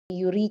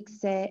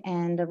Euricse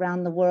and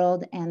around the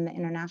world and the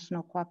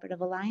International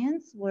Cooperative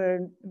Alliance.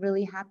 We're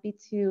really happy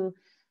to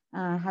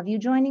have you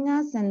joining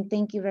us, and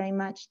thank you very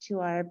much to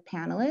our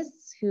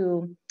panelists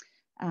who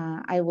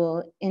I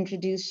will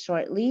introduce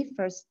shortly.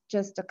 First,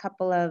 just a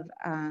couple of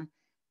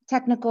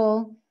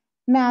technical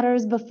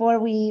matters before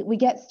we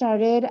get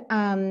started.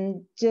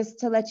 Just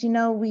to let you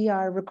know, we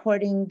are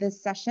recording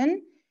this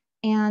session,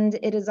 and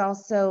it is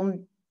also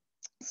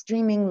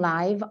streaming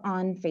live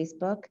on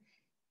Facebook.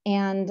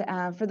 And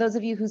for those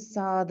of you who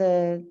saw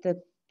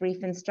the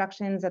brief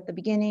instructions at the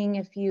beginning,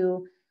 if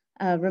you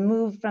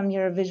remove from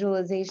your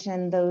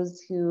visualization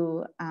those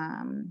who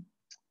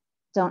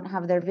don't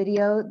have their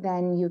video,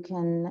 then you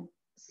can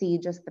see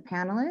just the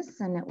panelists,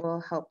 and it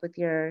will help with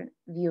your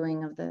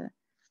viewing of the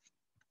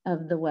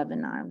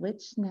webinar,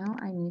 which now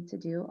I need to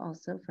do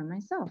also for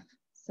myself.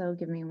 So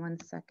give me 1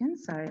 second,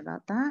 sorry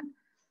about that.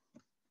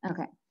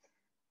 Okay,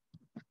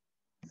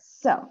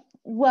 so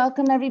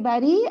welcome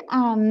everybody.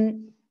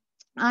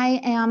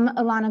 I am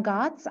Ilana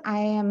Gotts.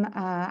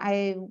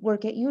 I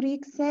work at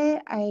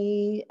Euricse.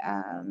 I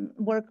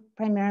work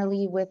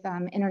primarily with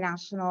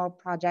international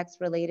projects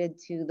related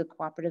to the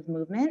cooperative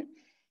movement.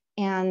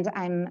 And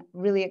I'm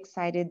really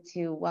excited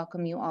to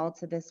welcome you all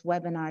to this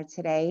webinar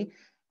today.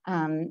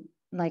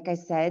 Like I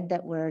said,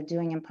 that we're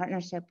doing in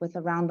partnership with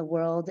Around the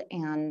World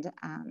and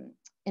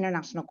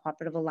International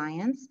Cooperative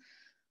Alliance.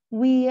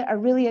 We are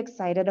really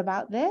excited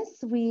about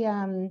this.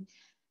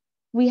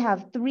 We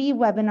have 3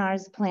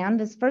 webinars planned.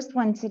 This first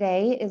one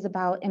today is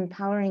about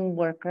empowering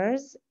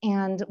workers,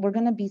 and we're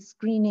going to be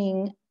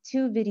screening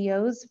 2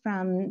 videos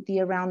from the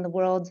Around the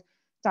World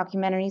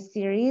documentary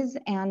series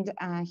and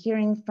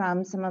hearing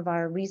from some of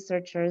our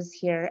researchers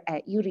here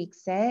at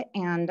Euricse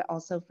and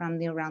also from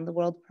the Around the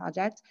World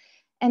project,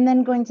 and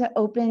then going to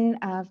open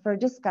for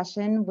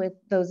discussion with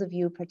those of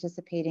you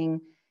participating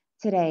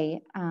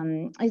today.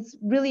 It's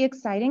really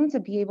exciting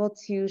to be able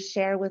to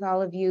share with all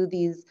of you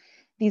these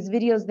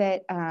videos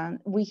that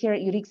we here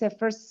at Euricse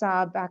first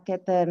saw back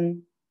at the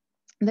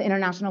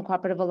International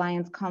Cooperative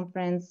Alliance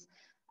conference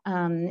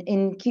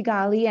in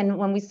Kigali. And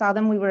when we saw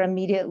them, we were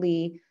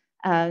immediately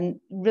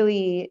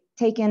really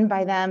taken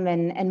by them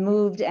and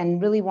moved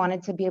and really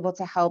wanted to be able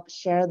to help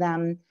share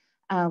them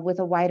with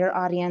a wider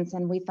audience.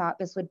 And we thought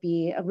this would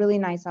be a really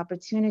nice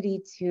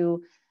opportunity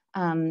to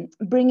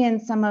bring in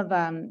some of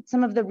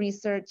the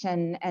research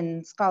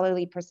and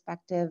scholarly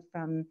perspective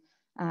from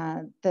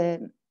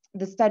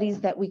the studies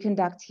that we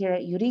conduct here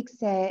at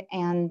Euricse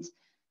and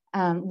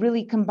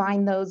really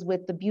combine those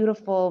with the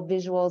beautiful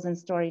visuals and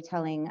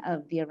storytelling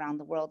of the Around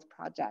the World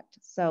project.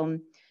 So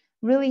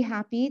really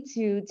happy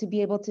to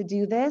be able to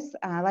do this.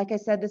 Like I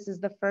said, this is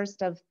the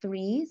first of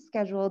 3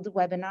 scheduled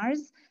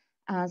webinars.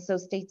 So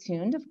stay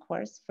tuned, of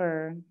course,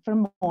 for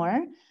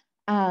more.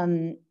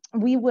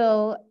 We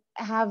will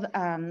have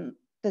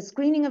the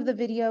screening of the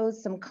videos,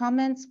 some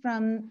comments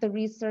from the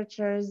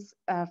researchers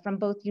from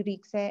both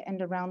Euricse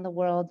and Around the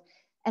World.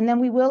 And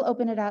then we will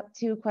open it up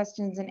to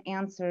questions and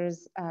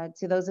answers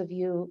to those of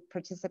you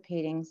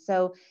participating.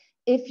 So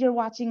if you're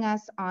watching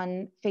us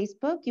on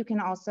Facebook, you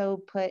can also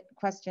put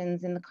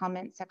questions in the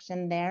comment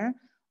section there.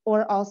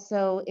 Or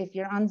also, if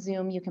you're on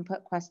Zoom, you can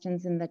put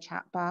questions in the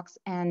chat box,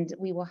 and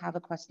we will have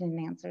a question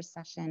and answer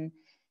session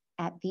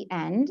at the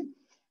end.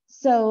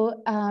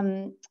 So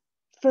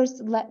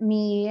first, let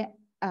me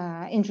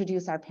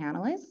introduce our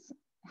panelists.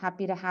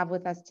 Happy to have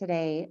with us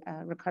today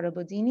Riccardo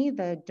Bodini,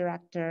 the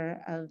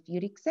director of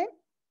Euricse.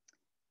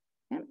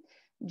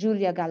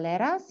 Giulia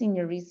Galera,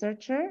 senior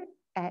researcher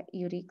at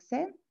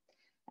Euricse.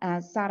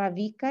 Sara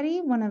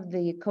Vicari, one of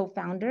the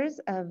co-founders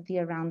of the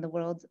Around the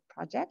World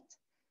project.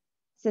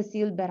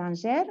 Cécile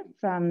Béranger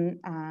from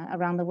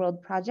Around the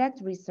World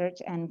project,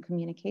 research and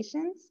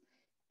communications.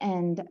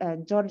 And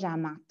Giorgia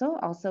Amato,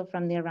 also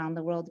from the Around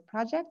the World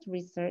project,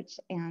 research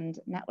and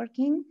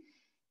networking.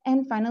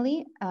 And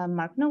finally,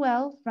 Marc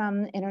Noel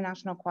from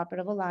International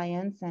Cooperative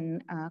Alliance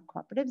and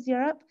Cooperatives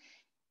Europe,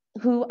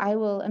 who I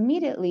will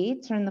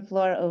immediately turn the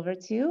floor over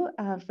to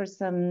for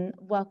some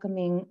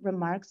welcoming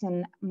remarks.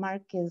 And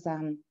Marc is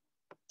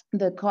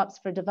the Co-ops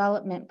for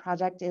Development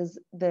project is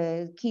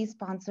the key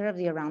sponsor of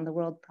the Around the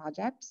World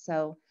project.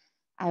 So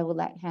I will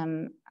let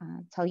him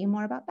tell you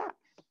more about that.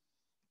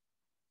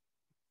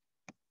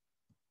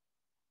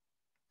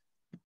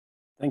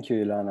 Thank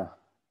you, Ilana.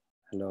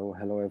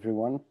 Hello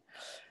everyone.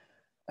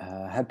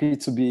 Happy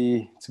to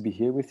be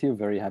here with you.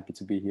 Very happy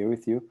to be here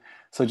with you.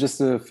 So just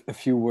a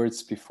few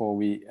words before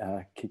we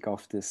kick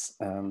off these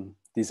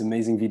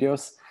amazing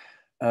videos.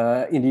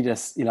 Indeed,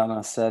 as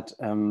Ilana said,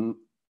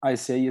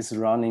 ICA is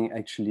running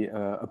actually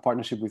a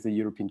partnership with the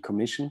European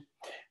Commission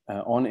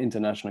on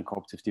international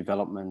cooperative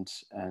development.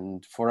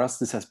 And for us,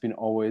 this has been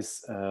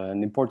always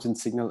an important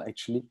signal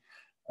actually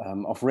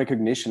of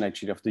recognition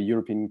actually of the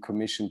European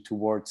Commission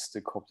towards the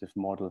cooperative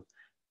model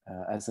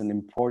as an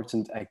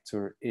important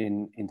actor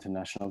in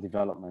international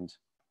development.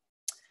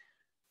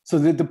 So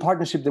the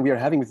partnership that we are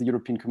having with the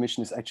European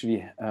Commission is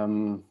actually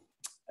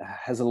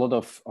has a lot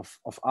of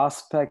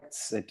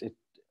aspects.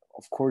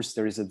 Of course,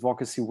 there is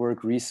advocacy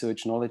work,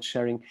 research, knowledge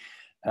sharing,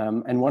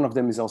 And one of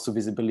them is also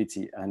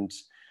visibility. And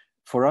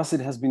for us, it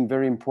has been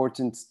very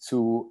important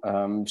to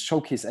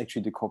showcase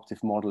actually the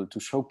cooperative model, to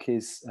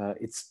showcase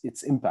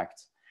its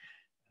impact.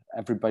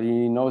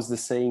 Everybody knows the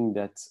saying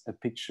that a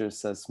picture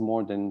says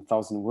more than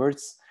 1,000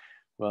 words.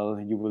 Well,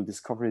 you will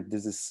discover it.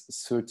 This is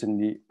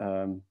certainly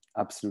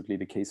absolutely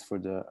the case for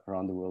the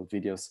Around the World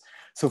videos.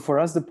 So for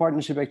us, the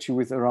partnership actually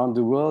with Around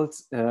the World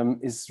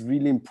is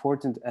really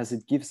important, as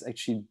it gives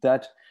actually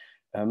that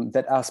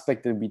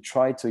aspect that we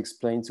try to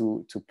explain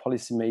to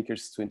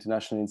policymakers, to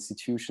international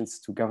institutions,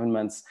 to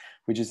governments,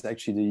 which is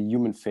actually the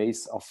human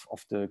face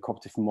of the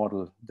cooperative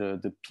model,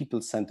 the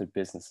people-centered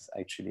business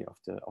actually of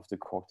the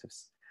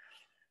cooperatives.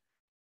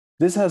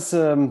 This has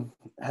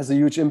a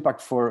huge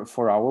impact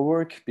for our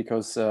work,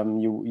 because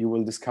you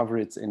will discover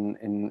it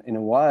in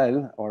a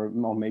while, or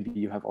maybe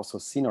you have also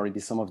seen already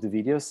some of the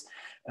videos.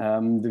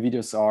 The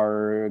videos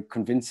are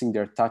convincing,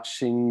 they're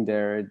touching,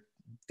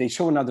 they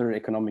show another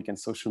economic and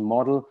social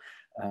model,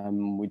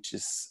 which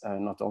is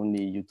not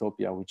only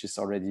utopia, which is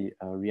already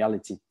a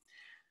reality.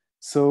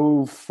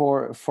 So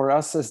for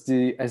us as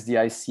the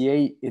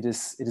ICA, it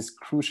is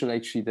crucial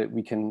actually that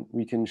we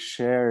can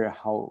share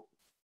how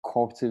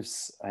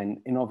cooperatives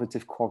and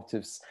innovative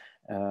cooperatives,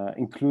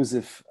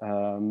 inclusive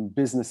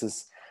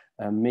businesses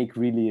make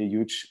really a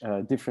huge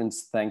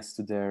difference thanks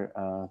to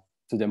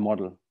their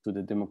model, to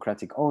the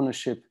democratic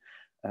ownership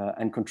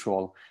and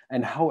control,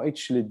 and how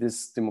actually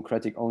this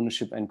democratic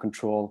ownership and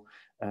control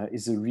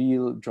is a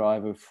real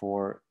driver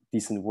for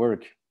decent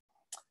work.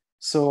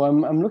 So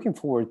I'm looking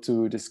forward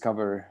to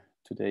rediscover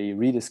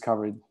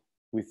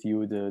with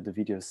you the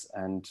videos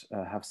and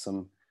have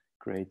some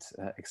great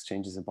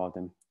exchanges about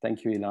them.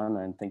 Thank you,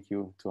 Ilana, and thank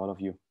you to all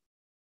of you.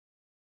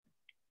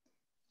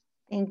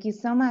 Thank you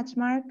so much,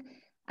 Mark.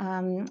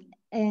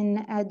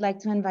 And I'd like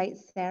to invite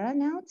Sara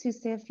now to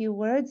say a few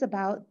words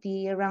about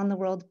the Around the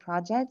World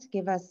project,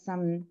 give us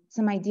some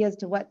ideas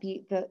to what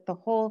the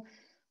whole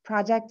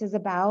project is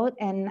about,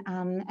 and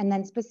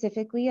then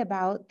specifically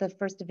about the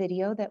first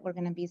video that we're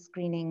going to be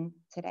screening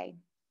today.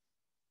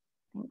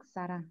 Thanks,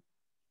 Sara.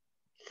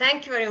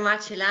 Thank you very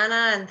much,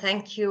 Ilana, and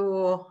thank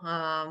you,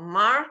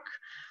 Mark.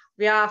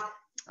 We are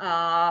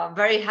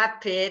very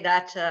happy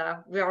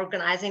that we are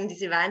organizing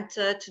this event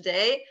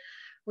today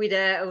with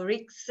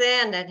Euricse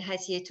and then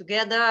ICA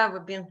together.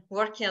 We've been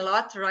working a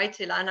lot, right,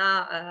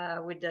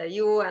 Ilana, with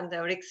you and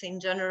Euricse in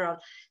general,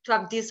 to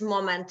have this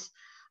moment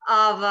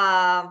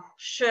of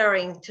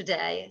sharing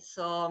today.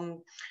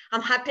 So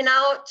I'm happy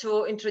now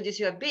to introduce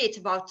you a bit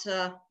about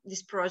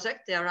this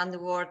project, the Around the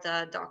World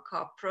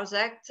 .coop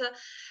project.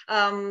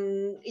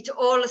 It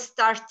all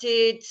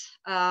started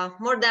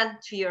more than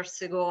 2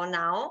 years ago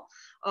now,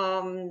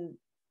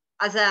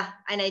 as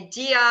an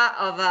idea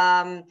of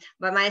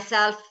by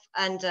myself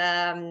and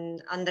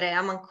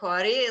Andrea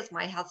Mancori is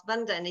my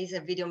husband, and he's a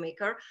video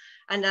maker,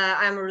 and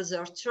I'm a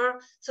researcher.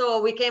 So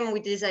we came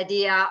with this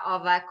idea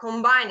of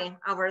combining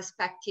our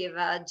respective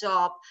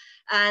job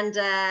and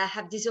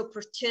have this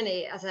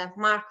opportunity, as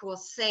Mark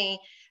was saying,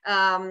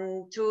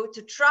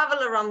 to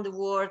travel around the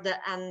world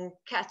and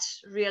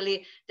catch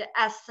really the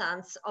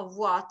essence of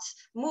what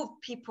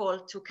moved people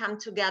to come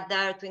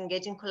together, to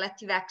engage in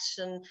collective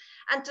action,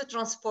 and to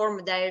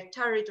transform their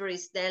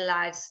territories, their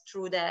lives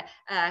through the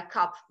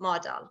COP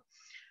model.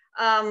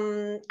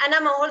 And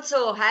I'm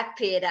also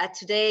happy that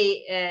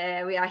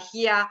today we are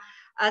here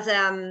as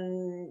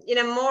in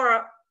a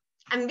more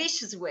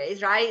ambitious way,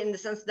 right? In the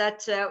sense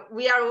that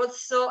we are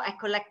also a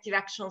collective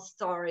action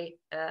story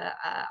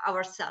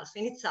ourselves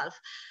in itself.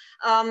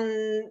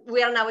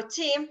 We are now a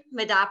team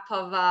made up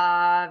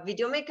of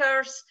video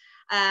makers,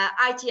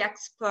 IT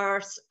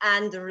experts,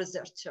 and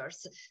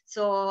researchers.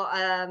 So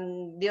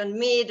beyond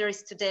me, there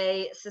is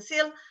today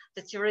Cécile,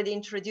 that you already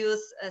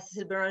introduced,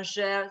 Cécile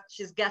Béranger.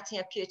 She's getting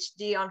a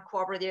PhD on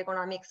cooperative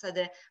economics at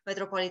the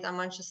Metropolitan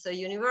Manchester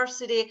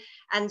University,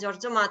 and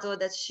Giorgio Amato,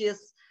 that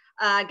she's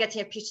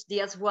getting a PhD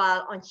as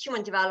well on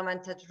human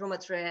development at Rome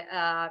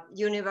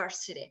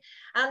University.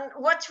 And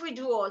what we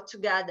do all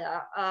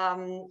together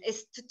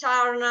is to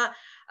turn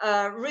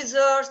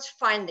research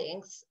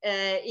findings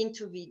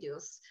into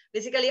videos.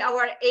 Basically,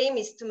 our aim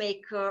is to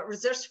make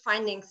research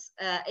findings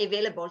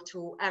available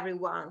to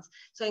everyone,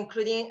 so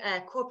including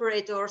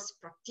cooperators,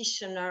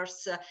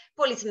 practitioners,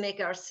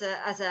 policymakers,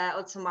 as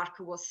also Mark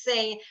was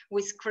saying.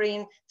 We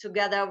screened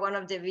together one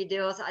of the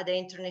videos at the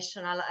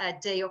International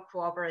Day of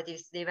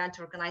Cooperatives, the event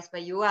organized by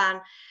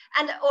UN,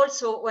 and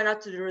also went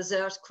out to the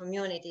research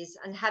communities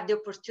and have the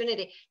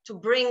opportunity to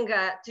bring,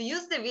 to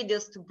use the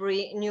videos to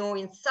bring new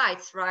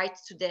insights, right,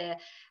 to the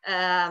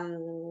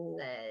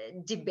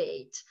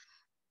debate.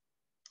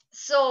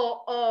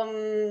 So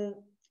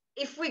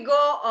if we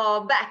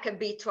go back a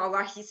bit to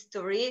our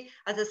history,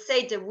 as I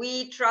said,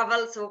 we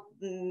traveled. So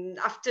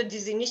after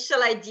this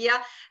initial idea,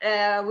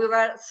 we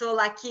were so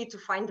lucky to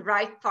find the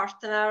right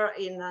partner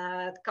in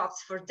the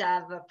COPS for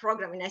Dev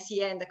program, in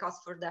ICA and the COPS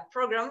for Dev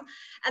program.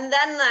 And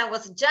then it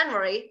was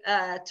January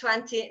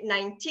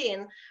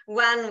 2019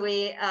 when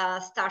we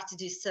started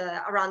this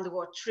Around the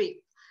World trip.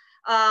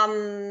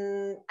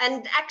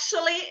 And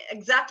actually,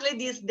 exactly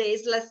these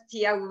days last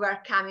year, we were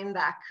coming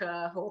back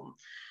home.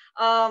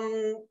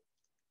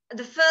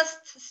 The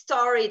first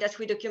story that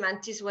we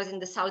documented was in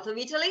the south of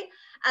Italy,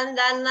 and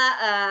then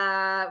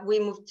we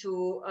moved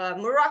to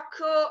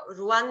Morocco,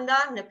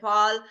 Rwanda,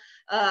 Nepal,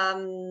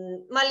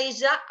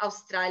 Malaysia,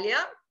 Australia,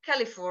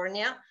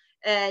 California,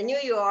 New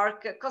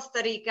York,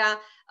 Costa Rica,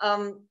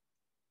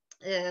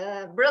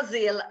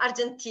 Brazil,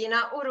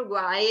 Argentina,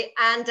 Uruguay,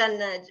 and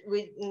then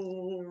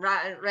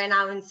right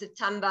now in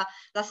September,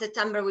 last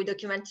September, we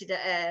documented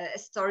a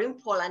story in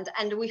Poland,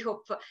 and we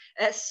hope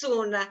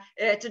soon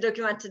to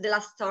document the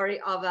last story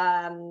of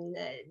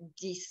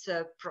this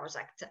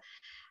project.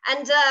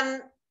 And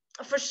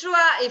for sure,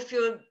 if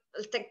you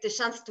take the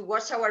chance to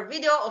watch our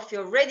video, if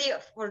you're ready,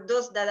 for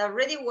those that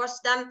already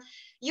watched them,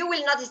 you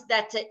will notice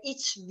that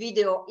each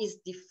video is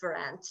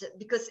different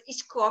because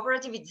each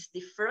cooperative is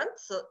different.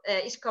 So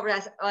each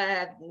cooperative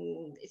has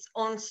its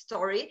own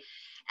story.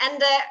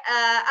 And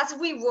as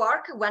we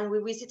work, when we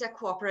visit a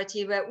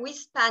cooperative, we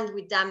spend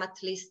with them at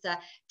least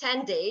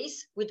 10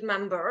 days with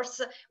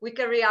members. We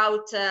carry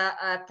out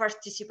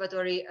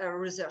participatory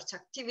research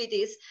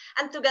activities,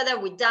 and together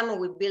with them,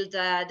 we build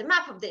the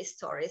map of their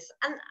stories.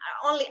 And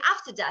only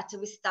after that,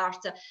 we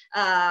start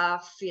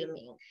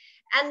filming.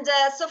 And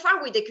so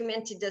far, we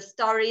documented the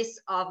stories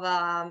of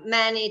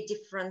many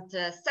different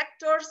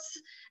sectors,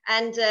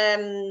 and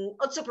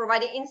also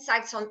providing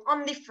insights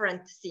on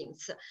different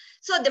themes.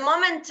 So at the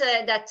moment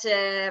that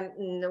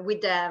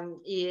with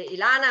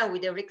Ilana,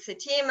 with the Euricse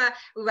team,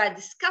 we were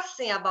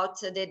discussing about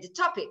the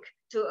topic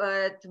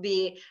to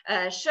be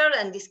shared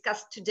and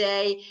discussed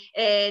today,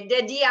 the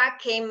idea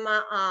came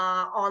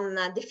on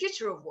the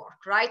future of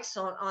work, right?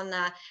 So on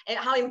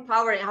how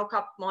empowering, how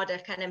Coop model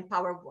can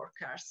empower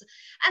workers.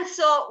 And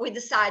so we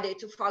decided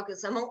to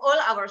focus, among all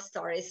our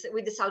stories,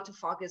 we decided to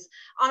focus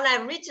on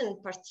a region in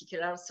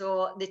particular.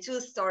 So the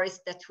two stories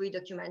that we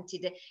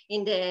documented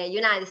in the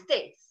United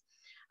States.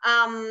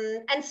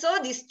 And so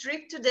this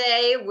trip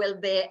today will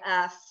be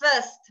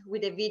first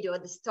with a video,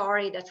 the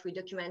story that we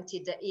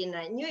documented in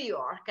New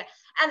York,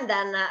 and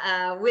then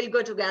we'll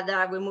go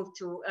together, we'll move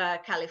to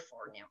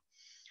California.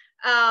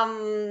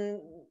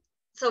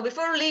 So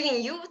before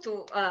leaving you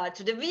to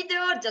the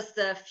video, just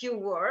a few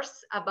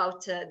words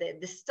about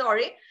the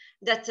story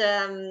that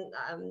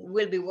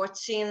we'll be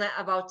watching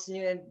about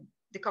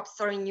the Coop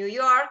story in New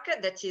York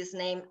that is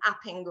named Up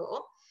and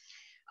Go.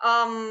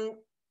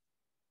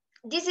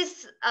 This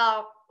is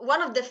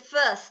one of the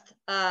first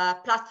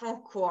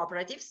platform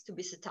cooperatives to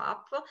be set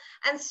up,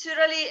 and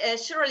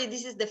surely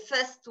this is the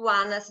first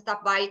one set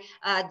up by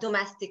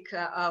domestic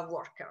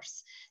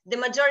workers. The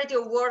majority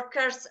of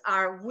workers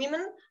are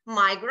women,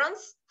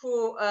 migrants,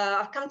 who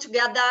come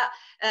together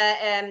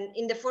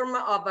in the form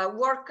of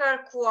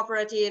worker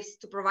cooperatives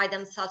to provide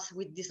themselves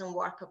with decent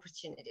work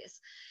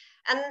opportunities.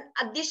 And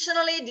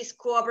additionally, these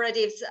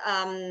cooperatives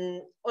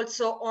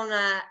also own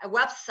a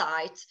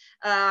website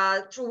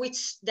through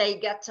which they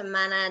get to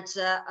manage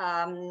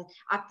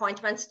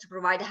appointments to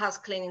provide house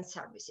cleaning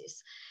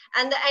services.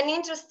 And an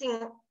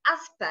interesting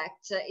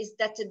aspect is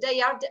that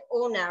they are the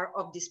owner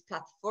of this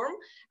platform.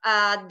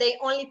 They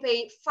only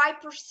pay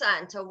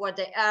 5% of what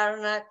they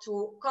earn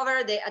to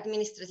cover the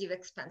administrative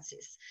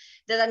expenses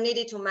that are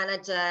needed to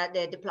manage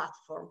the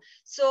platform.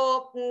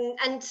 So,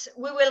 and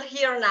we will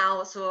hear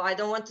now, so I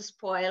don't want to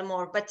spoil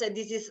more, but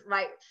this is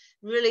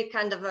really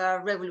kind of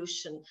a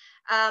revolution.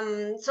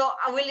 So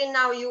I will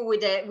now you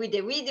with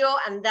the video,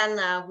 and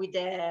then with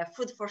the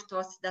food for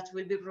thought that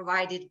will be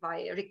provided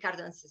by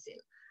Riccardo and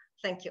Cecile.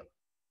 Thank you.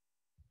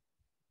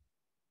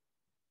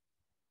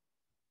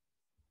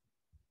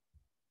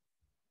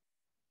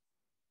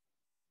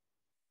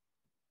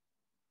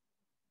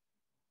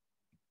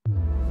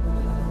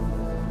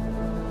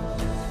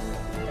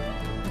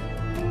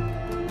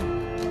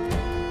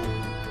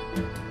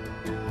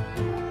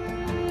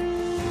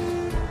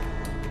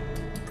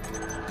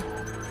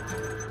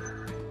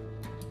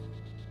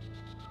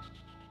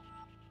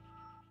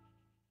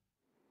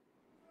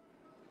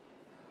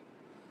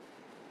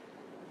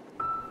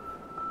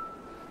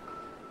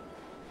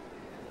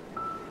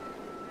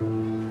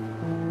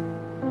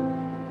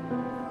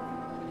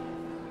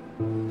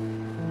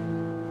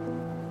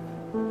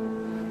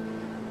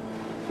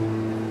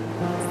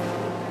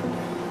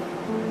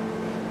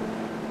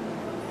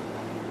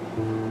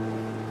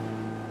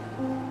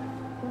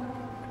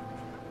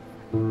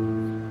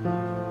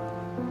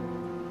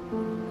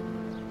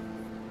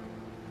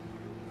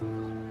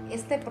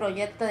 Este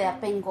proyecto de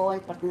Up and Go,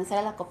 el pertenecer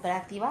a la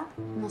cooperativa,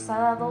 nos ha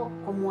dado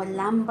como el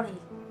hambre,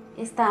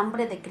 esta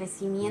hambre de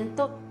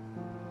crecimiento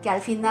que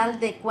al final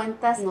de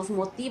cuentas nos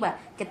motiva,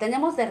 que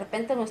tenemos de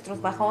repente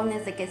nuestros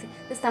bajones, de que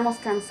estamos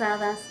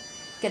cansadas,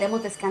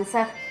 queremos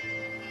descansar.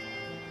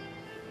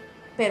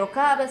 Pero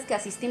cada vez que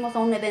asistimos a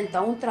un evento,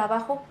 a un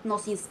trabajo,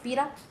 nos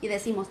inspira y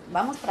decimos,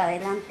 vamos para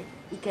adelante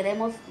y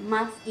queremos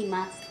más y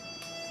más.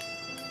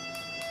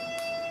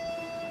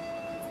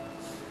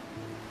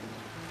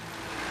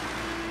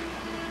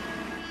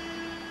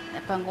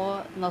 Up and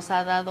Go nos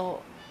ha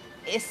dado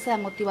esa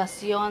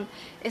motivación,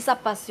 esa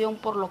pasión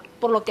por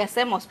lo que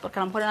hacemos, porque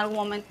a lo mejor en algún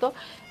momento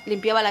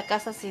limpiaba la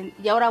casa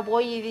y ahora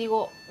voy y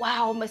digo,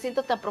 wow, me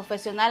siento tan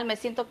profesional, me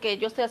siento que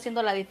yo estoy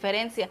haciendo la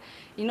diferencia.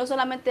 Y no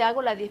solamente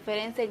hago la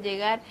diferencia en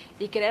llegar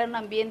y crear un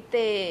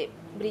ambiente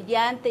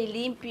brillante y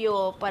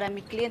limpio para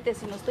mi cliente,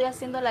 sino estoy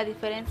haciendo la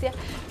diferencia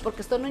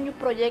porque estoy en un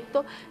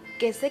proyecto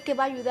que sé que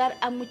va a ayudar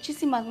a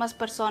muchísimas más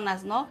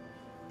personas, ¿no?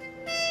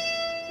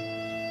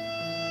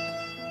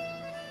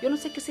 Yo no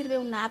sé qué sirve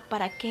una app,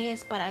 para qué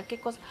es, para qué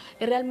cosa.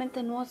 Y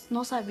realmente no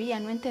sabía,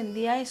 no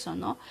entendía eso,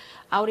 ¿no?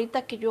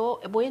 Ahorita que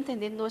yo voy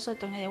entendiendo eso,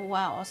 entonces digo,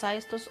 wow, o sea,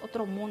 esto es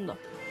otro mundo.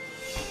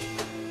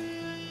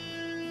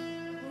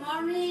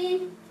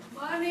 Morning,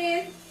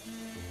 morning.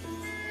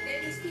 The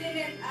name is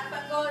cleaning up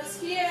and go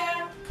is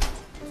here.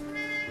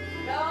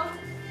 Hello.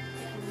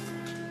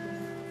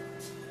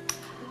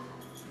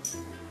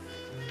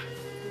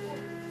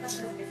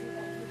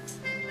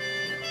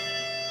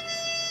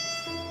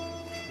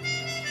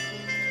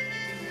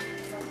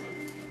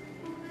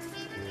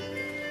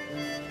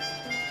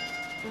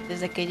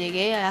 Desde que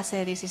llegué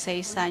hace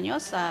 16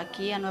 años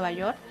aquí a Nueva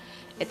York,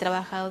 he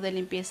trabajado de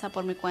limpieza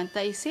por mi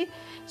cuenta y sí,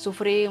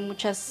 sufrí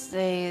muchas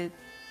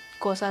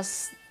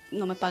cosas,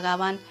 no me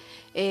pagaban,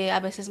 a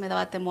veces me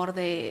daba temor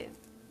de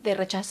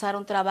rechazar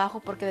un trabajo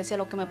porque decía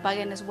lo que me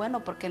paguen es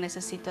bueno porque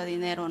necesito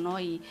dinero,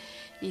 ¿no? Y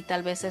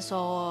tal vez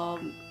eso,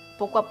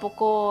 poco a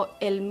poco,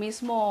 el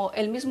mismo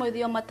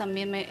idioma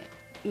también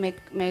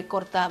me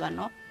cortaba,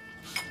 ¿no?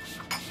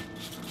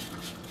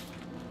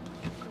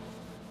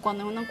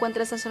 Cuando uno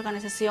encuentra esas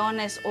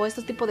organizaciones o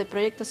estos tipos de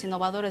proyectos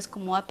innovadores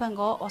como Up and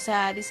Go, o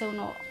sea, dice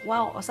uno,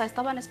 wow, o sea,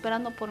 estaban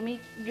esperando por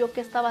mí, yo qué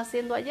estaba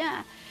haciendo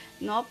allá,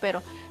 ¿no?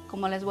 Pero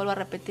como les vuelvo a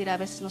repetir, a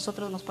veces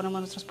nosotros nos ponemos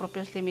nuestros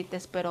propios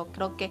límites, pero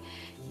creo que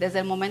desde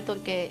el momento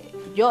en que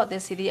yo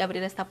decidí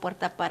abrir esta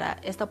puerta para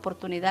esta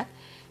oportunidad,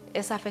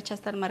 esa fecha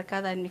está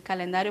marcada en mi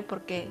calendario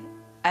porque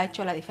ha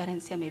hecho la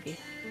diferencia en mi vida.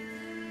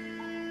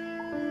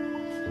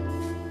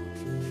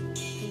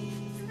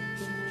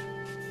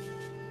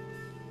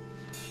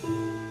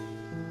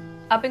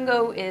 Up and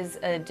Go is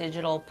a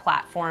digital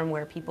platform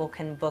where people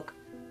can book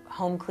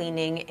home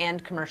cleaning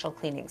and commercial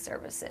cleaning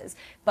services.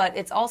 But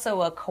it's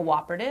also a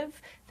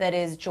cooperative that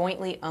is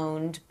jointly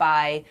owned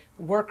by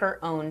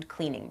worker-owned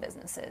cleaning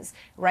businesses.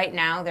 Right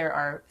now, there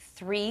are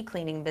 3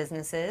 cleaning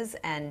businesses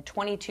and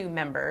 22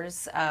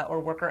 members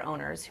or worker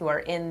owners who are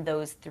in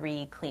those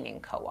 3 cleaning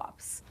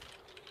co-ops.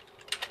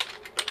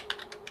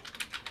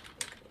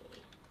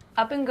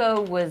 Up and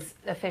Go was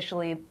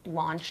officially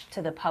launched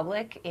to the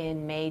public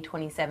in May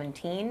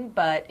 2017,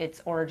 but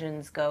its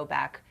origins go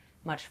back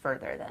much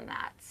further than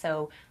that.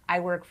 So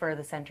I work for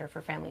the Center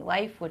for Family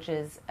Life, which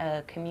is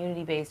a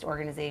community-based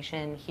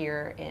organization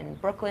here in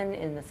Brooklyn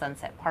in the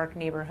Sunset Park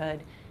neighborhood,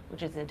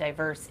 which is a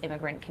diverse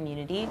immigrant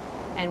community.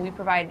 And we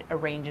provide a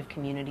range of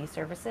community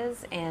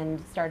services.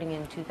 And starting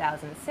in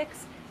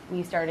 2006,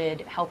 we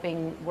started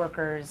helping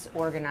workers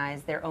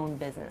organize their own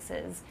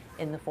businesses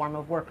in the form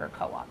of worker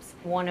co-ops.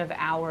 One of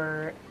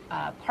our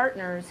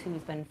partners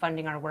who's been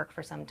funding our work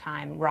for some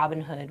time,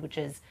 Robin Hood, which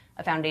is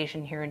a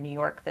foundation here in New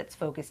York that's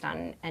focused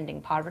on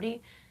ending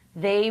poverty,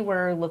 they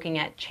were looking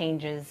at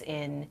changes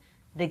in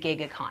the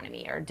gig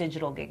economy or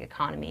digital gig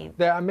economy.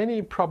 There are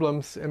many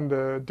problems in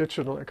the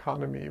digital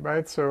economy,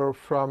 right? So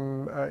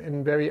from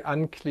in very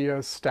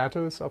unclear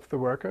status of the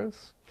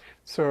workers.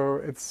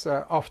 So it's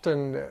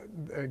often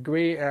a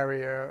gray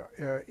area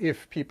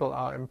if people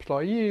are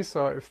employees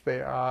or if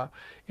they are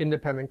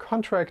independent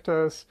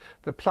contractors.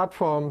 The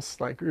platforms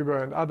like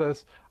Uber and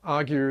others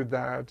argue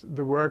that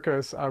the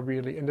workers are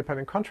really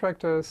independent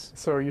contractors.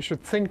 So you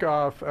should think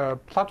of a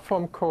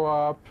platform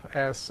co-op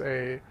as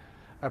a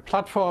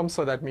platform,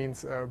 so that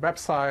means a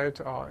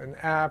website or an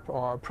app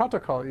or a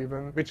protocol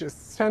even, which is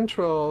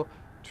central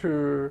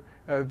to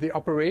the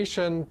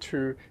operation,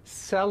 to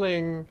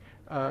selling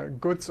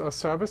goods or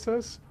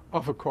services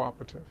of a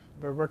cooperative.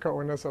 The worker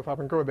owners of Up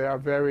and Go, they are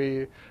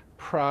very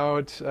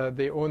proud.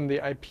 They own the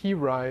IP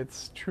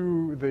rights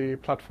to the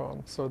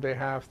platform. So they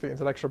have the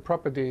intellectual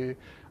property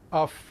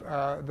of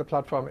the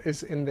platform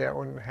is in their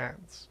own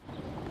hands.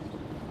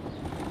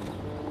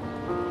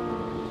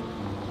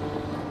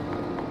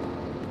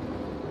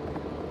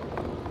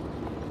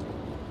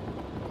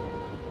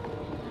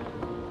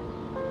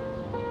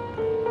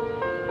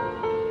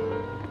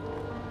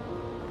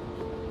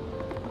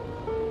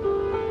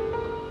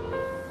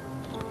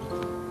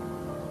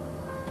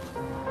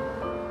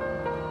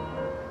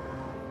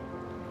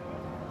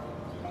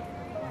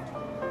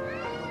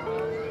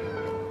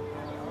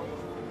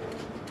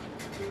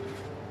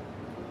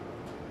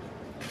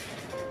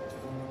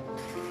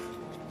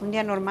 Un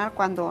día normal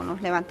cuando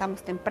nos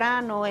levantamos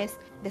temprano es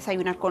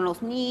desayunar con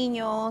los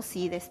niños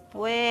y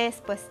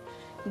después pues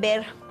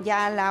ver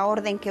ya la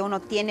orden que uno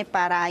tiene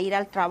para ir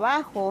al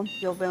trabajo.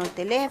 Yo veo el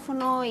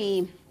teléfono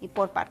y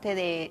por parte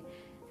de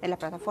la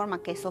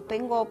plataforma que es Up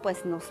and Go,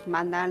 pues nos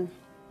mandan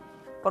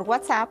por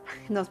WhatsApp,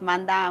 nos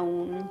manda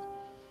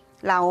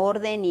la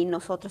orden y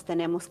nosotros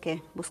tenemos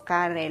que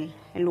buscar el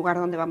lugar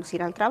donde vamos a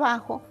ir al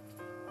trabajo.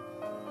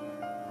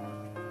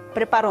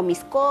 Preparo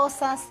mis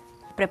cosas,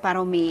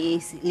 preparo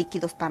mis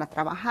líquidos para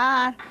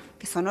trabajar,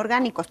 que son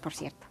orgánicos, por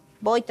cierto.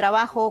 Voy,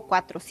 trabajo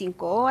 4 o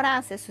 5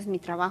 horas, eso es mi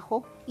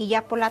trabajo. Y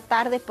ya por la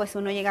tarde, pues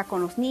uno llega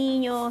con los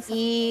niños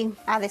y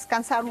a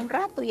descansar un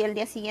rato. Y el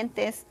día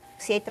siguiente es,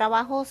 si hay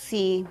trabajo,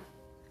 si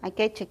hay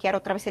que chequear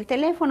otra vez el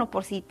teléfono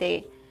por si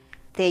te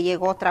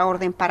llegó otra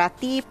orden para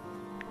ti.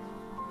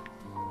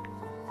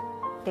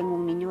 Tengo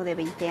un niño de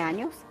 20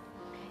 años.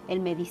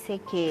 Él me dice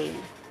que,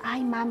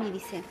 ay mami,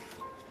 dice,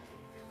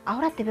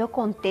 ahora te veo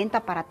contenta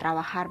para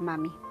trabajar,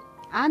 mami.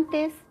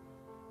 Antes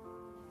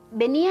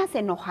venías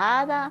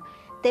enojada,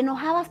 te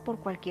enojabas por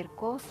cualquier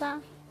cosa.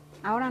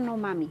 Ahora no,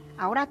 mami.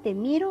 Ahora te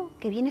miro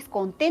que vienes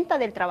contenta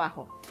del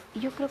trabajo.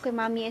 Y yo creo que,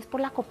 mami, es por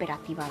la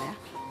cooperativa, ¿verdad?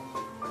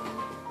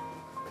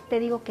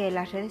 Te digo que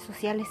las redes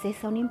sociales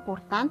son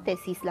importantes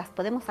y las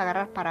podemos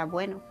agarrar para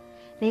bueno.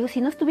 Le digo, si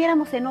no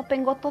estuviéramos en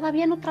Open Go,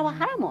 todavía no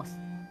trabajáramos.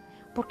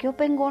 Porque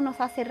Open Go nos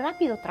hace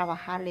rápido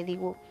trabajar. Le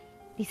digo,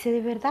 dice,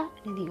 ¿de verdad?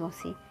 Le digo,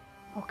 sí.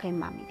 Ok,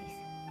 mami,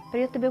 dice.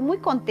 Pero yo te veo muy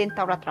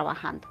contenta ahora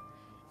trabajando.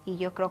 Y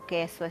yo creo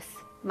que eso es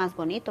más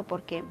bonito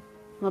porque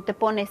no te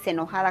pones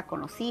enojada con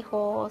los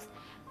hijos,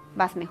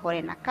 vas mejor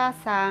en la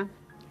casa,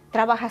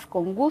 trabajas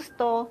con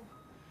gusto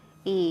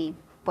y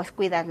pues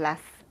cuidas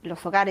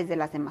los hogares de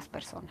las demás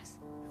personas.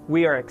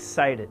 We are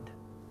excited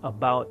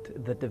about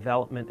the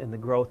development and the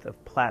growth of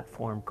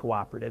platform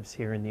cooperatives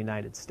here in the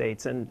United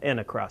States and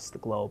across the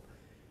globe.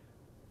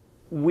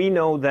 We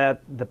know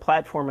that the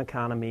platform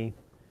economy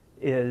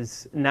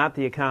is not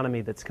the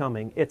economy that's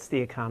coming, it's the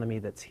economy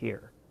that's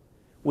here.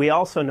 We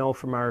also know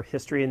from our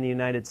history in the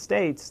United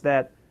States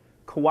that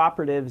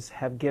cooperatives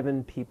have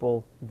given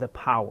people the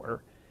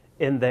power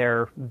in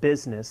their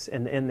business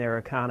and in their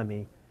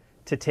economy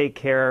to take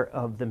care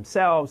of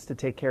themselves, to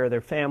take care of their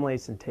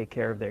families, and take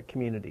care of their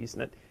communities.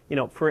 And, you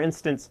know, for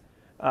instance,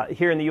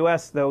 here in the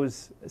U.S.,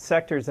 those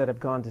sectors that have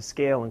gone to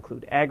scale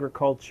include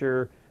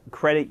agriculture,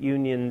 credit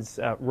unions,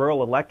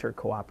 rural electric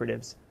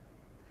cooperatives.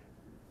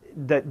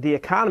 The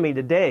economy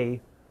today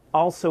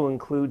also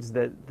includes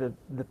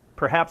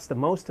perhaps the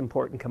most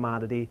important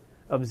commodity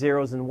of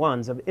zeros and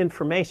ones, of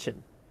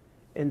information.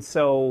 And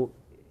so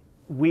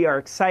we are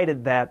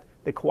excited that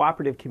the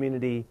cooperative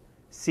community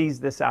sees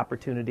this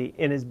opportunity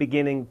and is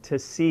beginning to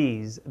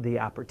seize the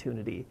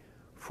opportunity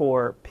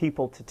for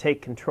people to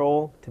take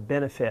control, to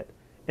benefit,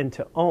 and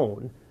to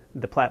own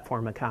the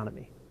platform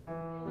economy.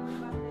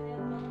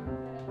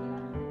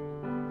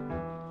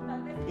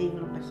 En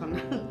lo personal,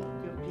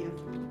 yo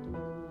pienso que tuve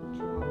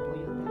mucho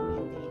apoyo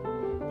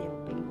también de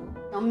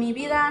Open Go. Mi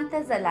vida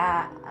antes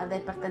de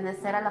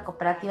pertenecer a la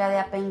cooperativa de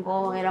Open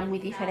Go era muy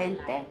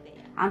diferente.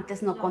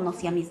 Antes no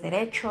conocía mis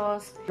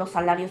derechos, los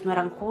salarios no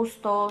eran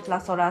justos,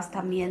 las horas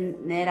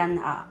también eran,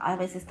 a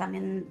veces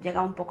también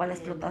llegaba un poco a la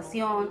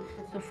explotación,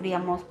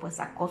 sufríamos pues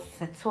acoso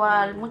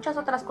sexual, muchas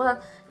otras cosas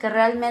que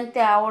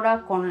realmente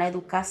ahora con la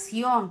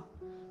educación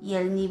y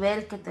el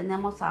nivel que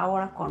tenemos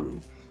ahora con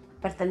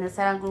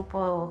pertenecer al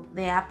grupo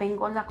de Open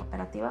Go, la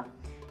cooperativa,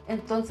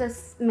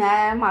 entonces me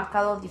ha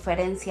marcado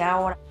diferencia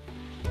ahora.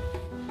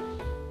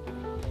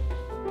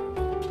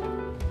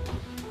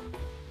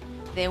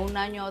 De un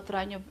año a otro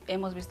año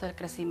hemos visto el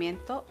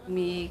crecimiento.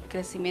 Mi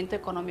crecimiento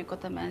económico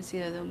también ha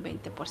sido de un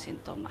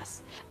 20%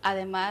 más.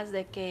 Además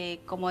de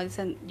que, como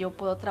dicen, yo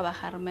puedo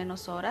trabajar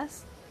menos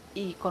horas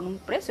y con un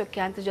precio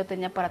que antes yo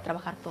tenía para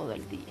trabajar todo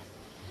el día.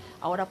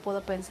 Ahora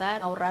puedo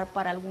pensar, ahorrar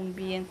para algún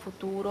bien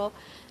futuro,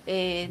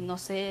 no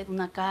sé,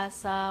 una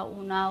casa,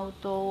 un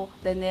auto,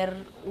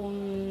 tener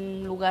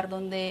un lugar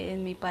donde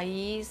en mi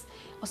país.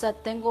 O sea,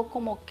 tengo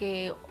como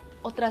que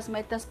otras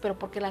metas, pero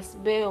porque las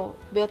veo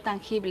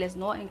tangibles,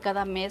 ¿no? En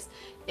cada mes,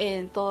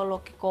 en todo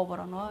lo que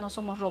cobro, ¿no? No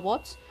somos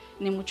robots,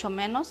 ni mucho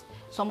menos.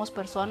 Somos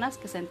personas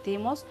que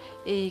sentimos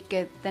y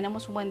que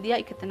tenemos un buen día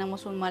y que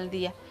tenemos un mal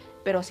día.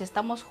 Pero si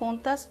estamos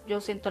juntas, yo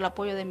siento el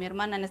apoyo de mi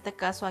hermana, en este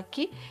caso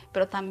aquí,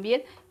 pero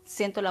también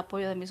siento el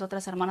apoyo de mis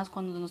otras hermanas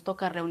cuando nos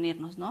toca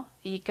reunirnos, ¿no?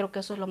 Y creo que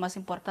eso es lo más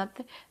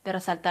importante de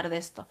resaltar de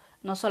esto.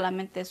 No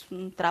solamente es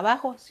un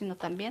trabajo, sino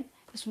también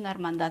es una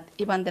hermandad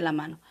y van de la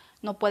mano.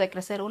 No puede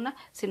crecer una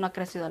si no ha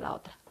crecido la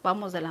otra.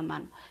 Vamos de la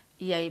mano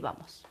y ahí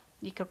vamos.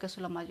 Y creo que eso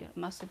es lo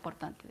más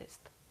importante de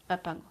esto.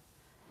 Papango.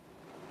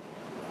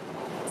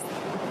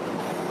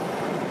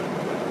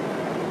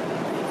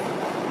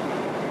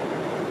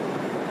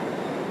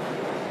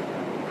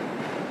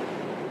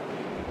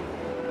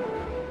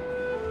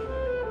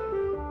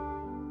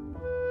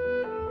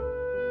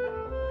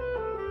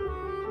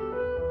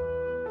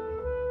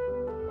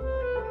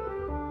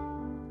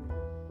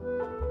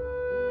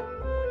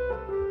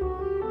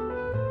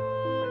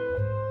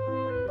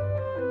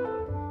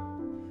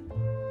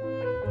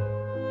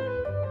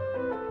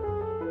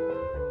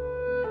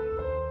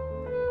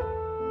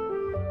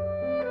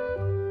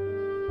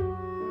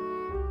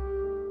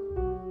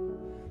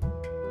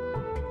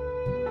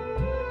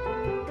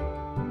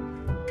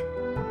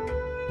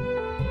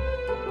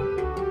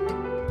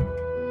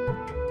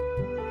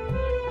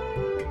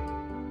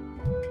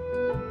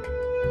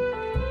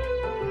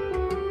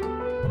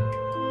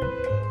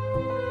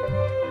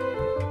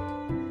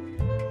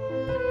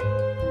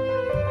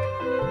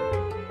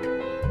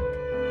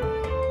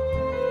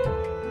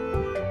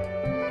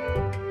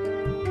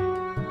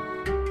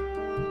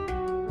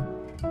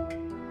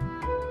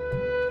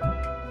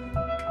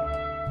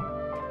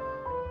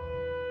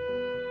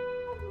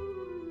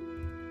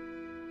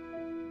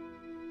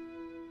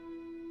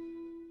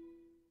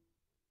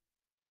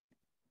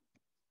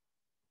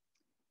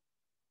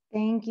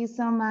 Thank you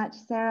so much,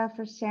 Sara,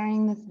 for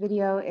sharing this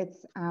video.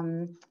 It's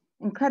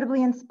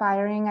incredibly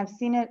inspiring. I've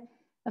seen it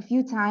a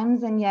few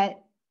times, and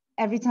yet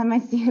every time I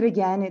see it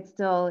again, it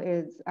still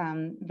is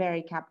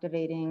very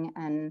captivating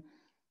and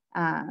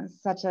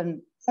such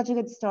a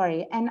good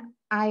story. And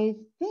I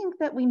think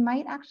that we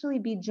might actually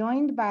be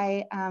joined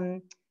by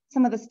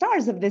some of the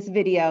stars of this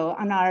video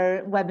on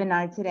our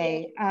webinar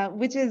today,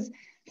 which is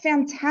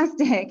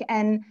fantastic.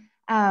 And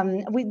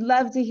we'd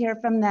love to hear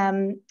from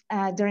them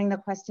during the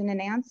question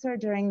and answer,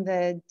 during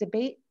the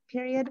debate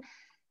period.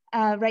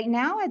 Right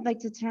now, I'd like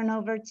to turn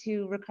over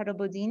to Riccardo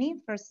Bodini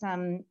for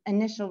some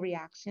initial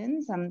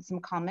reactions, some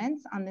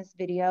comments on this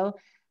video.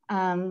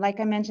 Like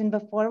I mentioned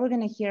before, we're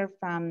going to hear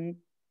from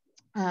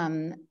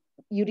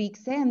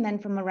Euricse and then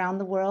from around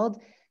the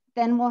world.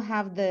 Then we'll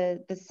have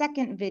the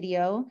second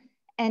video.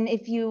 And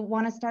if you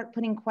want to start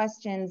putting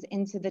questions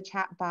into the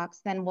chat box,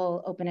 then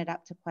we'll open it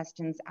up to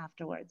questions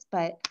afterwards.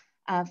 But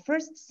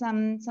first,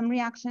 some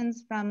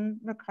reactions from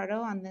Riccardo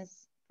on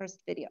this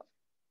first video.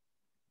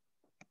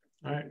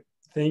 All right.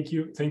 Thank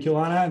you,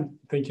 Lana, and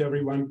thank you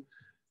everyone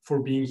for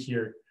being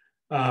here.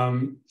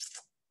 Well,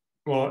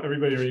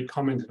 everybody already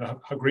commented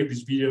how great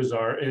these videos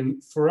are.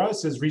 And for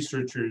us as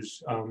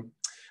researchers,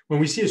 when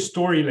we see a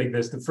story like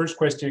this, the first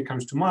question that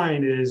comes to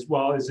mind is,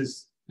 well,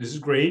 this is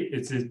great,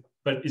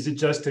 but is it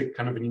just a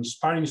kind of an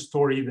inspiring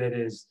story that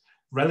is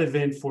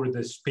relevant for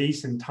the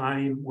space and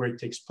time where it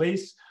takes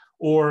place?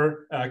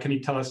 Or can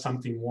it tell us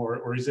something more?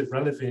 Or is it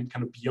relevant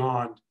kind of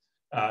beyond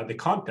the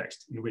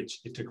context in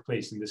which it took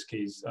place, in this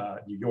case,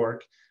 New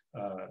York,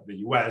 the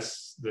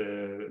US,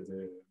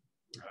 the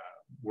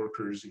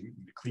workers in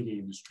the cleaning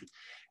industry.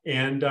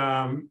 And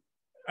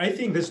I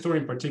think this story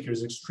in particular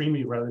is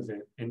extremely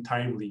relevant and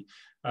timely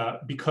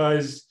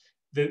because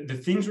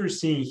the things we're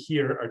seeing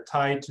here are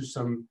tied to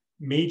some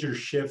major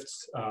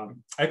shifts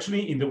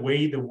actually in the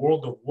way the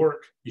world of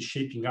work is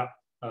shaping up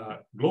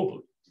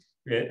globally.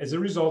 As a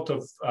result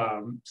of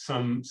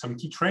some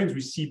key trends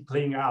we see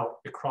playing out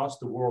across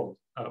the world.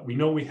 We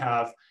know we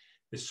have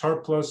a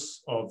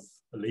surplus of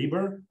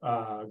labor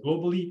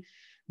globally.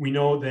 We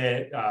know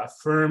that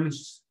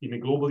firms in a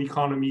global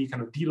economy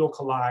kind of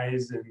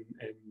delocalize and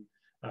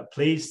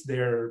place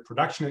their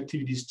production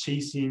activities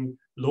chasing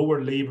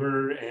lower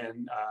labor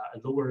and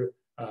lower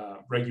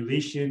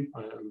regulation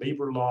on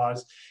labor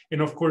laws.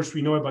 And of course,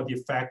 we know about the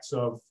effects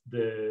of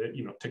the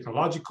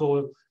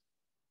technological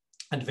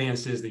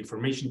advances, the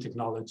information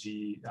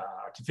technology,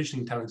 artificial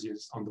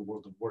intelligence on the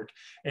world of work.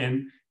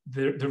 And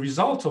the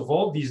result of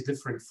all these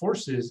different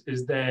forces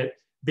is that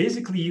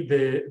basically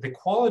the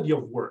quality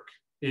of work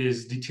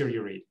is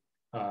deteriorating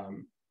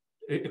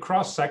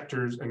across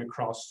sectors and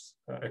across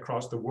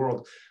the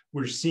world.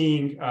 We're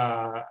seeing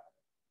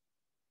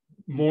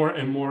more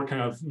and more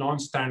kind of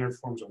non-standard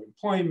forms of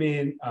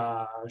employment,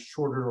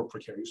 shorter or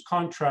precarious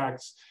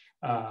contracts,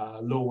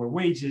 lower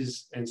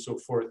wages, and so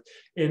forth.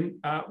 And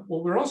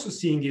what we're also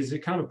seeing is a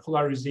kind of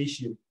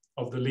polarization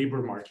of the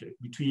labor market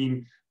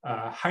between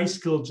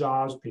high-skilled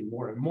jobs paying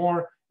more and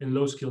more and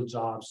low-skilled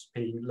jobs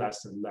paying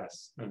less and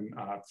less. And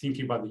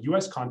thinking about the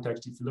US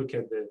context, if you look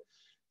at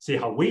say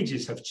how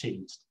wages have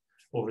changed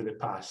over the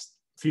past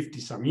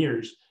 50-some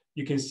years,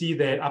 you can see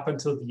that up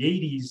until the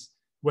 80s,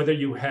 whether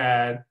you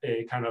had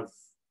a kind of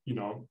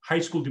high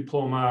school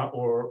diploma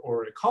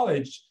or a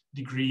college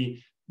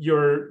degree,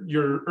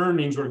 your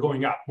earnings were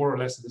going up more or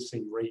less at the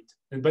same rate.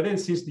 But then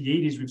since the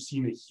 80s, we've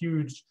seen a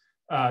huge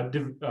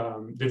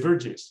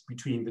divergence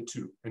between the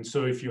two. And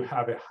so if you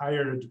have a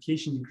higher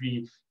education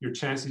degree, your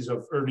chances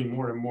of earning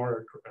more and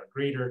more are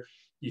greater.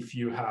 If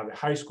you have a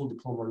high school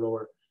diploma or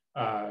lower,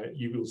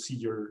 you will see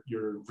your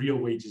real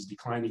wages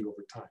declining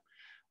over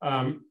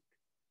time.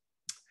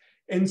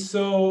 And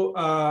so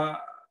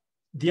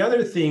the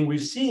other thing we're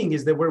seeing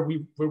is that where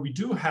we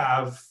do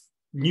have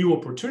new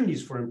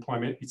opportunities for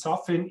employment, it's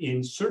often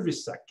in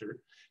service sector,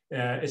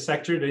 a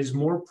sector that is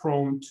more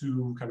prone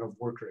to kind of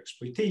worker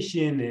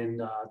exploitation and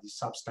the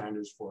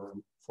substandards for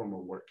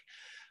formal work.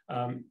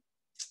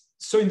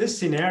 So in this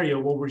scenario,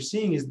 what we're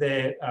seeing is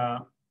that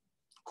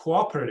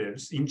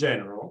cooperatives in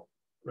general,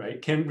 right,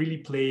 can really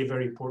play a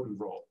very important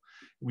role.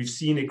 We've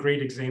seen a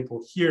great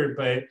example here,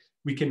 but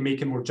we can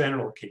make a more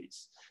general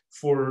case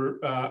for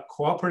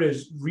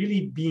cooperatives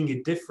really being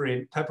a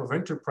different type of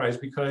enterprise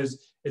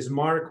because, as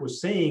Mark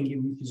was saying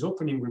in his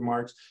opening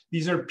remarks,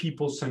 these are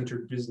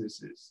people-centered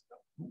businesses.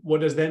 What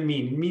does that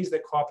mean? It means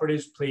that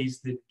cooperatives place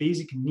the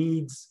basic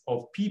needs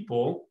of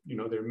people,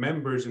 their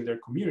members and their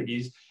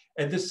communities,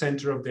 at the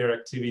center of their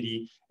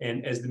activity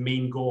and as the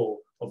main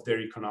goal of their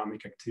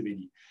economic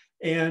activity.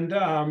 And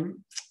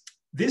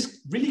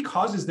this really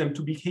causes them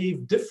to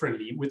behave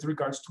differently with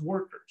regards to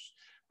workers.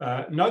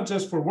 Not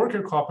just for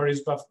worker cooperatives,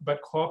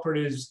 but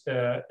cooperatives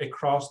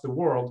across the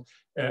world.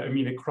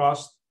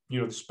 Across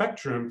the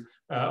spectrum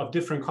of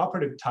different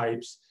cooperative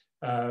types.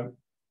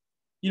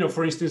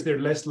 For instance, they're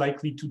less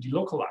likely to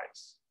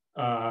delocalize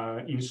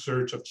in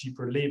search of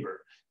cheaper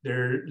labor.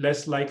 They're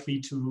less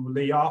likely to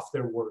lay off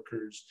their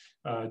workers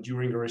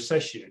during a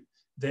recession.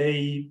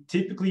 They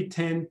typically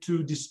tend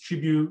to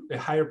distribute a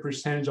higher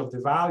percentage of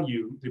the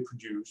value they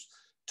produce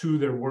to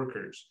their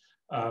workers.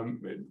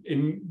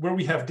 In where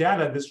we have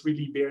data, this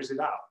really bears it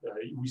out.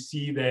 We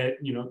see that,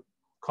 you know,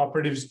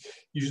 cooperatives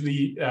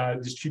usually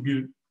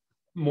distribute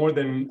more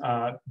than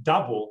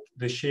double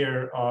the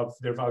share of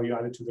their value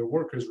added to their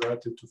workers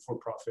relative to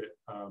for-profit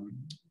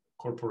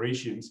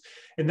corporations.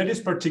 And that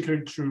is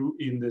particularly true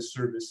in the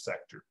service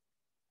sector.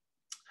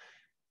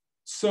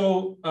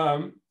 So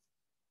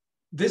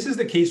this is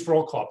the case for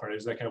all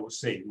cooperatives, like I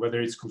was saying,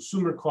 whether it's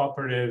consumer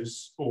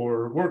cooperatives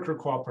or worker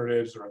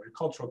cooperatives or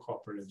agricultural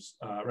cooperatives,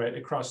 right,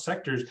 across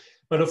sectors.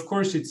 But of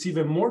course, it's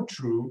even more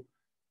true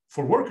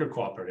for worker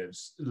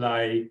cooperatives,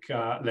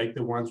 like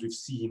the ones we've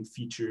seen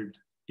featured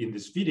in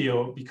this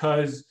video,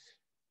 because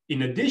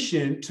in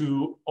addition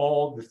to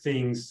all the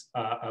things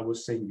I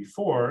was saying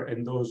before,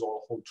 and those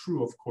all hold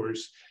true, of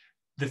course,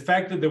 the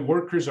fact that the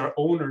workers are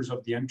owners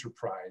of the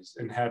enterprise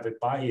and have a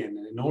buy-in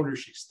and an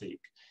ownership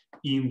stake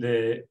in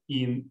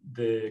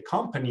the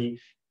company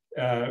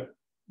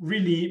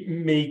really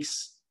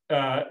makes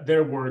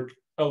their work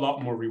a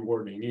lot more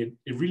rewarding.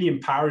 It really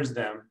empowers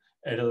them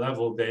at a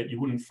level that you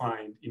wouldn't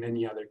find in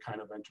any other kind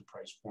of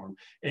enterprise form.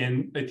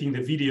 And I think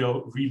the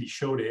video really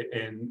showed it,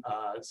 and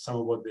some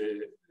of what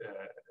the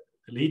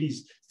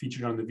ladies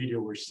featured on the video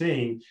were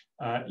saying,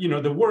 you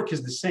know, the work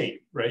is the same,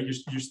 right?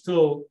 You're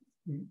still,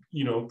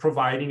 you know,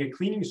 providing a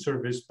cleaning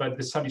service, but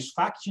the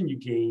satisfaction you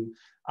gain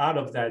out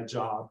of that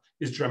job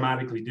is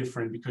dramatically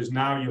different, because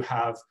now you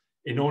have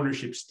an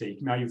ownership stake.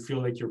 Now you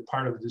feel like you're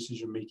part of the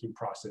decision-making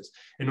process.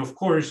 And of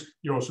course,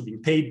 you're also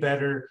being paid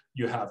better.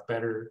 You have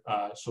better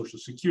social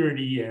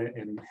security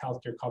and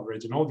healthcare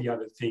coverage and all the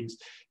other things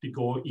that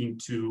go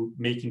into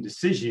making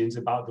decisions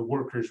about the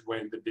workers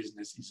when the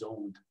business is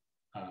owned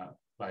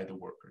by the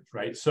workers,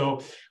 right?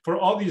 So for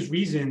all these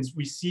reasons,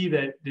 we see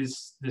that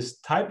this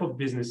type of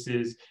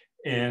businesses,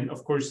 and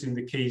of course, in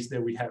the case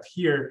that we have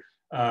here,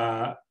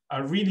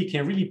 can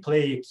really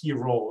play a key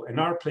role, and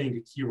are playing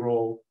a key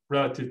role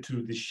relative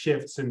to the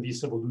shifts and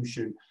this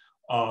evolution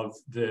of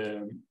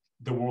the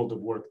world of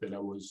work that I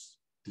was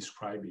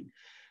describing.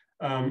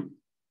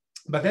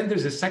 But then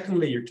there's a second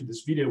layer to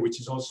this video, which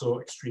is also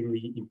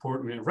extremely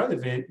important and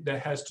relevant,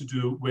 that has to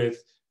do with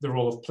the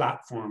role of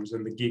platforms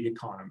and the gig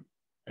economy,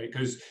 right?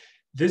 Because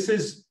this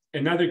is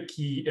another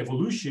key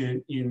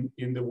evolution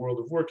in the world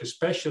of work,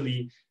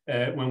 especially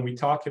when we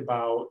talk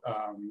about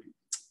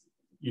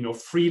you know,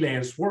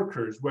 freelance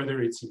workers,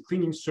 whether it's in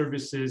cleaning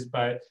services,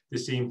 but the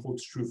same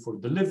holds true for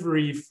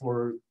delivery,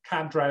 for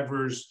cab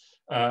drivers,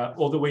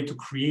 all the way to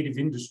creative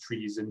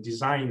industries and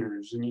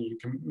designers. And you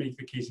can make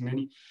the case in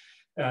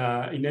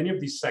any of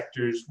these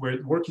sectors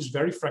where work is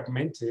very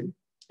fragmented,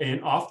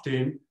 and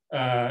often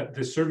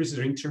the services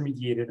are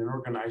intermediated and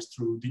organized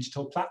through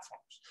digital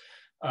platforms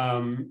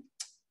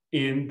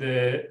in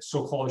the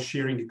so-called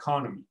sharing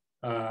economy.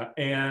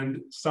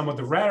 And some of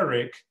the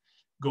rhetoric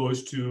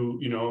goes to,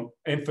 you know,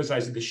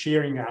 emphasizing the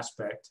sharing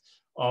aspect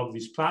of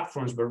these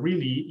platforms. But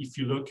really, if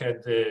you look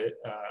at the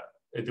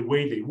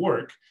way they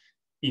work,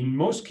 in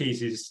most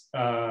cases,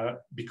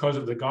 because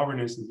of the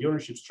governance and the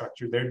ownership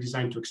structure, they're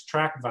designed to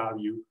extract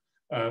value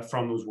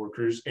from those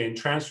workers and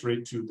transfer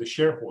it to the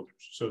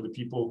shareholders. So the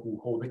people who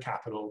hold the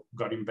capital,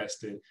 got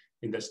invested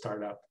in the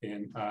startup,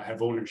 and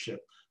have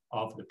ownership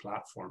of the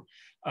platform.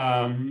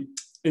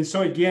 And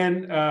so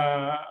again,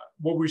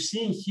 what we're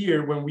seeing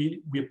here when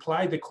we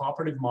apply the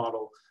cooperative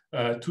model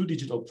to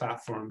digital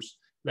platforms,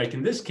 like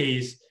in this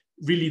case,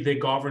 really the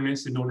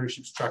governance and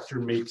ownership structure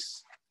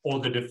makes all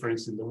the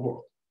difference in the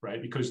world,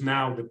 right? Because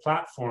now the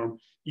platform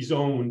is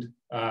owned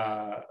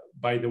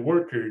by the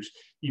workers.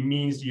 It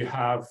means you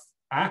have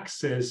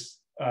access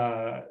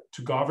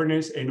to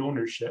governance and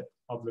ownership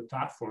of the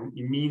platform.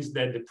 It means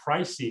that the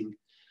pricing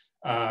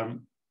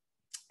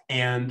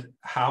and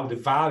how the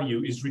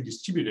value is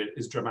redistributed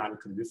is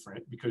dramatically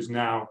different, because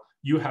now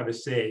you have a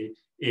say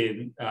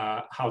in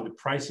how the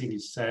pricing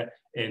is set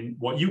and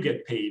what you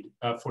get paid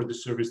for the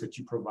service that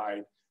you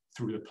provide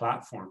through the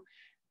platform.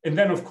 And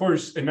then, of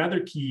course,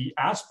 another key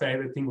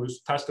aspect I think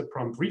was touched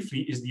upon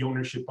briefly is the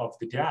ownership of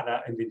the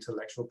data and the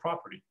intellectual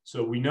property.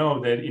 So we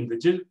know that in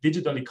the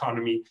digital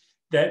economy,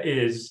 that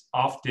is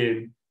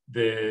often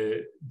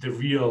the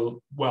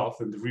real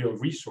wealth and the real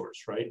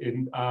resource, right?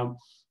 And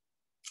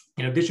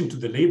in addition to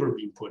the labor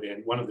being put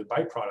in, one of the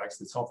byproducts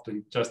that's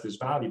often just as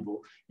valuable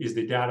is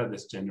the data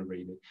that's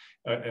generated.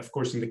 Of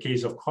course, in the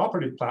case of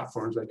cooperative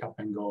platforms like Up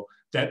and Go,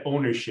 that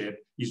ownership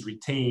is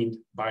retained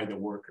by the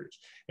workers.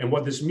 And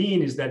what this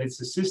means is that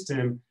it's a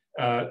system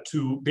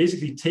to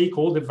basically take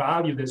all the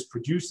value that's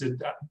produced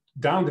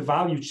down the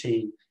value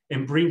chain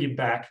and bring it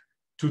back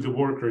to the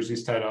workers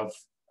instead of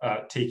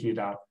taking it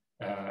out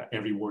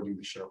and rewarding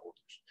the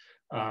shareholders.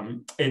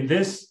 And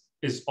this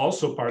is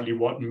also partly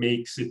what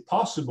makes it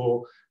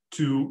possible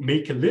to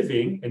make a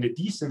living, and a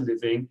decent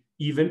living,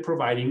 even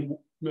providing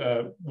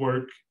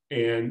work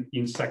and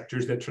in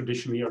sectors that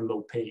traditionally are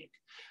low paying.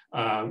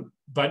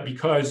 But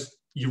because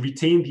you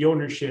retain the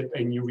ownership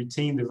and you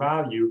retain the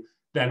value,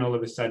 then all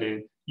of a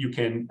sudden you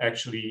can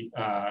actually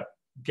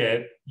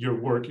get, your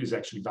work is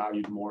actually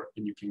valued more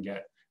and you can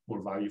get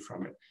more value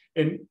from it.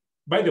 And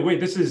by the way,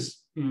 this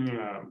is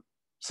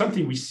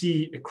something we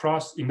see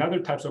across in other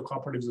types of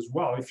cooperatives as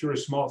well. If you're a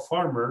small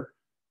farmer,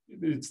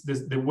 it's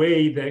the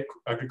way that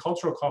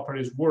agricultural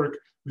cooperatives work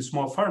with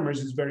small farmers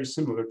is very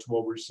similar to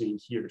what we're seeing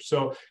here.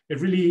 So it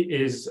really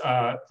is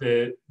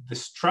the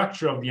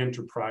structure of the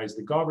enterprise,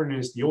 the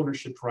governance, the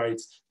ownership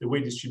rights, the way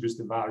it distributes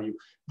the value.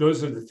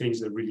 Those are the things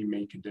that really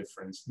make a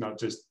difference, not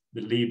just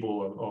the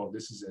label of, oh,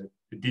 this is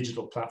a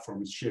digital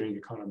platform, it's sharing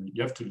economy.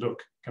 You have to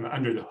look kind of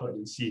under the hood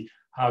and see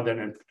how that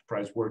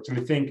enterprise works. And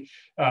I think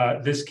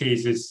this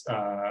case is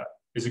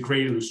a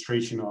great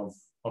illustration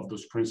of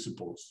those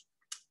principles.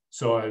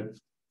 So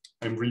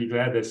I'm really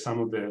glad that some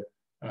of the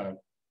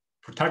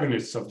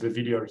protagonists of the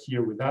video are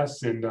here with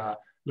us, and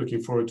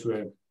looking forward to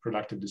a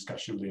productive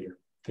discussion later.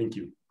 Thank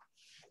you.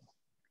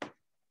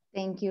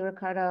 Thank you,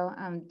 Ricardo.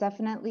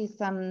 Definitely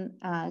some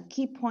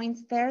key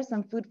points there,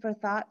 some food for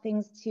thought,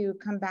 things to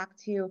come back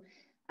to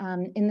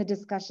in the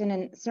discussion.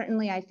 And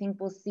certainly I think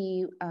we'll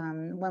see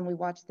when we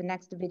watch the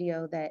next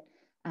video that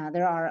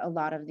there are a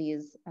lot of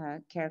these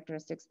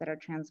characteristics that are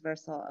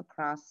transversal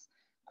across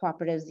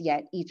cooperatives,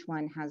 yet each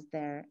one has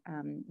their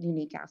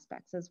unique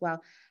aspects as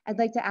well. I'd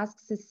like to ask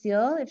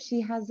Cecile if she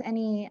has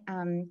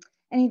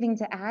anything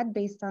to add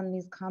based on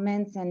these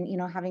comments, and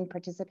having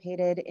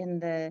participated in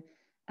the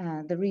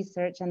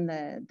research and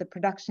the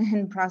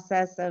production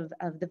process of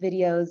the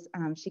videos,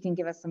 she can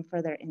give us some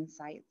further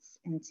insights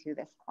into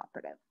this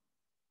cooperative.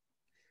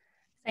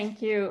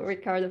 Thank you,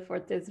 Ricardo, for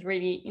this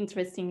really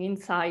interesting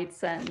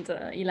insights, and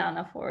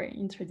Ilana for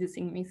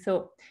introducing me.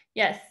 So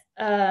yes,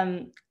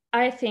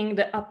 I think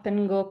the Up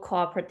and Go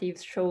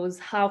cooperative shows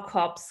how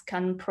co-ops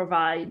can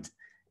provide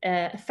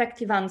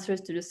effective answers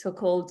to the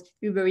so-called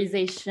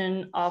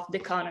Uberization of the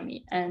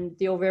economy and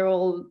the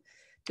overall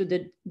to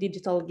the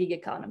digital gig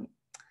economy.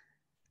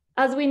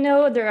 As we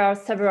know, there are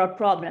several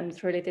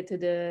problems related to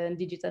the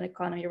digital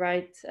economy,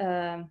 right?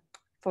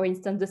 For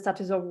instance, the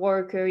status of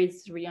worker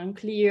is really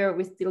unclear.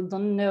 We still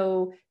don't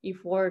know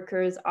if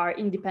workers are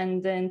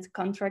independent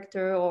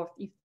contractor or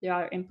if they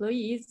are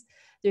employees.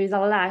 There is a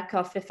lack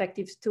of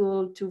effective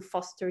tool to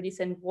foster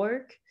decent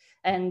work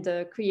and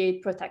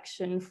create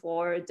protection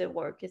for the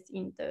workers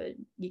in the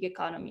gig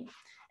economy.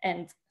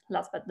 And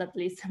last but not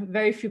least,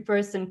 very few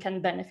persons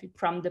can benefit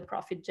from the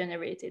profit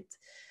generated.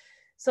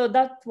 So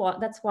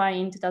that's why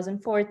in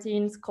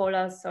 2014,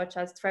 scholars such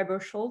as Trevor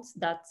Schultz,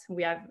 that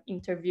we have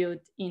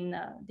interviewed in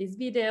this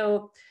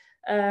video,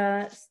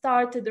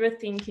 started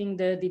rethinking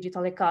the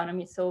digital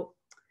economy. So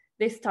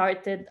they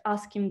started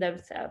asking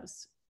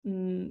themselves,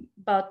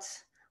 but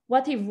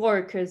what if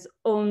workers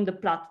own the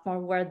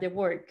platform where they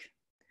work?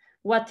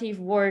 What if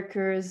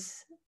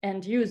workers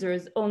and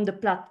users own the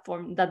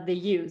platform that they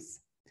use?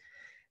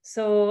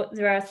 So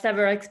there are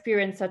several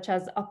experiences such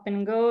as Up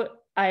and Go.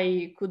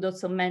 I could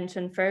also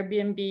mention for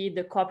Airbnb,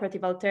 the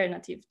cooperative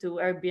alternative to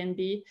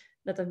Airbnb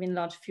that have been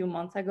launched a few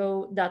months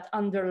ago, that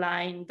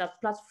underline that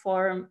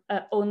platform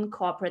owned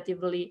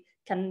cooperatively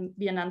can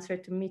be an answer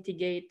to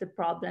mitigate the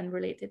problem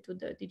related to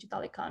the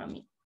digital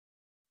economy.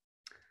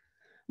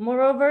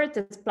 Moreover,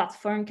 this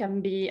platform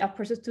can be a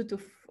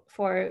substitute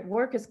for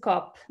workers'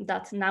 co-op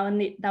that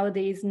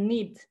nowadays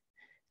need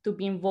to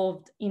be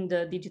involved in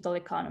the digital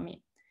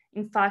economy.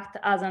 In fact,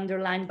 as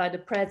underlined by the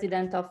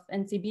president of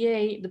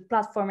NCBA, the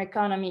platform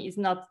economy is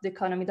not the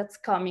economy that's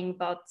coming,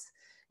 but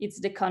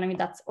it's the economy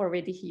that's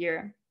already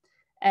here.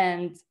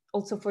 And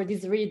also for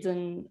this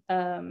reason,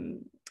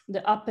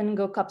 the Up and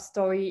Go co-op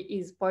story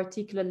is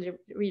particularly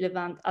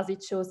relevant as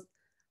it shows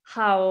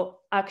how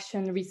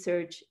action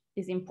research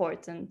is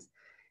important.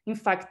 In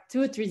fact,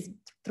 through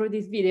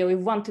this video, we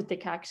want to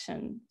take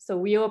action. So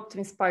we hope to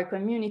inspire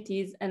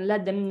communities and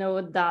let them know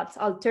that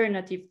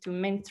alternatives to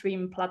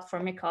mainstream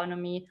platform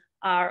economy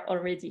are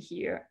already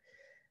here.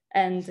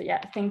 And yeah,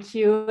 thank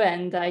you.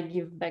 And I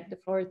give back the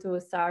floor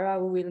to Sara,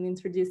 who will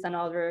introduce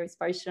another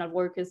inspirational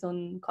workers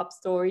on COP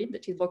story, the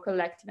Cheeseboard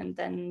Collective, and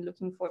then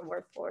looking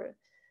forward for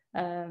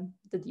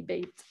the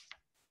debate.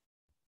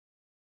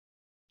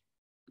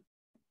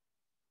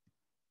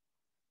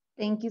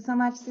 Thank you so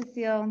much,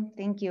 Cecile.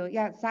 Thank you.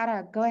 Yeah,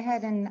 Sara, go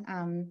ahead,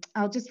 and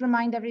I'll just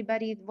remind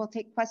everybody, we'll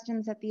take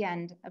questions at the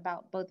end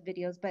about both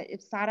videos, but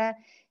if Sara,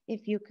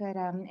 if you could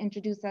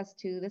introduce us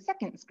to the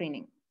second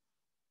screening.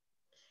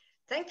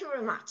 Thank you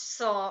very much.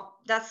 So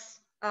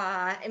that's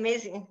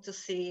amazing to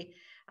see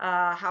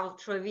how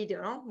through a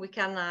video, no?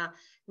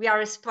 We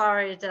are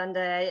inspired, and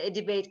a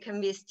debate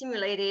can be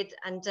stimulated.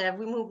 And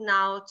we move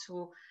now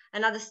to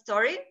another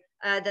story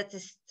that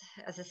is,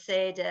 as I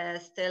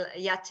said, still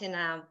yet in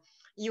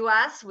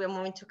US. We're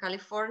moving to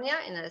California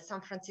in the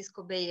San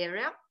Francisco Bay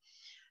Area.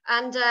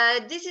 And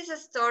this is a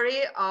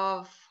story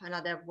of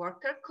another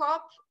worker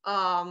co-op.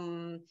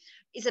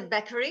 It's a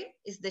bakery,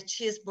 it's the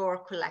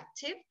Cheeseboard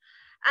Collective.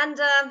 And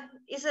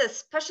it's a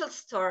special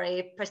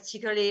story,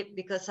 particularly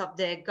because of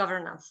the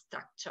governance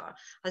structure.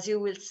 As you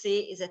will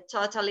see, it's a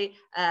totally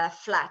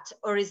flat,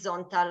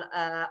 horizontal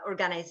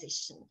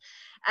organization.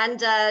 And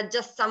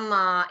just some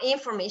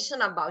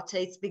information about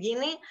its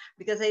beginning,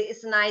 because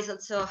it's nice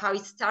also how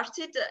it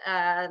started.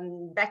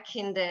 Back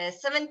in the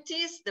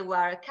 70s, there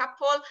were a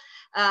couple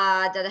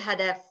that had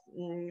a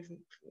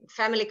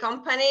family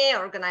company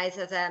organized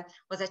as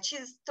was a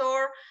cheese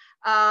store.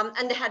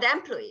 And they had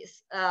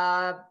employees,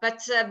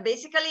 but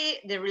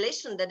basically the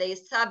relation that they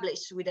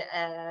established with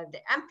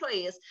the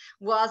employees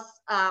was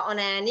on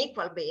an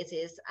equal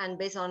basis and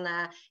based on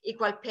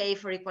equal pay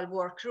for equal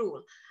work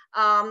rule.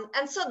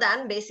 And so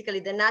then basically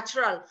the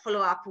natural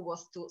follow-up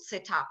was to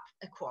set up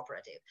a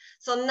cooperative.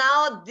 So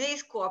now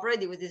this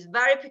cooperative with this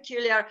very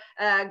peculiar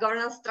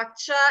governance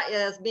structure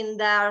has been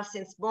there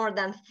since more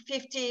than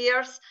 50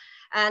 years.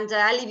 And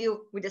I leave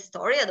you with the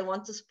story. I don't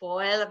want to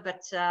spoil,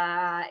 but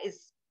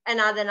it's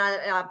another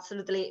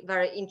absolutely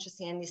very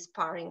interesting and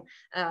inspiring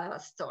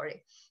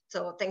story.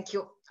 So thank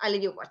you. I'll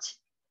leave you watch.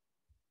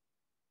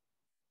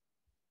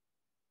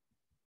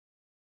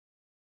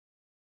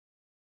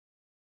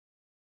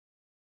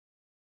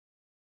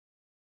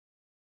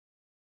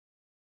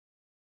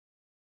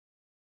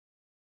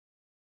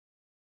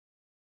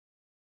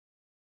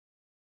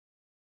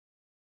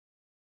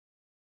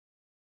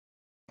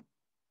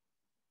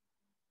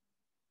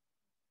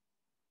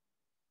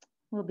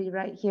 We'll be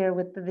right here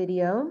with the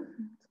video.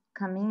 It's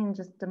coming in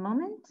just a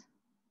moment.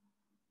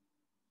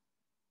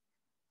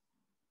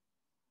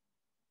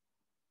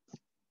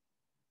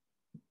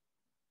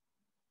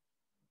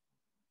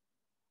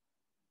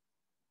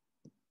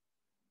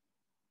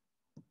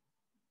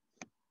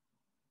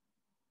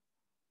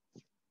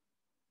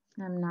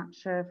 I'm not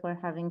sure if we're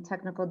having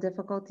technical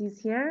difficulties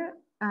here.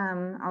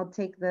 I'll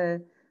take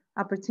the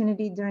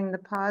opportunity during the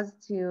pause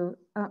to,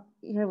 oh,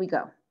 here we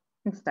go.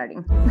 It's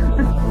starting.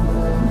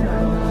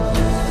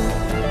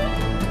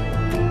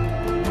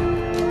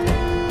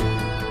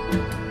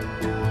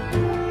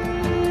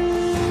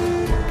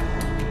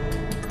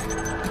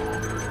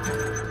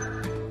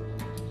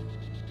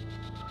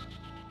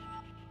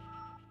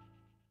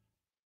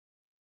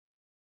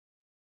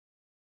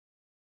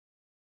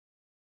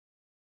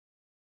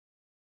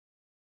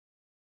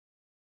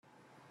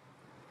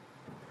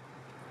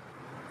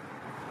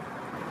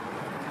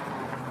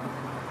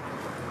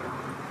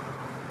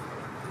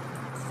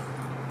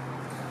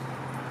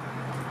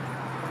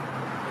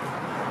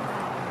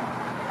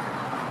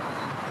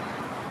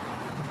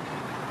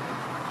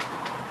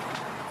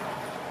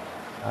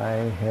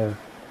 I have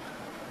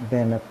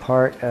been a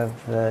part of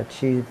the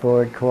Cheese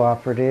Board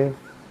Cooperative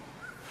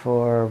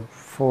for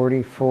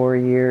 44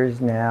 years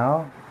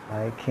now.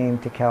 I came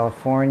to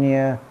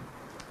California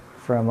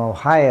from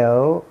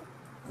Ohio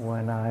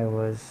when I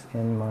was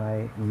in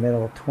my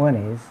middle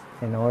 20s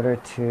in order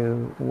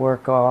to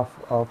work off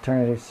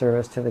alternative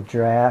service to the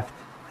draft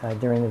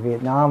during the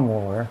Vietnam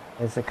War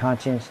as a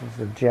conscientious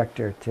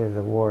objector to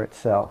the war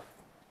itself.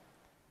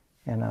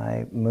 And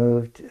I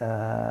moved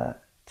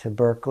to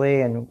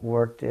Berkeley and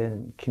worked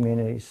in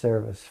community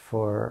service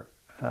for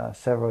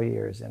several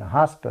years in a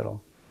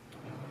hospital.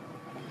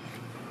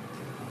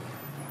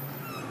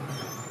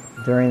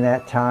 During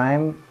that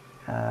time,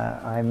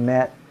 I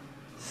met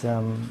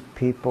some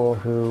people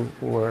who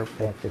were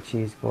at the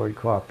Cheese Board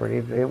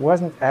Cooperative. It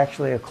wasn't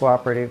actually a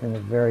cooperative in the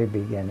very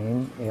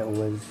beginning. It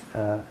was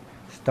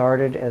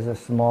started as a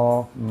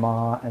small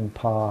ma and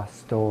pa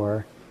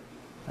store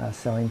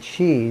selling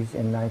cheese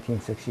in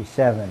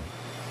 1967.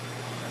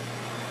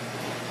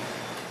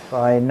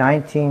 By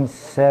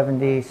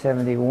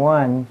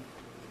 1970-71,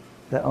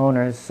 the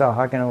owners,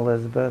 Sahag and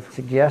Elizabeth,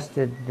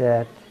 suggested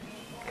that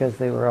because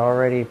they were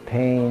already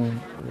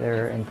paying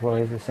their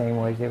employees the same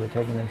wage they were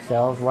taking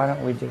themselves, why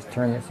don't we just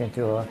turn this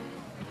into a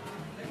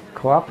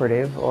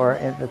cooperative, or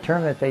the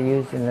term that they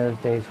used in those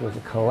days was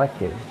a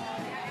collective.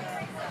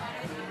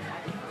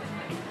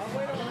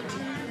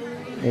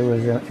 It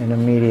was an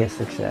immediate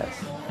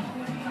success.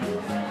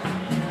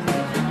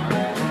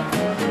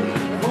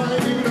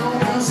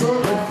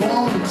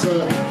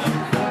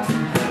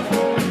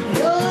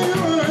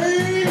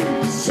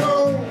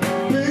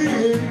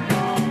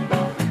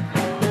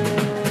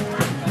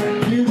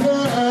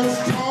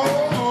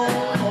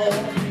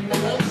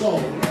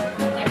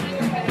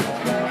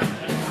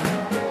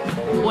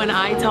 When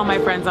I tell my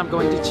friends I'm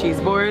going to Cheese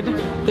Board,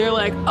 they're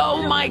like,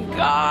 "Oh my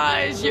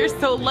gosh, you're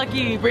so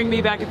lucky! Bring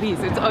me back a piece."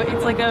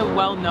 It's like a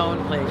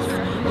well-known place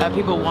that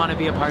people want to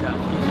be a part of.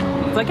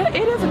 It's like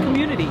it is a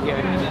community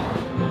here.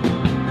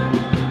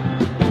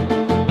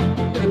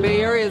 The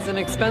Bay Area is an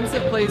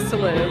expensive place to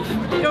live.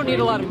 You don't need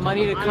a lot of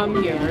money to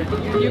come here.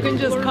 You can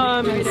just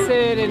come and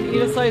sit and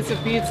eat a slice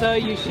of pizza.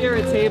 You share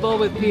a table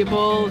with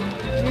people.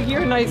 You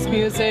hear nice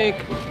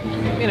music.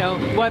 You know,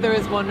 weather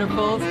is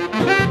wonderful.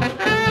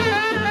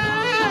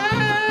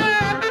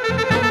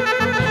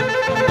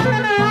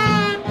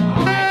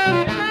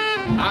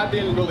 I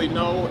didn't really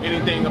know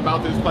anything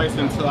about this place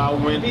until I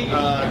went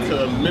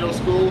to middle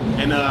school,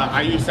 and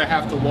I used to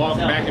have to walk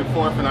back and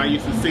forth, and I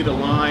used to see the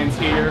lines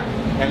here,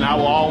 And I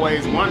will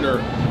always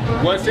wonder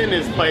what's in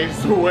this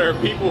place where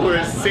people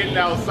are sitting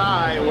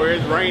outside, where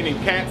it's raining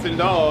cats and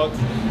dogs,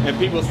 and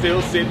people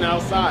still sitting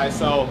outside.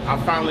 So I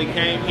finally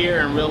came here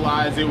and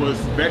realized it was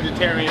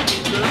vegetarian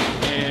pizza,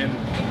 and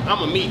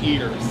I'm a meat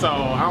eater. So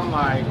I'm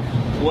like,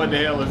 what the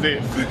hell is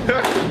this?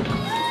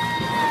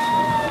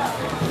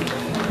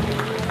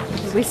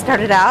 We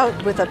started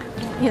out with a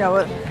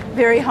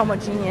very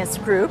homogeneous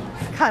group,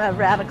 kind of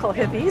radical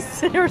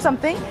hippies or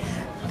something,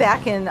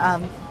 back in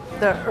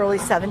the early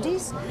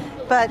 70s.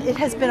 But it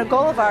has been a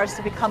goal of ours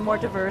to become more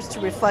diverse, to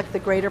reflect the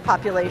greater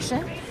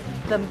population.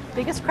 The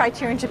biggest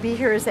criterion to be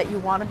here is that you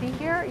want to be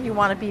here. You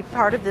want to be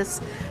part of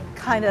this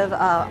kind of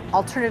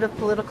alternative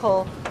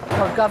political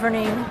or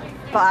governing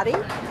body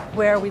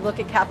where we look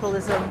at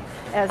capitalism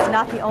as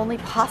not the only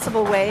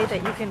possible way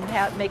that you can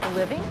make a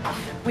living.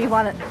 We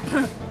want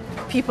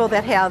people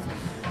that have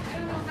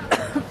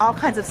all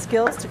kinds of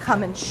skills to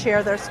come and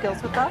share their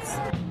skills with us.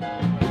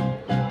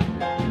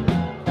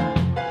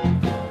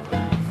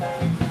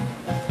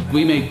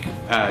 We make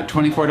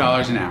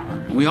 $24 an hour.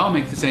 We all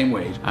make the same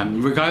wage,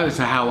 regardless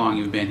of how long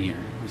you've been here.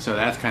 So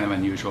that's kind of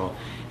unusual.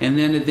 And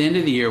then at the end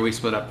of the year, we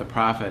split up the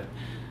profit.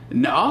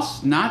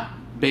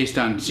 Not based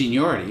on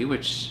seniority,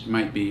 which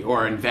might be,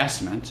 or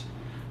investment,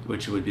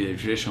 which would be the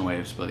traditional way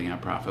of splitting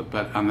up profit,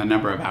 but on the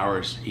number of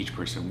hours each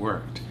person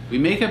worked. We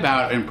make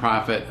about in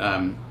profit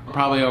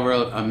probably over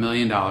 $1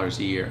 million a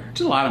year.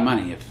 It's a lot of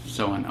money if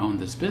someone owned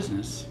this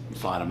business.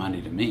 It's a lot of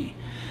money to me.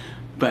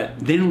 But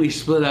then we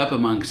split up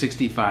among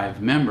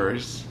 65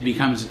 members. It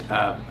becomes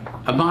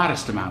a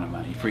modest amount of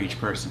money for each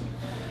person.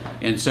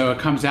 And so it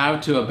comes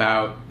out to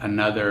about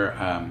another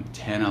 $10,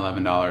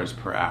 $11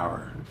 per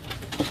hour.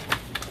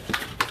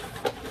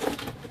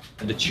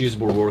 The cheese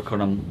board work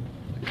on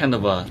kind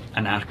of an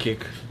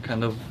anarchic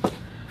kind of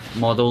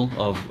model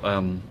of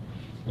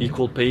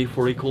equal pay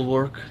for equal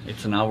work.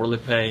 It's an hourly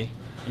pay.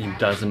 It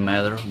doesn't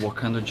matter what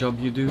kind of job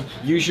you do.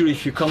 Usually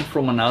if you come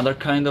from another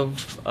kind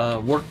of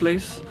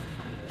workplace,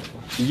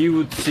 you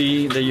would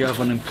see that you have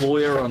an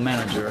employer or a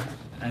manager,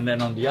 and then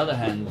on the other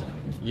hand,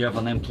 you have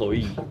an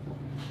employee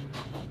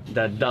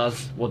that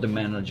does what the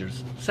manager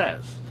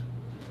says.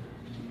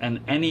 And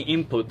any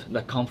input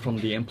that comes from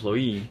the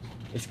employee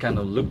is kind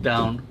of looked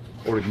down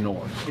or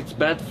ignored. It's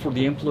bad for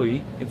the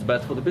employee, it's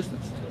bad for the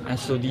business. And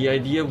so the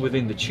idea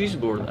within the cheese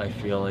board, I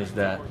feel, is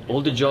that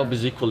all the job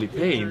is equally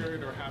paid,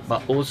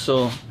 but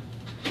also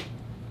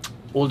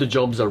all the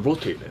jobs are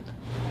rotated.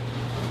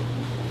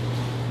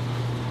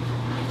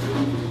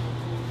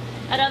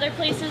 At other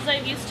places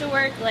I've used to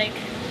work, like,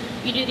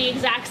 you do the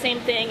exact same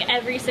thing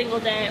every single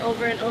day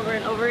over and over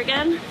and over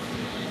again.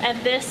 And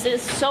this is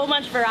so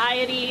much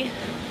variety,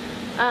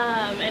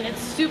 and it's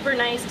super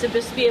nice to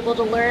just be able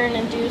to learn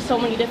and do so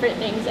many different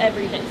things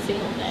every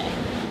single day.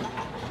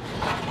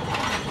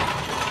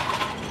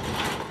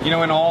 You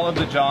know, in all of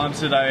the jobs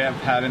that I have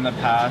had in the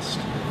past,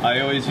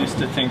 I always used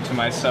to think to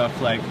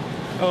myself, like,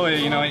 oh,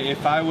 you know,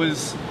 if I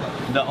was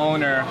the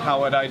owner,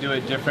 how would I do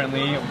it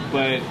differently?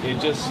 But it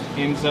just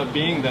ends up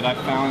being that I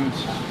found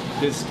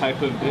this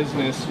type of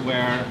business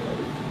where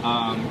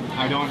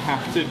I don't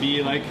have to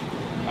be like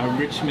a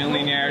rich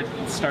millionaire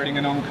starting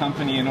an own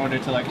company in order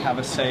to like have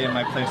a say in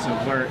my place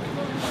of work.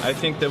 I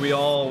think that we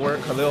all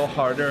work a little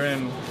harder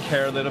and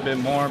care a little bit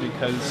more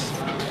because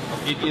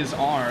it is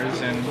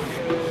ours, and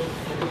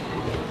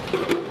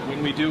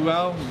when we do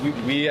well,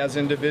 we as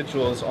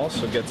individuals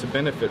also get to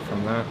benefit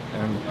from that.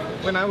 And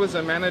when I was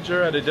a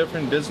manager at a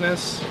different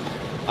business,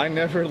 I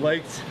never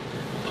liked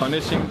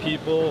punishing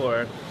people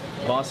or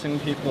bossing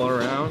people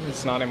around.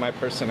 It's not in my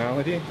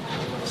personality.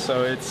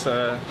 So it's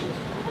a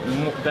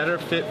better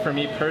fit for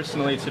me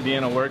personally to be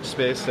in a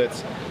workspace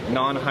that's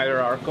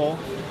non-hierarchical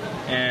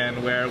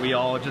and where we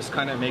all just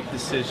kind of make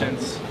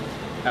decisions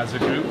as a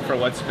group for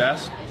what's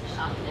best.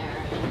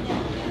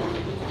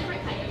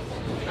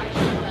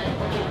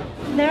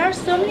 There are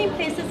so many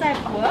places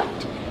I've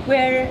worked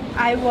where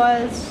I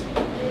was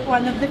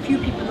one of the few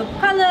people of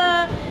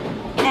color,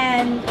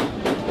 and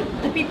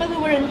the people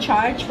who were in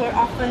charge were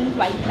often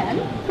white men.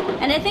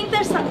 And I think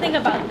there's something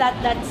about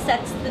that that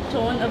sets the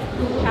tone of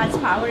who has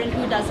power and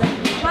who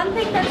doesn't. One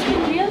thing that's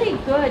been really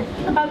good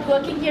about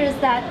working here is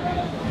that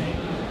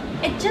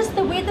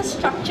the way the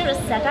structure is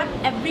set up,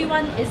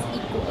 everyone is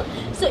equal.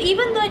 So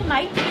even though it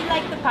might feel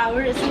like the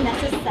power isn't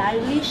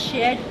necessarily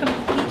shared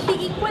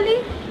completely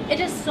equally, it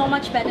is so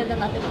much better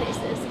than other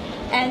places.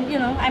 And you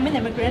know, I'm an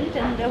immigrant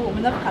and a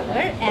woman of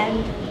color,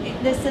 and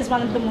this is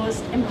one of the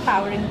most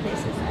empowering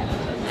places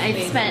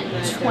I've spent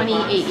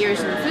 28 years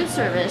in the food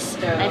service.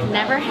 I've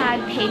never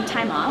had paid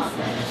time off,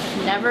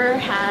 never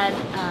had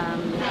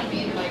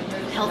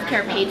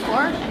healthcare paid for.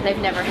 I've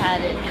never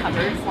had it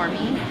covered for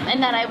me.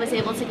 And that I was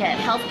able to get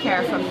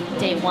healthcare from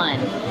day one,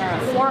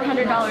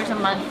 $400 a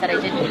month that I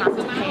didn't have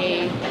to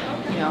pay,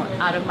 you know,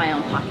 out of my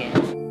own pocket.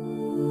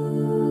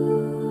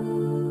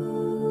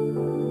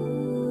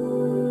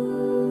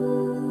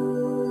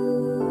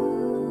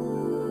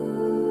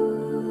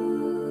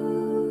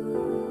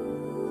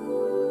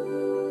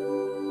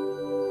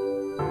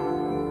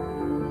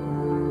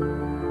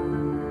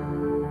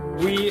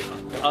 We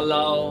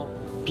allow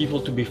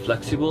people to be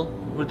flexible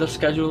with their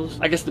schedules.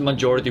 I guess the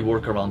majority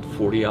work around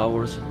 40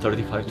 hours,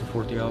 35 to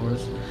 40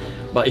 hours.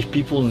 But if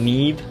people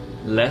need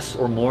less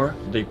or more,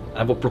 they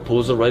have a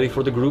proposal ready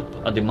for the group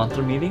at the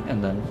monthly meeting,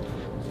 and then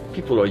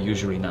people are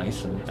usually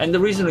nice. And the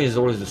reason is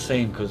always the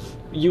same, because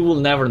you will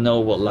never know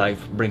what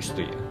life brings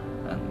to you.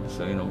 And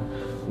so, you know,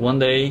 one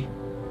day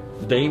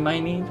they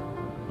might need,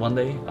 one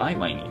day I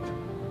might need.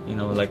 You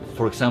know, like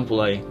for example,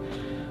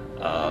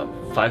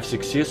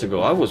 5-6 years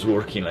ago, I was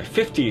working like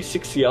 50,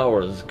 60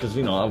 hours because,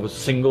 you know, I was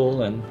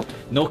single and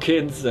no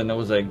kids, and I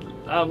was like,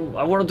 I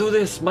want to do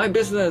this, my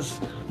business,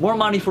 more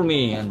money for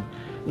me. And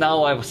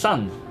now I have a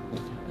son,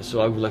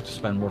 so I would like to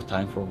spend more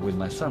time with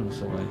my son,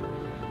 so I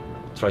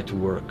try to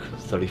work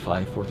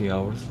 35, 40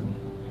 hours, and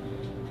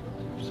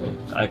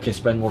so I can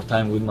spend more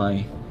time with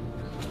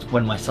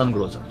when my son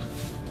grows up.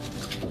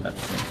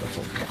 That's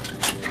all.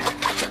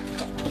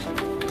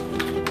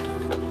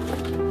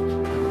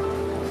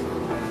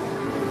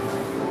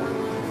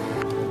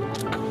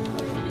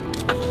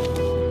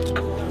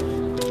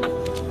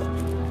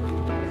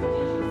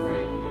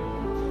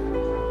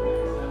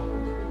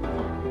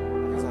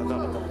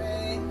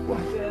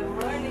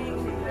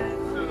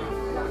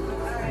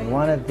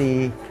 One of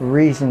the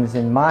reasons,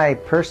 in my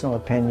personal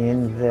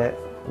opinion, that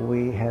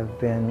we have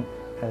been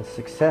as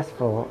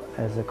successful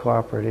as a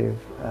cooperative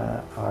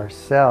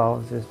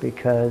ourselves is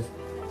because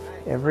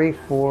every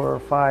 4 or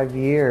 5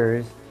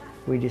 years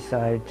we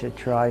decide to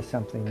try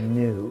something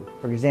new.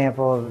 For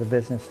example, the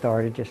business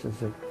started just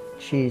as a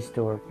cheese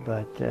store,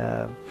 but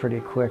pretty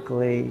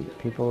quickly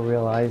people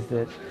realized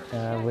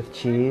that with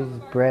cheese,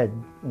 bread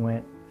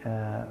went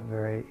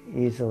very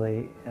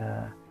easily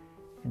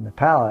in the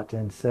palate,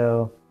 and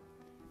so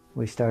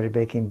we started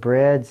baking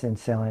breads and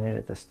selling it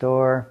at the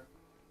store.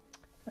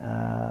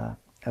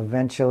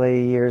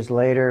 Eventually, years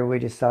later, we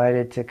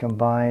decided to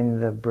combine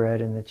the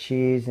bread and the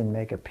cheese and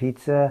make a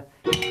pizza.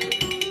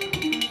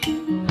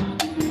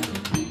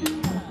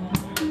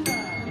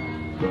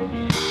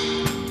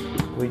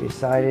 We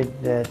decided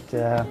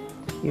that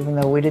even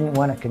though we didn't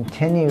want to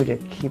continue to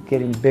keep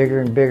getting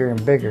bigger and bigger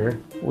and bigger,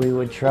 we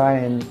would try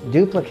and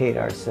duplicate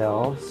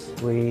ourselves.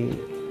 We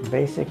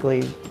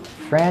basically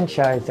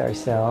franchised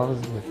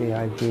ourselves with the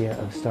idea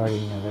of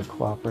starting another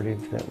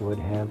cooperative that would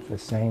have the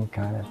same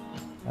kind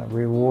of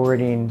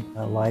rewarding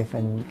life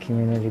and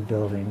community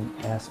building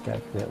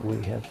aspect that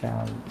we have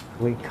found.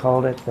 We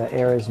called it the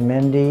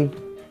Arizmendi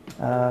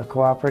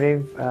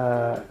Cooperative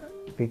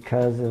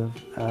because of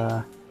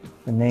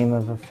the name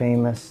of a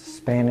famous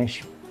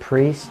Spanish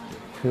priest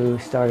who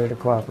started a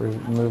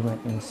cooperative movement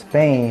in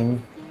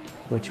Spain,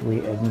 which we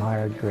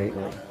admired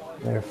greatly.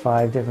 There are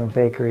 5 different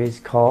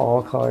bakeries,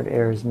 all called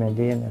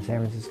Arizmendi, in the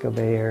San Francisco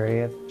Bay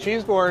Area.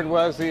 Cheese Board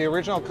was the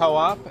original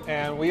co-op,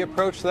 and we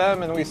approached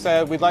them and we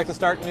said, we'd like to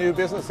start new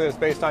businesses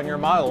based on your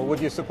model. Would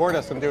you support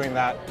us in doing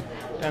that?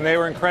 And they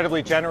were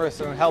incredibly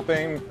generous in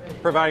helping,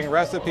 providing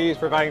recipes,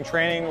 providing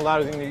training,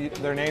 allowing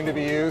their name to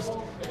be used,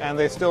 and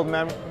they still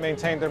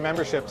maintained their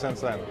membership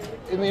since then.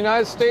 In the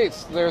United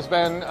States, there's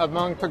been,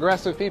 among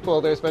progressive people,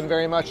 there's been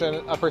very much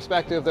a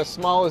perspective that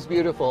small is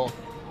beautiful.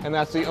 And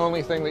that's the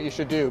only thing that you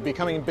should do.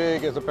 Becoming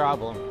big is a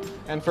problem.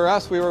 And for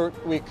us,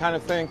 we kind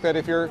of think that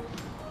if you're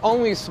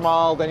only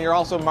small, then you're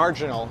also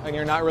marginal, and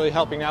you're not really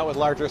helping out with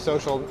larger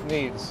social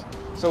needs.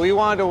 So we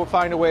wanted to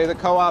find a way that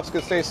co-ops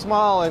could stay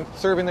small and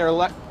serving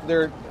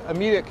their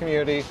immediate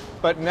community,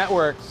 but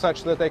network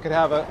such that they could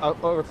have an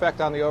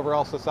effect on the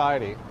overall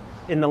society.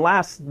 In the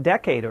last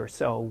decade or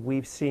so,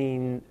 we've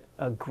seen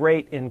a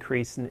great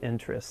increase in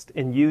interest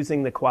in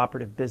using the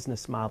cooperative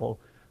business model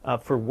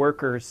for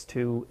workers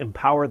to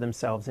empower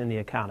themselves in the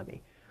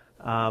economy.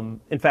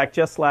 In fact,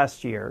 just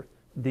last year,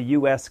 the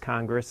U.S.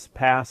 Congress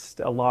passed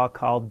a law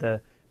called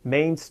the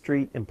Main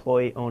Street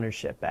Employee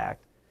Ownership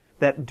Act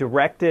that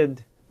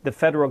directed the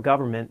federal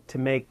government to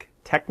make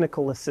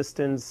technical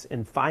assistance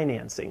and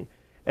financing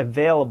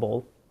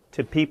available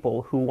to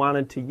people who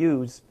wanted to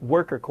use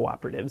worker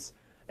cooperatives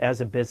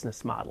as a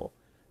business model.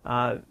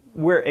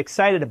 We're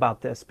excited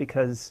about this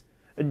because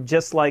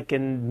just like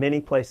in many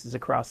places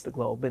across the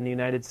globe, in the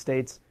United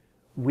States,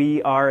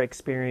 we are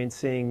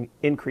experiencing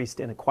increased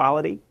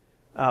inequality.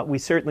 We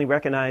certainly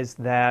recognize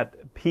that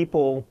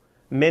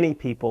many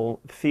people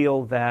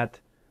feel that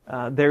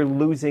they're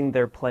losing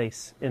their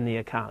place in the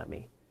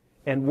economy.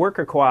 And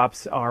worker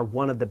co-ops are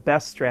one of the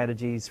best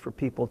strategies for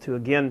people to,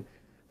 again,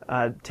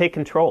 take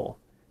control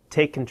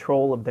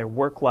of their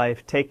work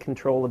life, take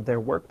control of their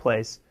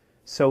workplace,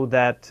 so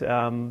that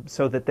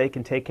they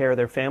can take care of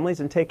their families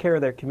and take care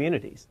of their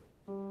communities.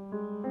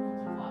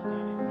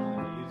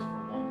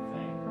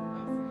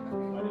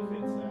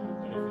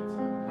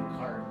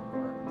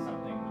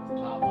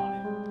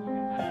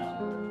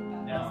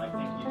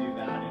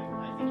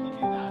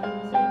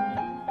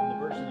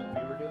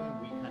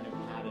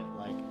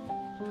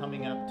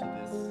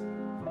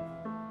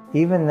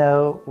 Even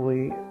though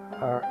we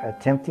are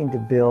attempting to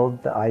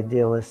build the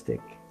idealistic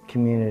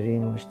community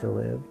in which to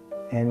live,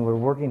 and we're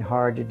working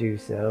hard to do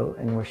so,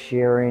 and we're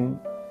sharing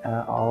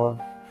all of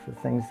the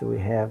things that we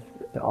have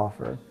to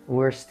offer,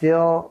 we're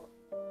still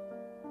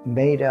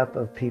made up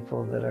of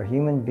people that are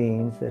human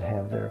beings that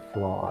have their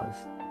flaws.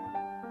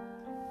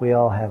 We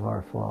all have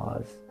our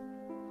flaws.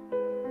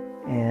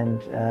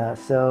 And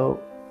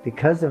so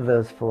because of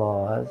those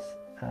flaws,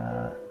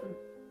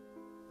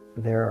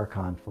 there are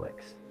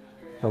conflicts.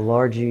 The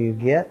larger you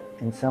get,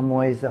 in some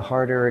ways, the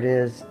harder it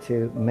is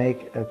to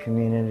make a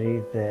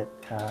community that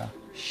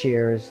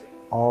shares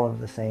all of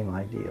the same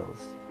ideals.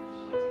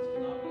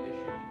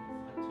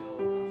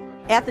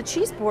 At the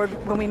cheese board,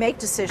 when we make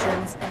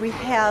decisions, we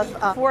have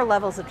 4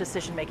 levels of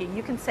decision making.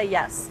 You can say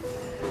yes.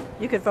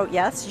 You could vote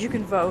yes. You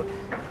can vote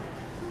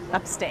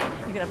abstain.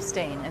 You can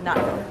abstain and not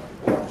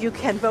vote. You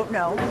can vote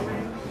no,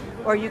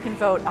 or you can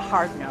vote a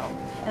hard no.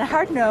 And a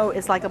hard no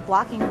is like a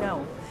blocking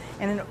no.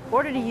 And in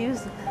order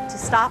to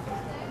stop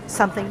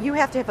something, you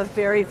have to have a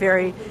very,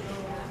 very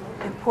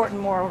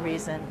important moral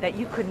reason that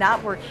you could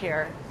not work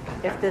here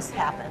if this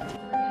happened.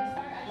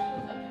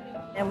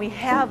 And we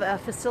have a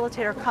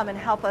facilitator come and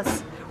help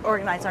us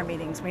organize our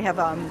meetings. We have,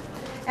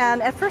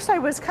 and at first I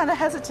was kind of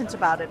hesitant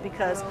about it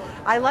because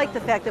I like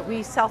the fact that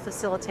we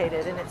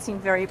self-facilitated and it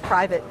seemed very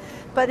private.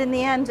 But in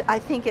the end, I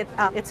think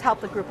it's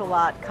helped the group a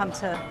lot come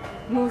to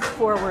move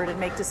forward and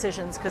make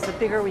decisions, because the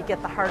bigger we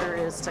get, the harder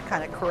it is to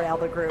kind of corral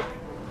the group.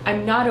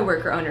 I'm not a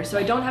worker owner, so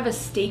I don't have a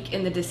stake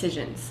in the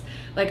decisions.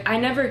 Like, I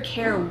never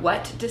care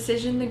what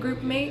decision the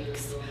group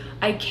makes.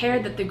 I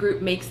care that the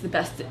group makes the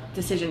best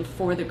decision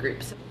for the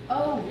groups.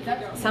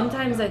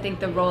 Sometimes I think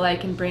the role I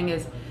can bring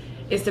is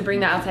to bring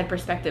the outside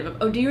perspective of,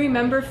 oh, do you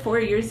remember 4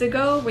 years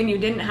ago when you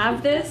didn't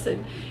have this?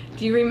 And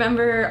do you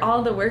remember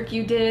all the work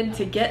you did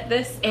to get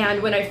this?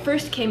 And when I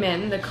first came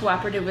in, the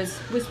cooperative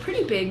was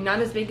pretty big, not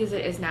as big as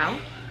it is now.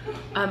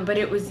 But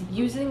it was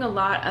using a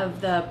lot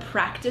of the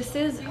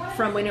practices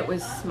from when it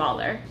was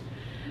smaller,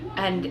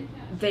 and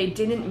they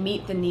didn't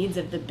meet the needs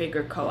of the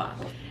bigger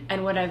co-op.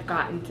 And what I've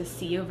gotten to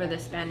see over the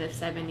span of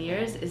 7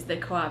 years is the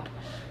co-op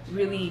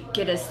really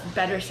get a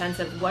better sense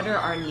of what are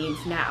our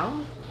needs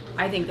now.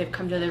 I think they've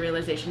come to the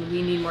realization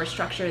we need more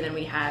structure than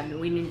we had, and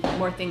we need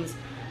more things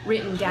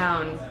written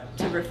down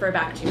to refer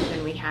back to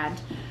than we had.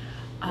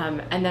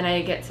 And then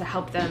I get to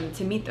help them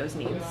to meet those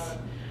needs.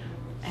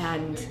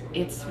 And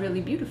it's really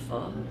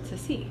beautiful to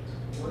see.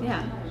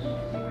 Yeah.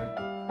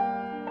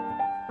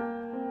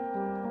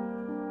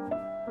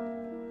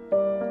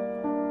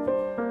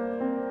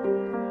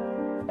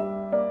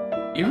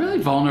 You're really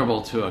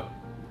vulnerable to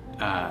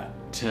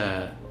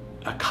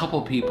a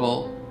couple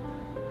people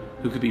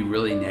who could be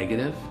really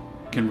negative,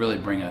 can really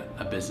bring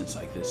a business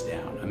like this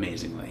down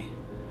amazingly.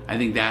 I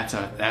think that's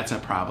a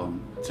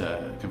problem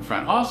to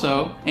confront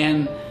also,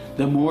 and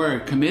the more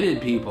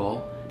committed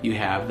people you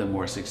have, the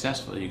more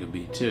successful you can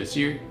be too. So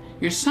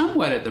you're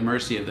somewhat at the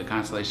mercy of the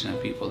constellation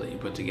of people that you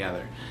put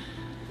together.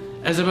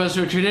 As opposed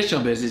to a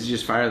traditional business, you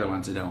just fire the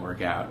ones that don't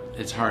work out.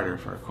 It's harder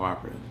for a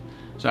cooperative.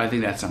 So I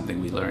think that's something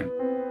we learned.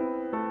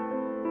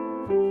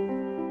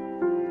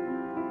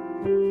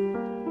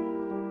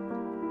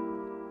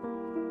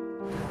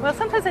 Well,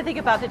 sometimes I think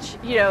about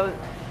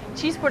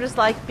cheese board is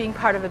like being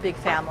part of a big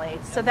family.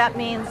 So that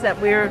means that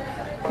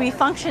we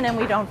function and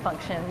we don't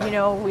function.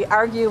 We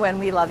argue and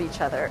we love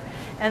each other.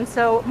 And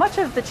so much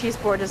of the cheese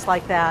board is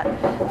like that.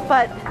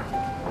 But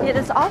it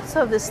is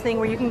also this thing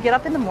where you can get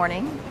up in the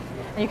morning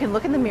and you can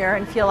look in the mirror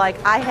and feel like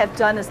I have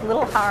done as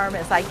little harm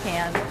as I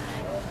can.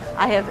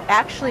 I have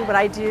actually, what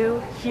I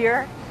do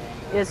here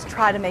is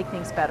try to make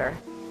things better.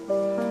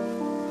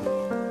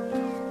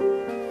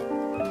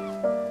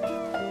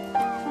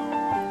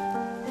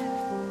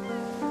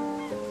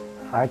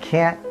 I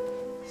can't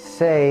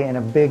say in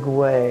a big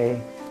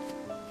way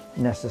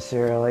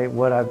necessarily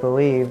what I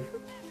believe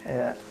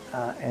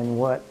and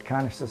what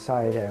kind of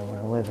society I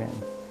want to live in.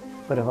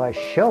 But if I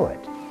show it,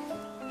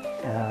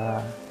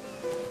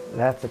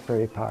 that's a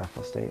pretty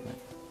powerful statement.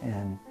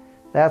 And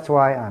that's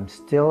why I'm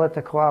still at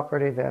the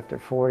cooperative after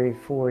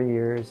 44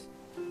 years.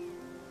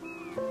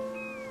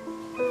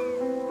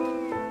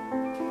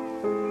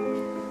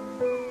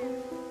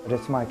 But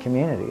it's my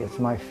community, it's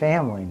my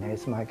family,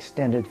 it's my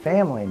extended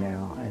family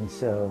now, and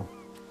so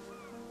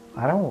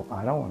I don't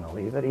want to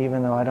leave it,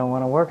 even though I don't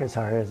want to work as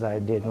hard as I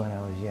did when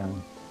I was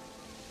young.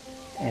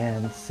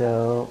 And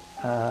so,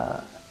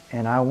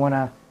 and I want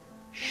to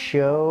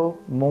show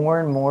more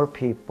and more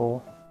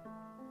people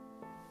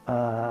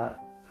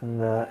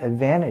the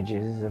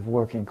advantages of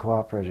working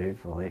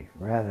cooperatively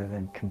rather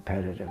than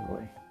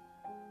competitively.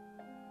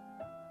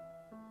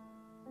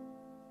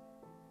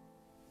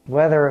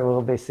 Whether it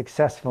will be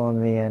successful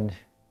in the end,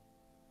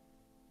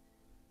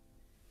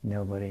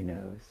 nobody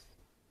knows.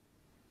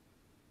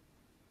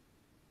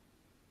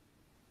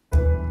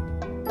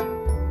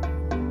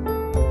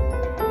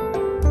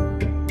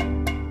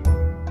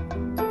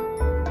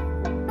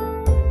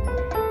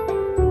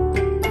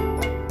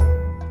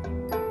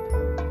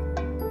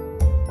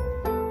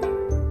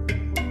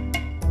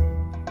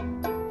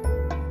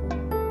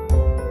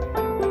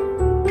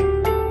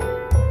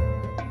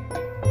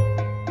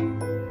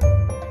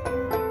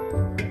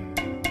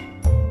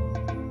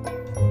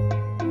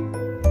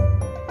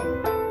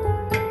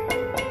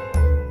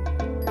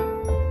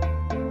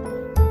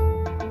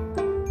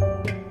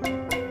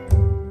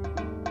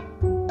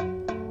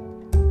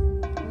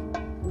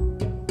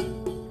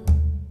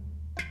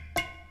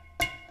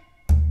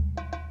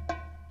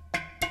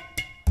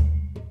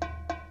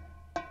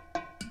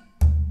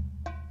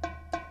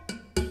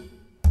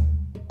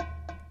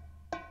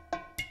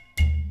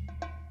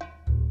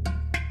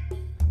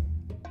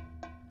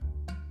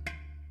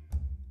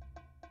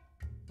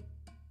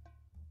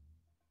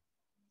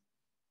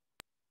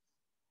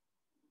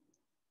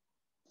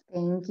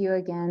 Thank you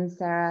again,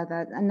 Sara.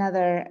 That's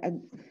another,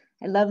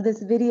 I love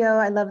this video.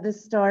 I love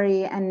this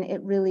story. And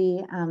it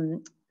really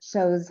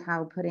shows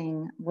how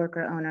putting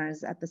worker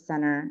owners at the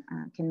center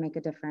can make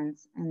a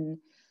difference. And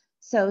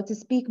so to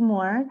speak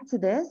more to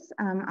this,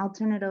 I'll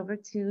turn it over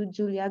to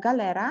Julia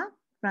Galera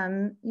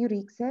from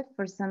Euricse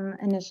for some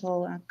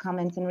initial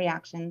comments and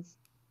reactions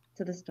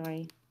to the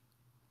story.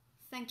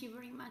 Thank you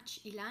very much,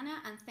 Ilana,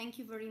 and thank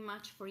you very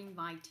much for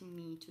inviting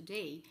me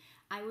today.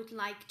 I would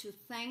like to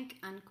thank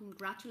and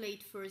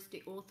congratulate first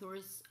the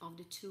authors of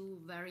the two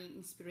very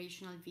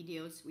inspirational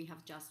videos we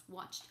have just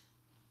watched.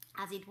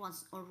 As it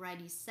was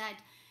already said,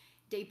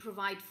 they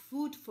provide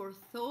food for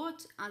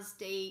thought as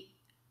they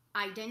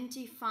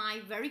identify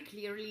very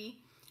clearly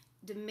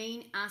the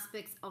main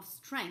aspects of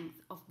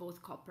strength of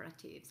both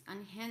cooperatives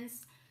and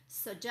hence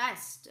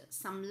suggest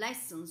some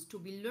lessons to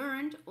be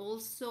learned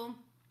also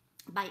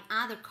by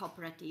other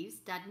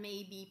cooperatives that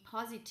may be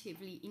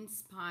positively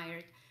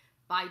inspired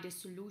by the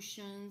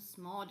solutions,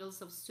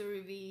 models of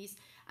service,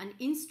 and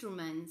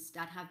instruments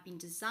that have been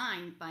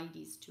designed by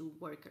these two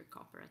worker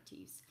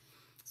cooperatives.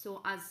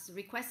 So as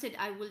requested,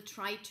 I will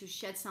try to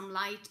shed some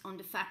light on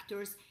the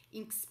factors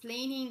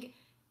explaining,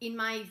 in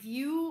my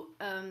view,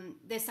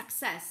 the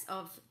success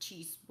of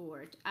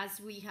Cheeseboard.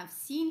 As we have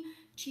seen,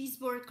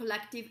 Cheeseboard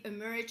Collective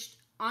emerged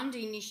on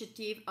the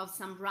initiative of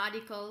some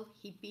radical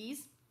hippies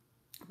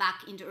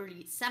back in the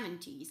early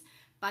 70s.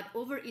 But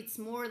over its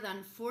more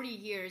than 40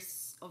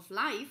 years of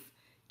life,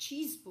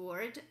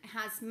 Cheeseboard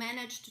has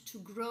managed to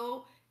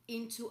grow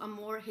into a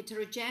more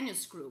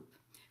heterogeneous group,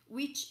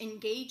 which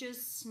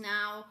engages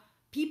now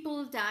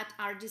people that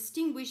are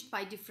distinguished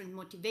by different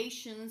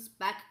motivations,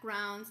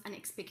 backgrounds, and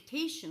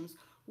expectations,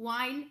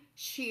 while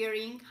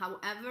sharing,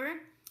 however,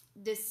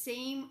 the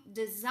same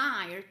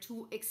desire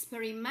to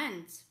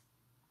experiment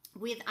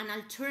with an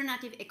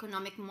alternative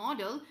economic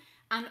model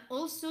and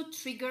also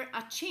trigger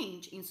a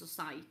change in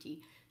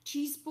society.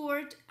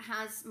 Cheeseboard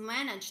has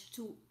managed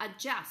to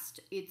adjust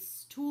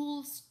its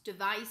tools,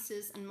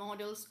 devices, and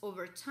models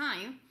over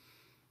time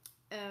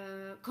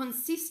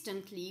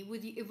consistently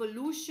with the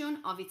evolution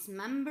of its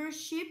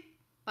membership,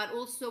 but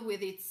also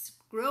with its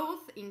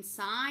growth in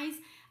size,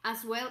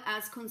 as well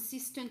as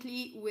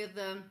consistently with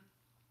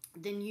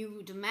the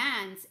new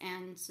demands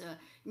and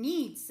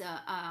needs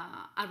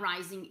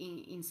arising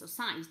in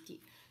society.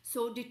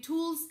 So the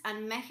tools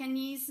and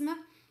mechanisms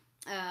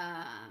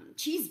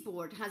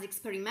Cheeseboard has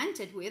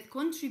experimented with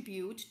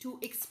contribute to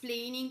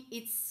explaining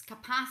its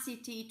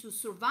capacity to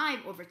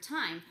survive over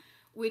time,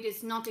 which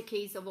is not the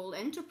case of all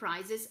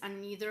enterprises and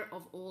neither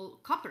of all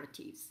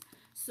cooperatives.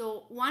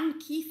 So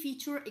one key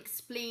feature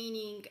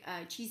explaining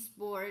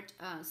Cheeseboard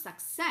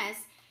success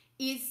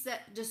is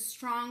the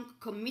strong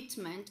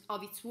commitment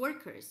of its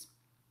workers.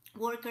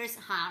 Workers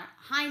are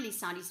highly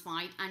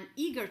satisfied and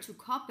eager to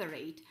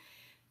cooperate.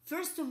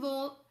 First of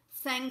all,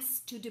 thanks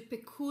to the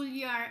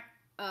peculiar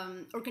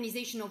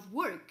organization of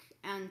work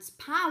and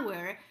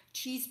power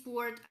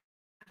Cheeseboard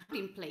has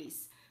in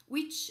place,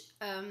 which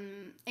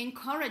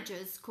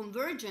encourages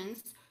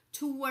convergence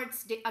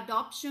towards the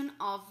adoption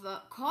of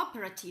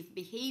cooperative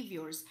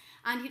behaviors,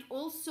 and it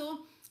also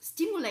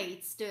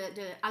stimulates the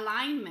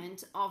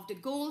alignment of the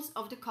goals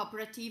of the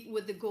cooperative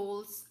with the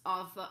goals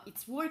of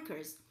its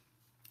workers.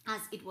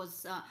 As it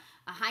was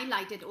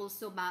highlighted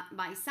also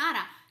by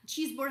Sara,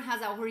 Cheeseboard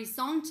has a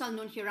horizontal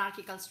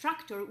non-hierarchical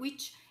structure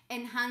which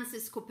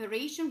enhances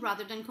cooperation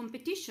rather than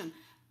competition.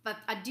 But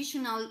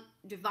additional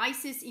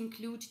devices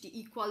include the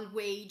equal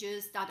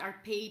wages that are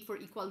paid for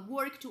equal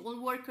work to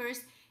all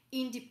workers,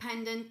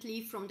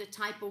 independently from the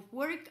type of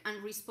work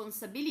and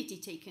responsibility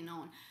taken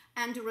on,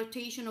 and the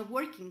rotation of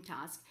working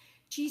tasks.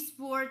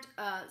 Cheeseboard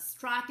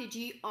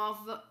strategy of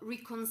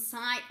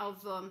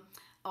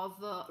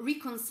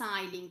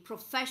reconciling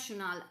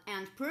professional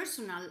and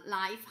personal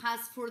life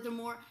has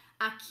furthermore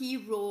a key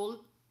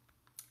role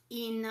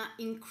in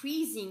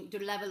increasing the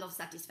level of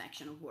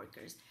satisfaction of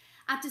workers.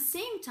 At the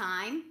same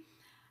time,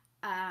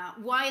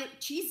 while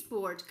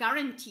Cheeseboard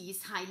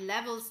guarantees high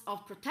levels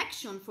of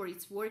protection for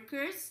its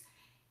workers,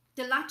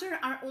 the latter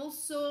are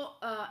also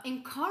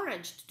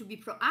encouraged to be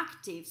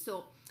proactive.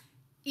 So,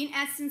 in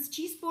essence,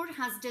 Cheeseboard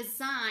has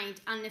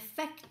designed an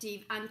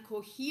effective and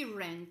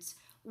coherent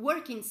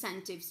work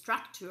incentive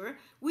structure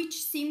which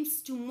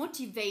seems to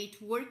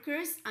motivate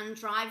workers and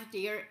drive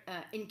their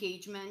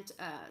engagement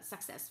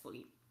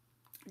successfully.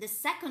 The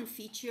second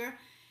feature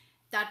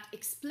that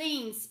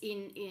explains,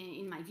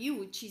 in my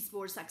view,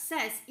 Cheeseboard's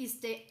success is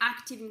the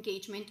active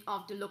engagement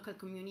of the local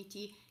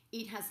community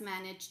it has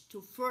managed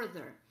to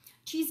further.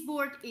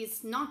 Cheeseboard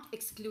is not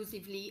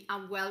exclusively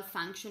a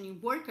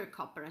well-functioning worker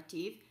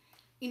cooperative.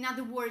 In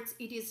other words,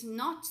 it is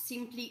not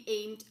simply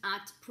aimed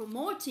at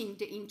promoting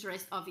the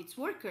interest of its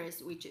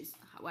workers, which is,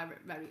 however,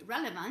 very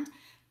relevant,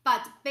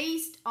 but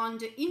based on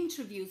the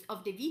interviews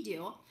of the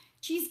video,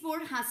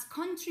 Cheeseboard has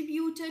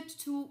contributed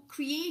to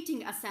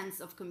creating a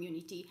sense of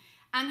community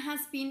and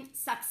has been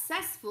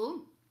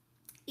successful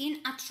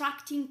in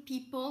attracting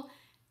people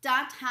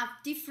that have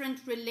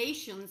different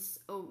relations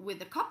with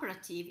the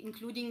cooperative,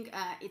 including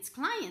its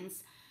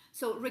clients.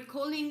 So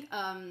recalling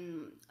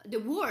the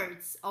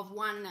words of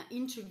one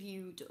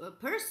interviewed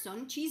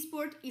person,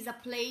 Cheeseboard is a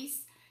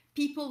place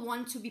people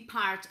want to be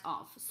part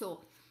of.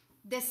 So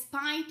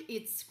despite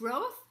its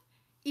growth,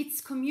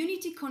 its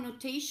community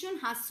connotation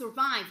has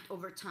survived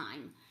over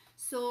time.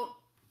 So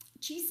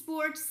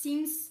Cheeseboard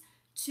seems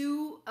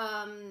to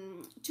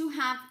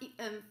have,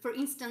 for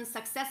instance,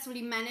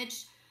 successfully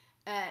managed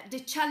the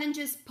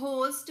challenges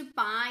posed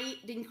by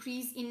the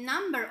increase in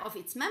number of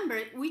its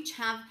members, which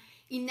have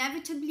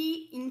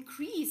inevitably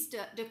increased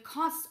the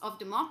cost of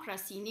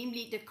democracy,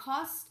 namely the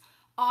cost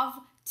of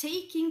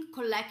taking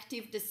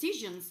collective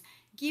decisions,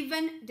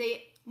 given the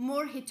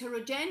more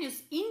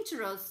heterogeneous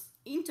interests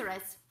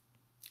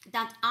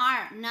that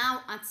are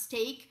now at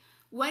stake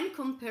when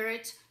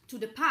compared to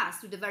the past,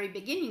 to the very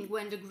beginning,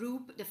 when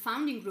the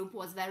founding group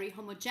was very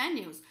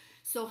homogeneous.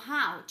 So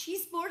how?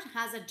 Cheeseboard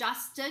has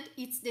adjusted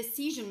its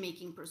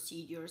decision-making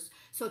procedures,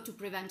 so to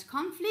prevent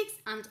conflicts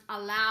and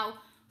allow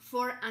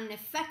for an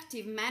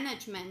effective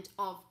management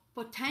of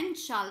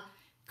potential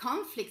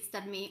conflicts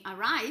that may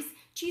arise,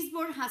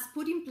 Cheeseboard has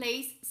put in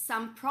place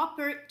some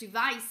proper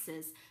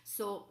devices.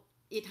 So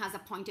it has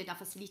appointed a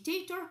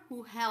facilitator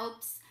who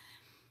helps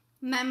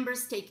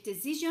members take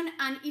decision,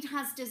 and it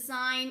has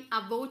designed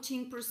a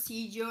voting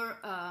procedure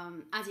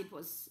as it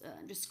was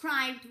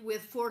described,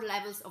 with 4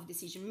 levels of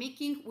decision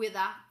making, with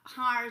a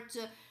hard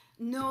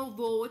no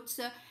vote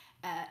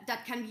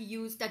that can be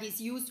used, that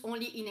is used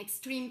only in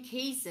extreme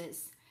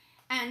cases.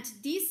 And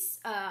this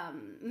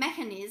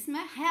mechanism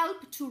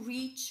help to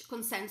reach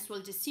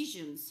consensual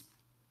decisions,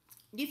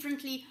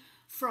 differently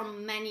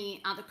from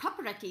many other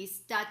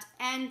cooperatives that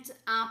end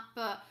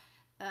up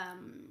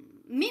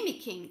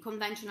mimicking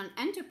conventional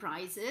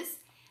enterprises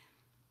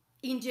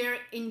in their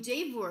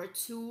endeavor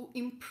to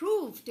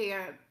improve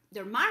their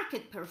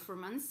market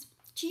performance.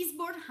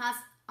 Cheeseboard has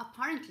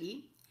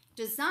apparently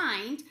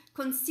designed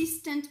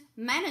consistent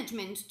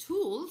management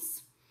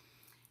tools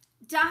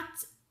that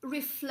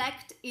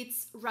reflect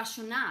its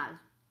rationale,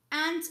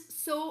 and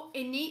so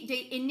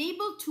they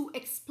enable to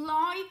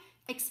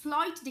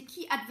exploit the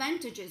key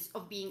advantages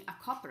of being a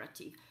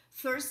cooperative.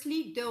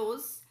 Firstly,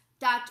 those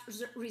that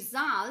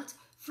result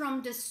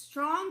from the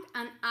strong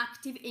and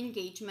active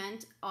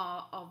engagement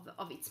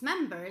of its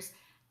members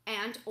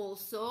and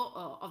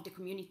also of the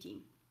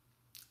community.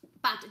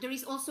 But there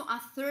is also a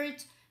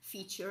third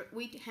feature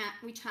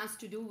which has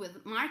to do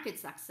with market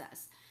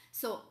success.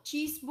 So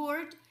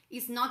Cheeseboard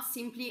is not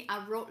simply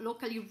a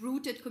locally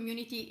rooted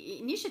community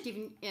initiative,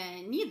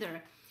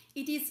 neither.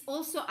 It is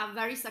also a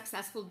very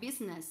successful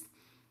business.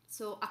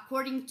 So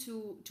according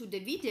to the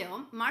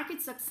video, market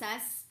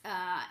success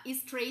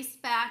is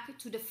traced back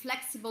to the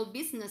flexible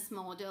business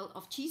model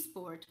of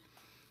Cheeseboard.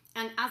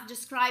 And as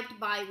described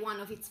by one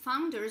of its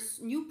founders,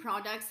 new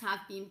products have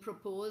been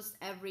proposed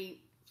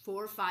every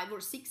 4, 5, or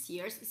 6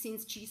 years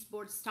since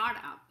Cheeseboard's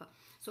startup.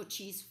 So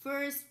cheese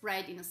first,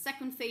 bread in a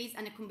second phase,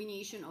 and a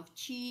combination of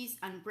cheese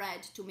and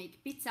bread to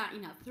make pizza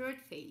in a third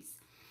phase.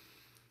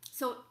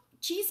 So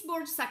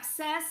Cheeseboard's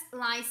success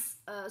lies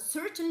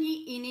certainly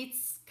in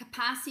its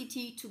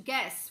capacity to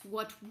guess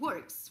what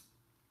works,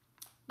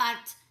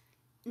 but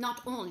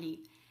not only.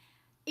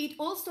 It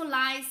also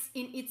lies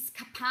in its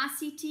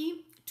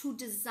capacity to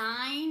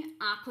design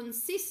a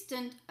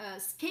consistent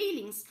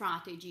scaling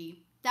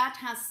strategy that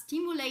has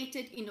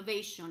stimulated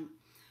innovation,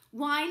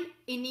 while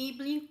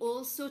enabling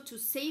also to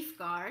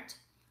safeguard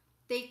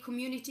the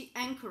community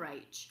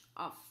anchorage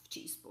of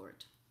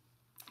Cheeseboard.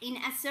 In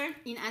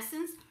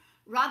essence,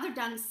 rather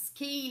than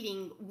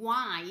scaling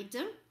wide,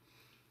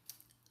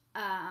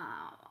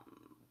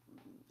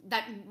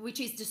 which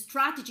is the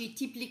strategy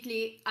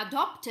typically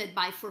adopted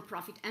by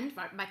for-profit and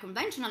by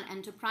conventional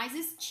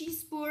enterprises,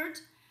 Cheeseboard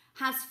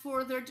has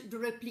furthered the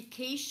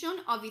replication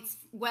of its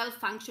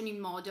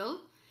well-functioning model,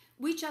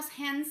 which has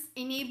hence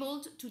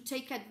enabled to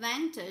take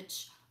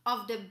advantage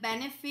of the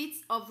benefits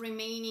of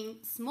remaining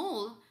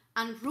small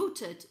and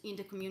rooted in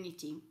the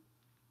community.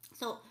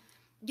 So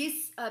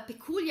this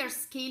peculiar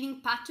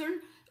scaling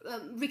pattern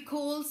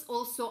recalls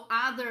also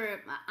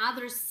other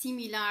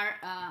similar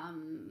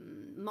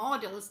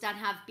models that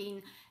have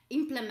been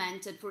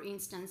implemented, for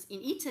instance,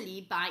 in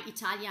Italy by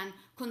Italian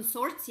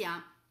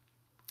consortia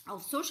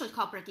of social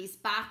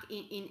cooperatives back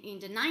in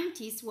the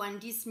 90s, when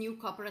this new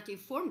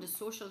cooperative form, the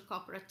social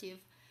cooperative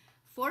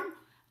form,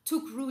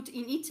 took root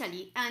in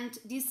Italy. And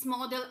this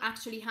model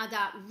actually had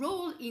a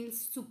role in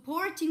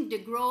supporting the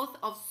growth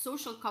of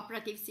social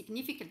cooperatives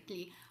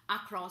significantly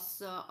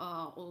across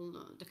all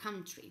the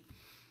country.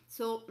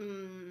 So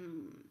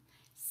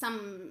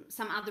some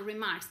other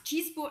remarks.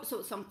 Cheeseboard,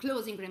 so some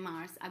closing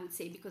remarks, I would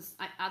say, because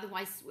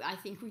otherwise I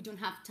think we don't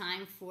have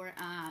time for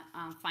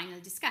a final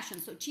discussion.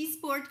 So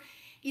Cheeseboard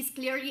is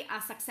clearly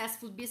a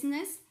successful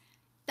business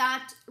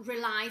that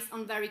relies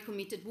on very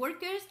committed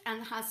workers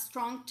and has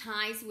strong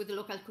ties with the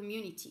local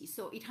community.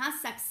 So it has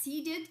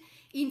succeeded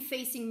in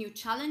facing new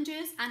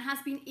challenges and has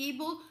been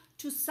able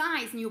to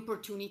seize new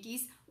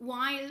opportunities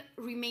while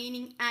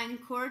remaining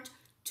anchored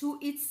to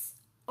its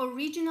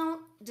original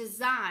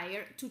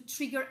desire to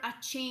trigger a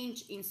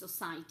change in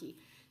society.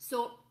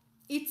 So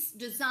its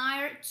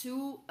desire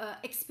to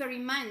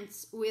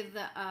experiment with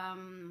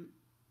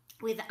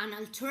an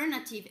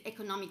alternative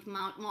economic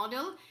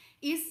model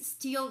is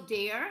still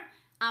there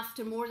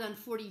after more than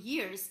 40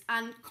 years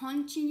and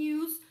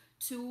continues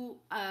to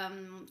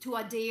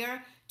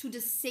adhere to the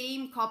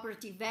same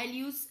cooperative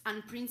values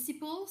and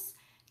principles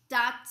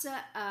that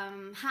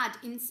had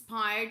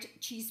inspired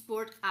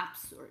Cheeseboard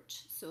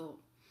Upsurge. So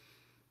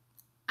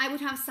I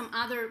would have some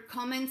other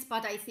comments,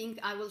 but I think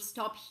I will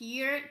stop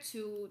here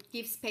to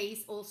give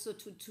space also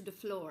to the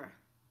floor.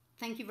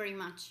 Thank you very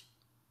much.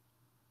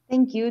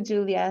 Thank you,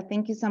 Julia.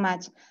 Thank you so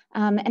much.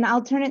 And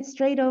I'll turn it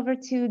straight over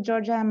to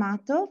Giorgia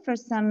Amato for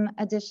some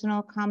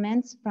additional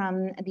comments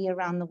from the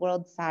Around the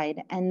World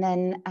side. And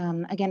then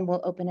again,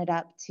 we'll open it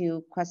up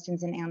to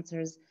questions and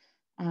answers.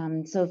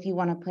 So if you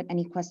want to put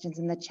any questions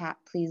in the chat,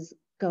 please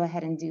go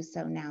ahead and do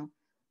so now.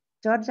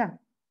 Giorgia.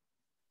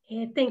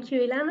 Thank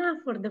you,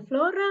 Ilana, for the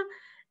floor.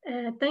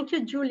 Thank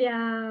you,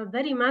 Julia,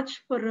 very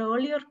much for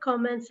all your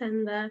comments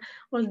and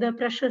all the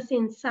precious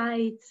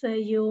insights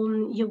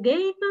you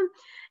gave.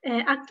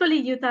 Actually,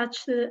 you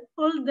touched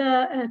all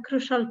the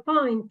crucial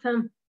points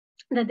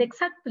that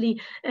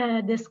exactly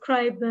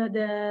describe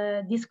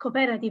this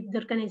cooperative, the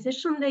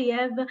organization they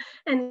have,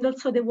 and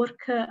also the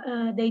work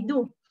they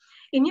do.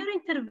 In your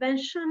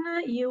intervention,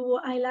 you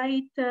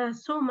highlight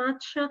so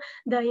much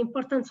the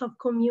importance of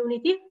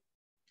community.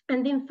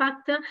 And in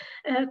fact,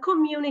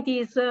 community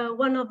is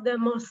one of the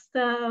most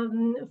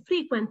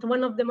frequent,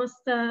 one of the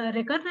most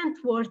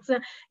recurrent words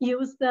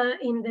used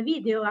in the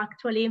video,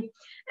 actually.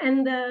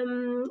 And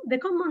the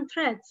common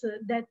threads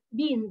that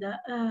bind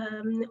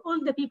all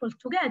the people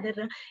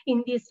together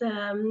in this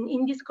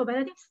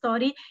cooperative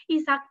story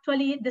is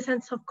actually the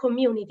sense of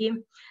community.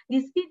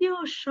 This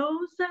video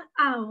shows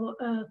how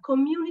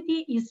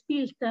community is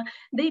built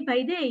day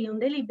by day, on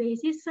daily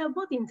basis,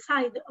 both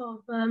inside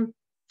of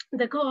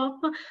the co-op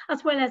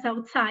as well as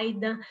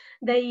outside.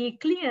 They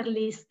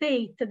clearly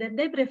state that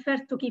they prefer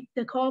to keep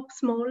the co-op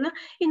small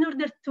in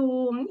order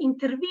to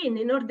intervene,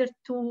 in order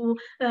to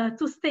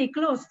stay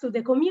close to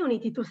the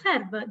community, to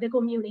serve the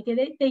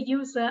community. They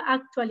use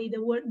actually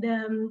the word,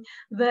 the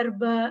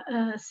verb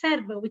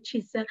serve, which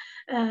is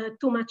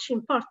too much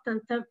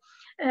important.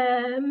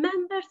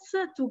 Members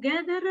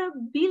together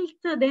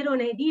built their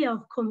own idea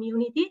of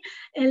community,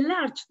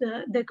 enlarged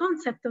the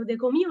concept of the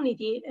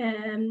community,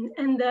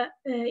 and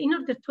in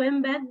order to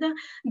embed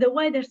the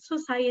wider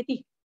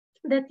society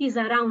that is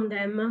around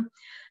them.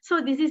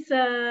 So this is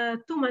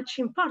too much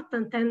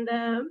important, and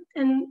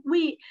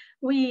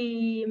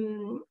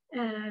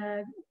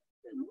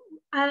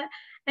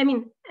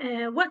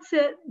what's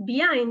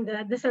behind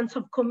the sense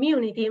of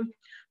community?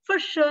 For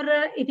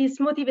sure, it is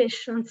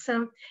motivations.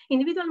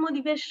 Individual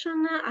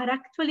motivation are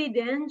actually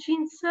the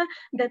engines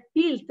that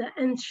build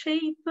and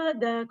shape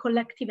the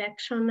collective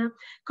action.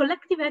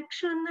 Collective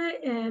action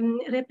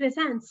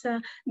represents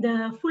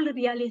the full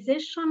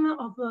realization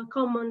of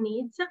common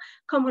needs,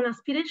 common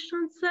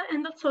aspirations,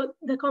 and also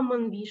the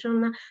common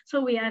vision.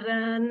 So we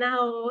are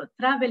now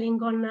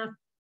traveling on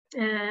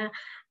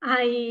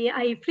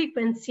high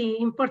frequency,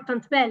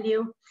 important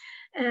value.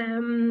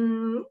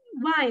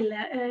 While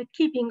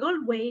keeping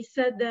always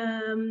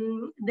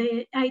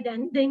the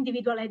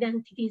individual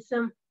identities.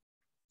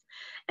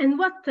 And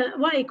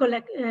why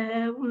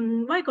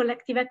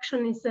collective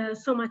action is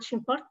so much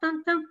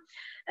important?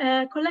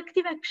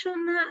 Collective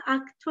action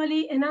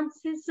actually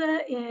enhances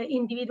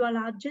individual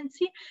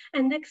agency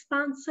and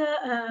expands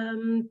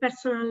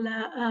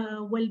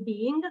personal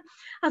well-being,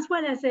 as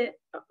well as,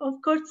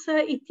 of course,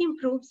 it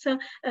improves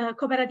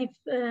cooperative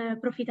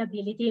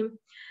profitability.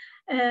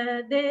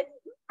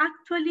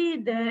 Actually,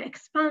 the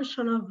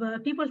expansion of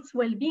people's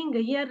well-being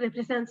here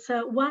represents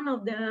one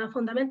of the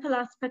fundamental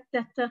aspects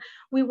that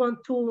we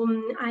want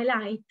to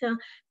highlight.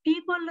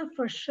 People,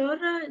 for sure,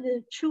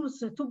 choose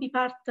to be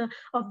part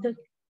of the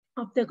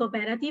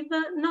cooperative,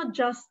 not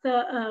just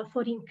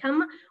for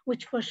income,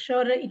 which for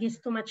sure it is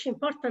too much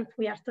important.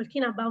 We are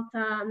talking about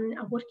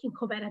a working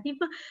cooperative,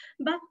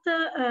 but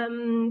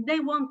they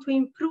want to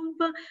improve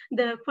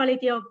the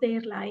quality of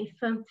their life.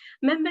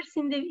 Members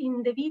in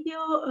the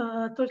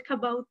video talk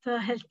about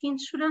health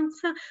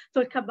insurance,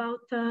 talk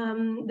about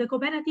the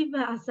cooperative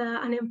as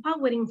an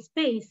empowering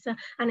space,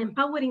 an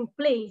empowering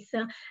place,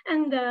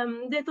 and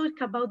they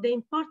talk about the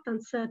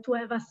importance to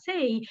have a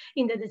say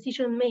in the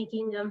decision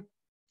making.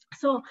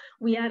 So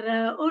we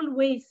are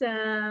always,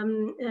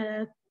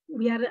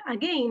 we are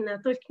again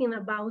talking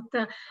about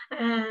a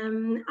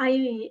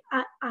high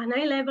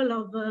level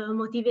of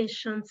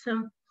motivations.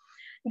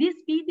 This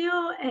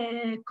video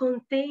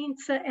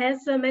contains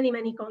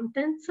many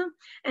contents,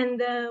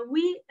 and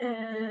we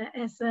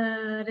as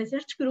a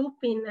research group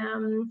in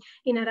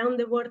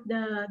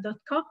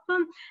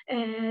aroundtheworld.coop,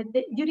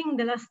 during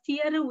the last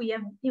year we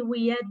had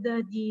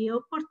the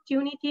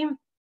opportunity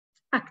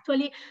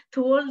actually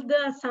to hold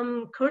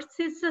some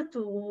courses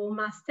to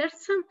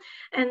masters,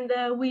 and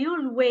we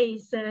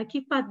always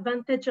keep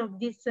advantage of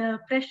this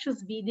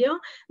precious video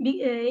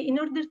in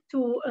order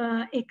to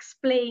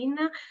explain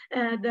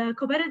the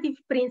cooperative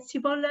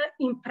principle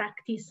in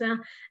practice,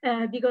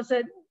 because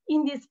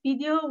in this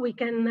video, we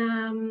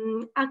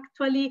can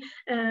actually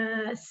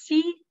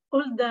see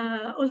all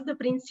the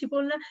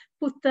principles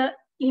put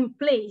in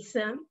place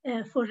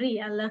for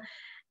real.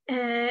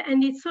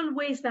 And it's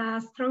always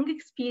a strong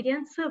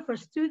experience for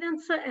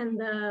students and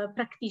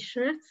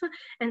practitioners.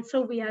 And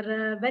so we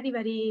are very,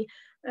 very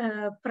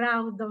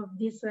proud of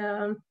this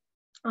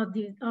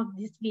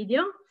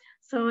video.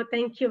 So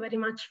thank you very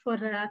much for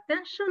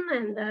attention,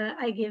 and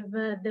I give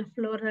the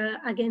floor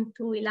again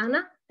to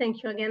Ilana.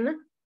 Thank you again.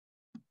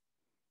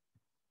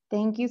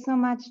 Thank you so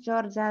much,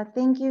 Giorgia.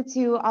 Thank you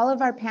to all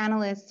of our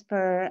panelists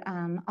for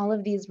all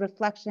of these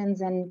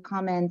reflections and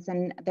comments.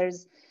 And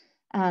there's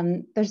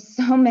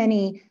so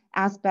many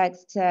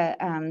aspects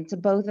to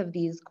both of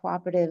these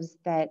cooperatives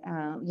that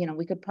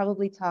we could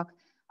probably talk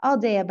all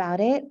day about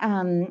it.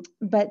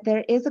 But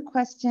there is a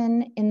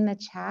question in the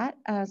chat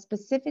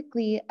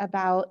specifically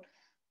about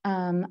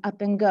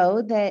Up and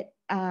Go that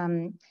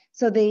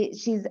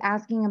she's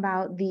asking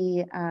about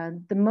the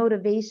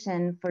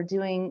motivation for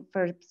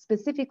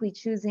specifically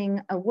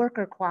choosing a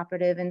worker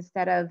cooperative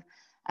instead of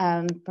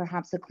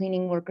perhaps a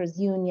cleaning workers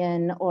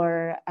union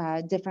or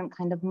a different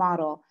kind of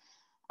model.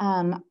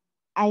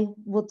 I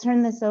will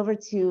turn this over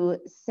to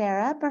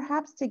Sara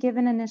perhaps to give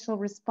an initial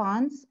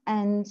response,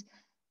 and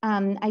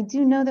I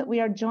do know that we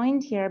are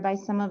joined here by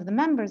some of the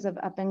members of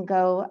Up and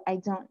Go. I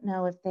don't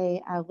know if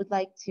they would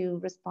like to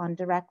respond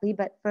directly,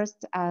 but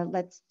first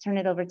let's turn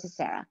it over to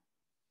Sara.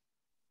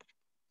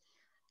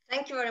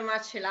 Thank you very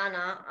much,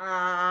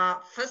 Ilana.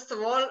 First of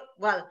all,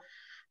 well,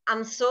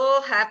 I'm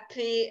so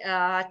happy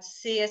to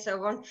see it. I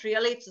want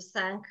really to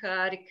thank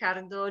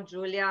Riccardo,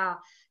 Giulia,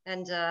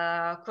 and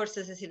of course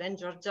Cecilia and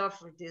Giorgia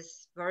for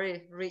this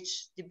very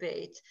rich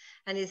debate.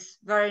 And it's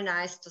very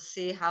nice to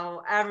see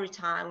how every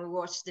time we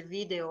watch the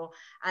video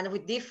and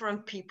with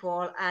different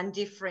people and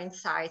different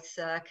insights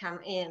come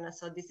in.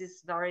 So this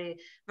is very,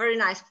 very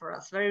nice for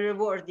us, very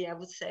rewarding, I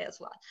would say as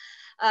well.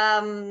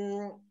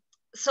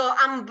 So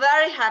I'm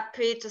very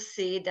happy to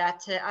see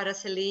that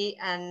Araceli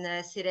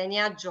and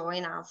Sirenia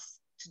join us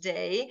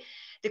today.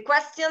 The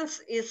questions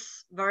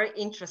is very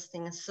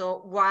interesting.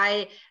 So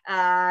why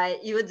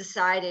you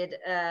decided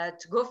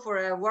to go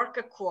for a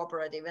worker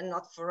cooperative and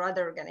not for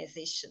other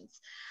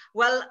organizations?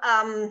 Well,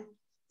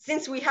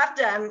 since we have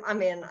them, I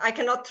mean, I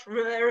cannot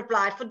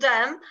reply for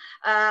them.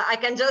 I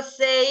can just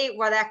say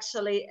what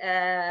actually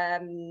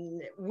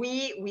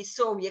we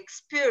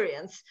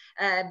experienced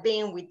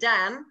being with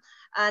them.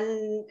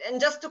 And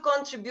just to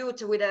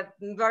contribute with a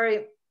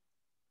very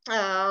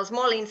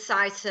small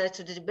insights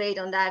to the debate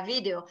on that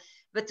video,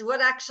 but what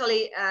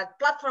actually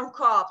platform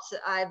co-ops,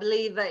 I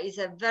believe, is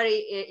a very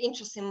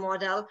interesting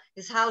model,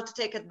 is how to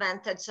take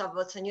advantage of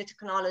what's a new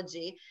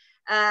technology.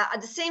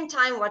 At the same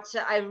time, what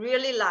I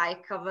really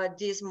like of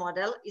this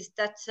model is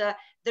that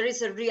there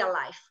is a real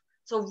life.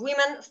 So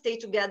women stay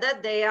together,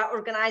 they are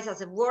organized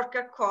as a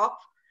worker co-op,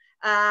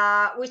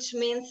 which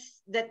means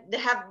that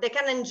they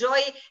can enjoy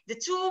the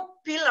two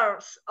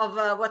pillars of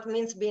what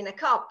means being a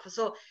co-op.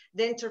 So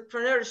the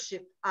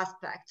entrepreneurship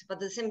aspect, but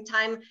at the same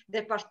time,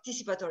 the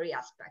participatory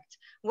aspect.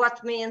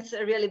 What means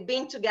really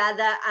being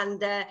together and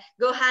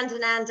go hand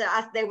in hand,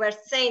 as they were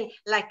saying,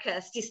 like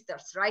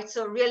sisters, right?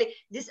 So really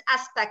this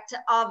aspect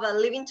of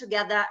living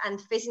together and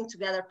facing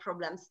together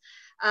problems.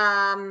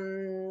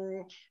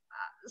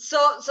 So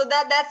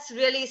that's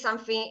really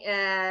something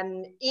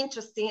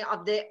interesting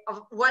of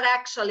what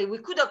actually we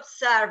could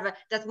observe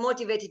that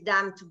motivated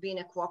them to be in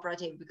a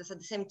cooperative, because at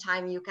the same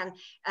time you can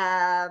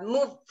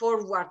move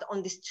forward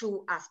on these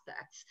two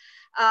aspects.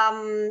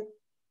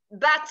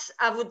 But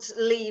I would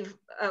leave,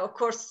 of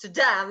course, to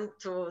them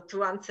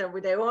to answer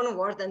with their own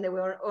word and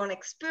their own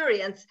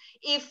experience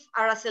if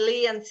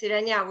Araceli and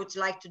Sirenia would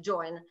like to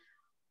join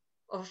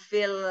or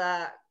feel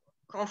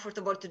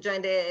comfortable to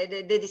join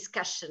the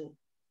discussion.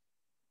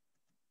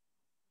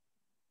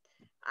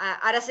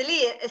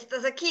 Araceli,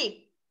 ¿estás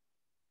aquí?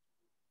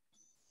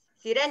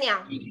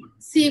 Sirenia.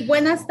 Sí,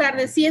 buenas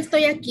tardes. Sí,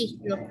 estoy aquí.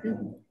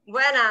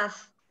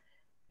 Buenas.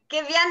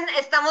 Qué bien,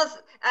 estamos.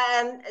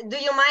 Do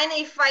you mind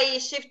if I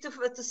shift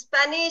to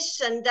Spanish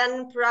and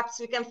then perhaps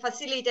we can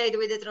facilitate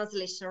with the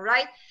translation,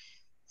 right?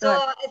 So,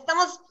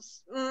 estamos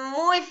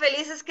muy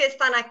felices que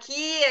están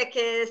aquí,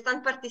 que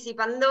están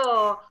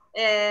participando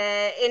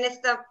en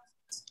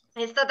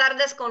esta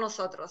tarde con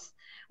nosotros.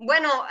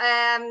 Bueno,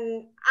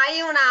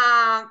 hay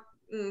una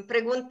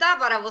pregunta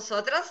para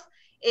vosotros.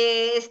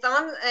 Es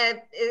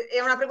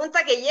una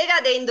pregunta que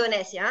llega de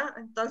Indonesia,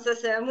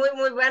 entonces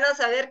muy bueno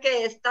saber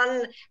que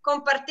están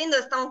compartiendo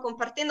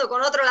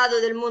con otro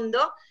lado del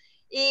mundo,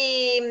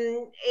 y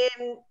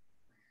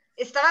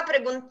estaba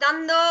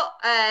preguntando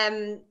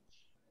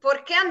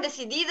por qué han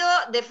decidido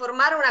de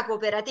formar una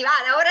cooperativa.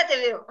 Ahora te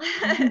veo.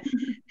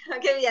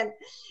 Qué bien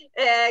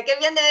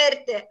de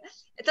verte.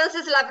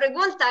 Entonces la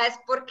pregunta es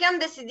 ¿por qué han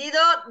decidido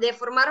de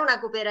formar una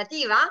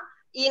cooperativa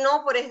y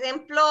no, por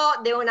ejemplo,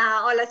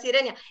 hola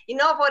Sirenia, y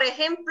no, por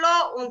ejemplo,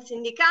 un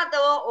sindicato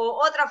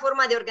o otra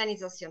forma de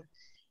organización?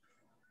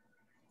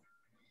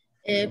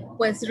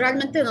 Pues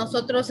realmente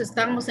nosotros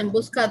estamos en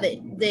busca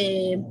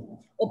de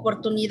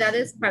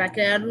oportunidades para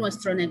crear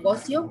nuestro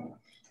negocio.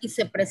 y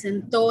se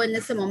presentó en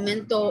ese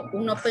momento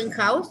un open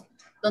house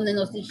donde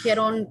nos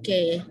dijeron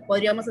que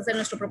podríamos hacer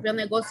nuestro propio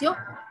negocio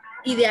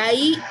y de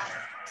ahí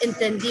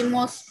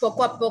entendimos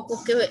poco a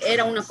poco que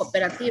era una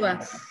cooperativa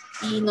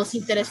y nos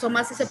interesó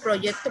más ese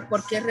proyecto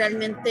porque es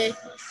realmente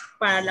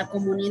para la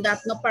comunidad,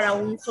 no para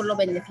un solo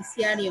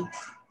beneficiario.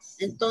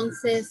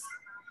 Entonces,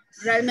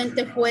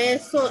 realmente fue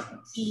eso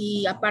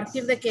y a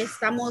partir de que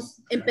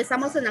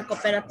empezamos en la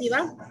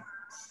cooperativa,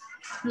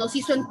 nos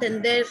hizo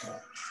entender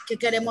que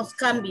queremos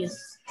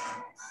cambios,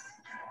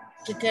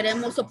 que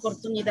queremos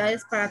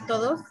oportunidades para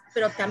todos,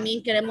 pero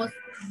también queremos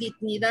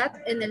dignidad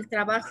en el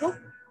trabajo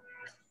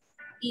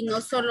y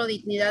no solo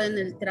dignidad en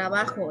el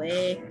trabajo,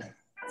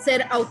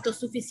 ser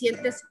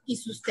autosuficientes y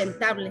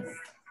sustentables.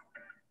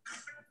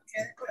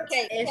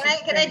 Okay,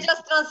 can I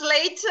just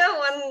translate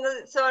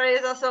one? Sorry,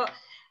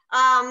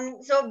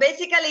 so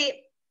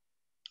basically,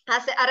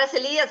 as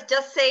Araceli has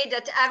just said,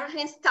 that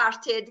everything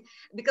started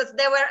because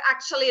they were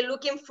actually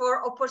looking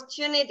for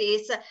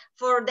opportunities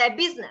for their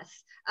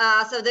business.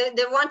 So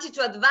they wanted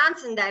to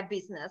advance in their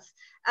business.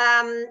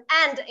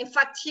 And in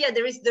fact, here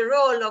there is the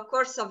role, of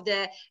course, of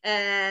the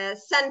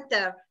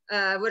center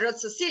where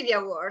also Silvia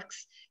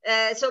works.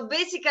 So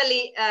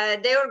basically,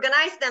 they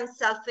organized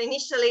themselves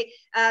initially.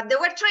 They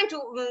were trying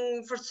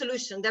to for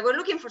solutions. They were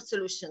looking for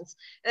solutions,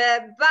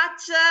 but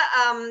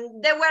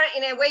they were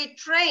in a way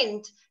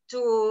trained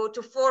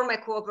to form a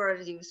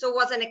cooperative. So it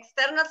was an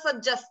external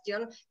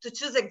suggestion to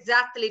choose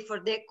exactly for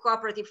the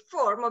cooperative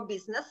form of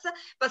business.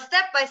 But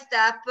step by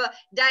step,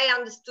 they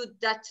understood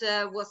that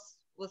was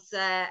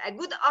a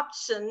good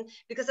option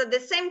because at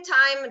the same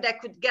time they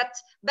could get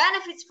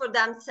benefits for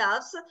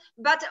themselves,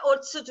 but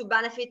also to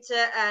benefit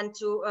and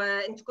to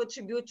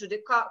contribute to the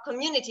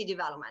community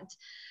development.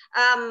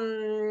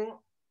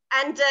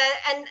 And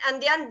in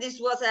the end, this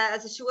was,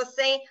 as she was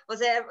saying,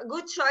 was a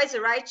good choice, a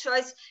right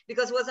choice,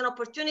 because it was an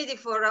opportunity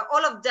for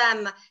all of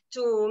them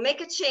to make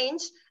a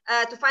change,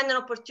 to find an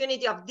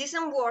opportunity of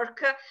decent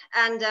work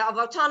and of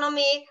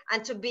autonomy,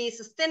 and to be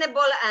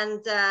sustainable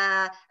and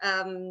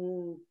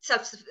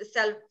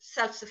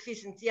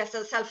self-sufficient. Yes,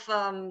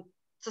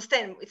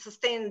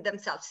 sustain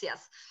themselves.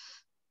 Yes.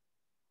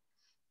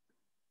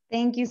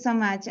 Thank you so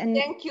much. And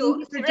thank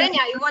you.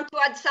 Sirenia, you want to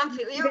add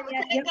something? ¿Quieres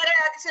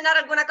adicionar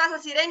alguna cosa,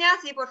 Sirenia?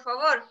 Sí, por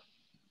favor.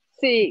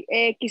 Sí,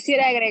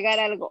 quisiera agregar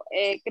algo.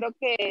 Creo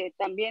que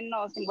también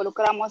nos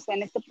involucramos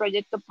en este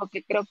proyecto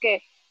porque creo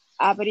que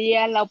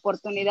habría la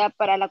oportunidad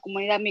para la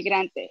comunidad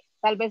migrante.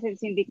 Tal vez en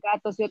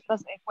sindicatos y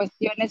otras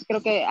cuestiones,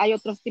 creo que hay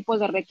otros tipos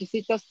de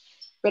requisitos,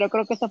 pero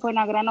creo que esta fue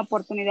una gran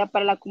oportunidad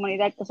para la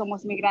comunidad que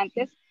somos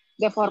migrantes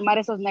de formar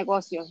esos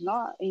negocios,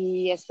 ¿no?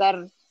 Y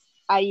estar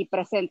ahí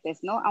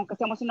presentes, ¿no? Aunque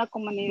seamos una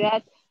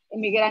comunidad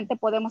inmigrante,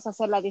 podemos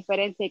hacer la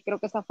diferencia y creo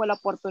que esa fue la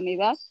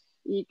oportunidad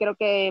y creo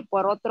que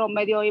por otro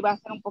medio iba a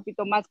ser un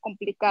poquito más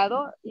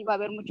complicado, iba a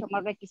haber mucho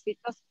más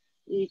requisitos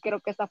y creo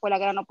que esa fue la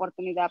gran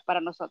oportunidad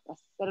para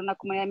nosotras, ser una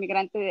comunidad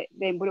inmigrante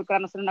de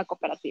involucrarnos en una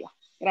cooperativa.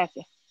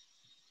 Gracias.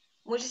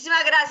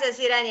 Muchísimas gracias,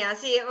 Irenia.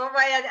 Sí,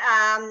 voy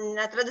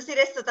a traducir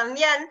esto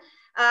también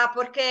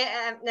porque,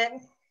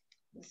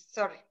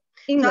 sorry.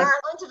 English. So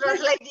I'm going to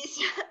translate this.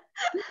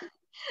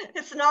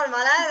 It's normal,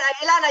 eh?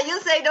 Ilana, you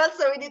say it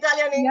also with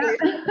Italian English.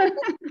 Yeah.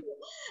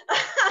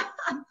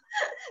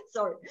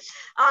 Sorry.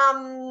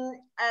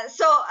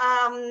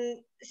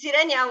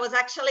 Sirenia was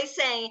actually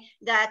saying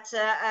that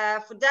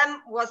for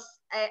them was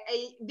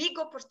a big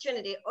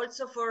opportunity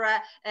also for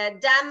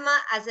them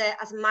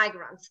as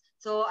migrants,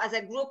 so as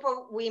a group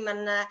of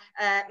women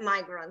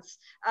migrants.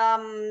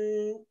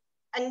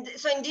 And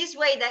so in this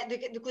way that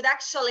they could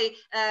actually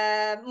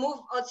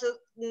move also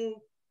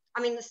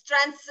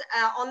strengths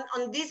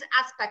on this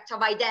aspect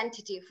of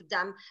identity for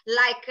them,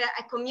 like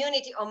a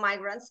community of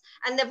migrants.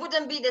 And they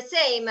wouldn't be the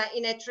same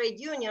in a trade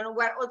union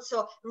where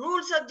also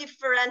rules are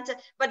different,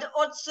 but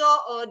also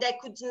they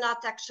could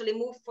not actually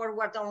move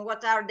forward on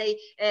what are they,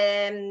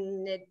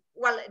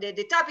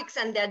 the topics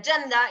and the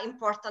agenda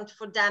important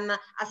for them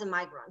as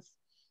migrants.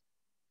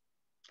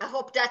 I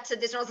hope that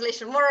the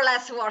translation more or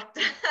less worked.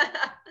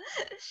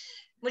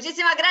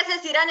 Muchísimas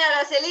gracias, Irania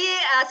Araceli.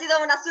 Ha sido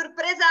una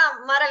sorpresa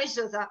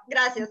maravillosa.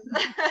 Gracias.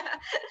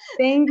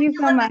 Thank you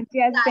so much.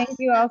 Yes, thank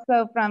you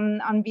also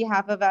on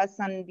behalf of us,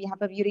 on behalf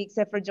of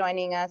Euricse for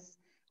joining us.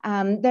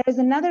 There is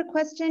another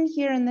question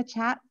here in the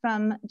chat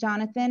from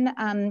Jonathan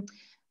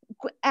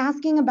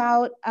asking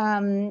about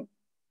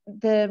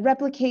the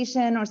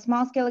replication or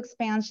small-scale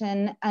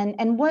expansion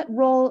and what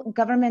role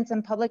governments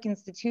and public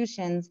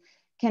institutions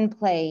can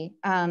play.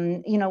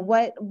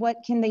 What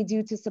can they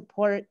do to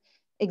support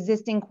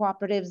existing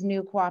cooperatives,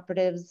 new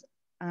cooperatives?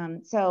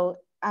 So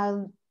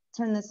I'll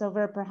turn this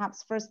over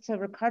perhaps first to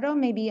Ricardo,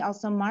 maybe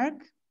also Mark.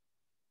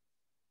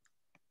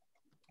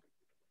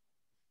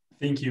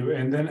 Thank you.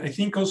 And then I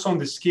think also on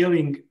the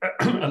scaling,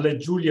 I'll let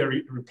Julia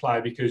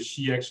reply because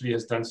she actually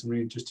has done some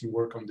really interesting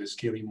work on the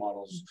scaling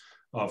models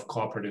of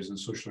cooperatives and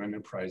social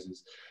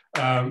enterprises.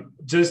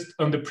 Just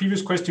on the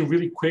previous question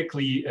really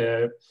quickly,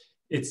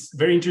 it's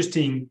very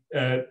interesting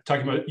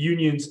talking about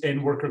unions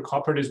and worker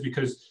cooperatives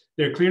because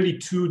there are clearly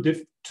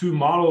two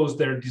models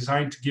that are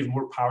designed to give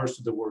more powers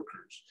to the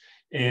workers.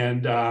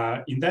 And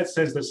in that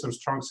sense, there's some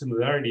strong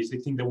similarities. I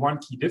think the one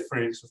key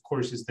difference, of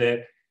course, is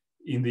that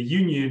in the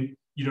union,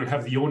 you don't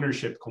have the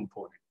ownership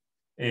component.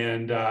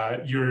 And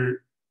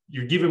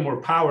you're given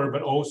more power,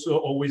 but also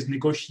always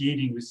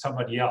negotiating with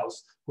somebody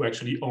else who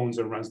actually owns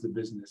and runs the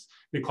business.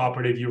 The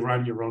cooperative, you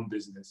run your own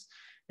business.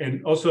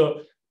 And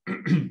also,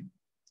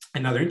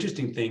 another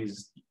interesting thing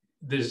is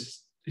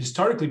there's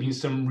historically been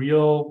some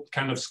real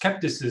kind of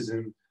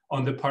skepticism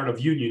on the part of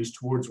unions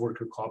towards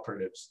worker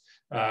cooperatives.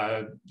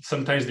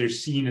 Sometimes they're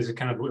seen as a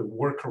kind of a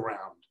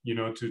workaround, you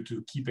know,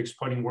 to keep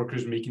exploiting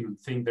workers, making them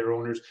think they're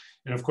owners.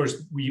 And of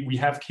course, we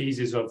have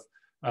cases of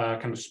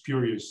kind of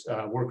spurious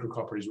worker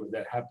cooperatives where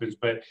that happens.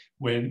 But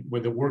when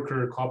the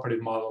worker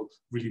cooperative model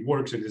really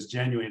works and is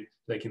genuine,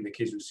 like in the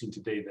case we've seen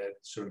today, that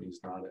certainly is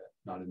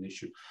not an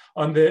issue.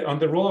 On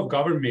the role of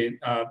government,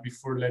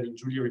 before letting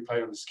Julia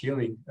reply on the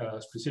scaling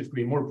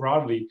specifically, more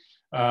broadly,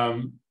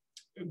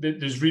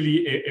 there's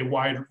really a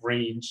wide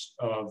range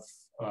of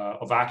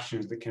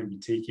actions that can be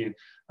taken.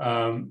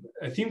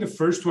 I think the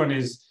first one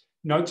is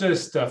not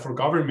just for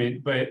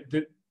government, but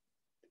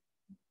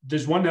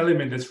there's one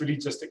element that's really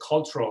just a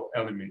cultural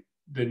element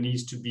that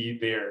needs to be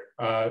there.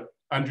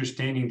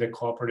 Understanding that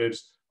cooperatives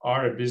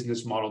are a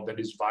business model that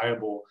is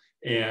viable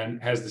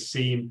and has the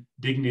same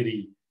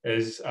dignity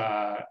as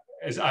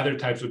other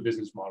types of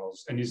business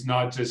models, and is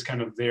not just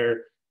kind of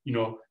there, you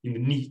know, in the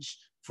niche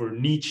for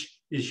niche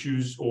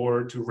issues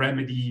or to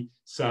remedy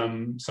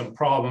some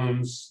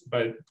problems,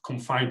 but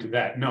confined to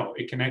that. No,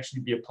 it can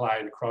actually be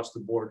applied across the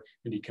board,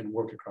 and it can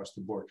work across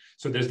the board.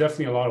 So there's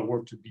definitely a lot of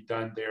work to be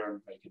done there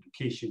on like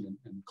education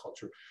and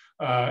culture.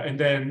 And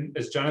then,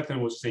 as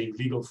Jonathan was saying,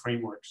 legal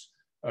frameworks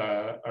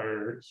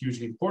are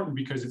hugely important,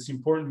 because it's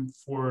important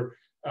for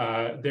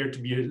there to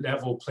be a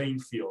level playing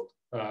field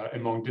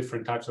among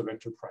different types of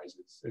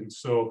enterprises. And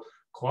so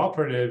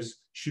cooperatives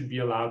should be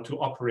allowed to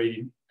operate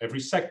in every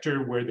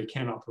sector where they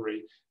can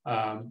operate,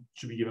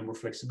 should be given more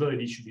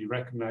flexibility, should be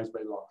recognized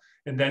by law.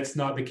 And that's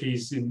not the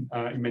case in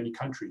many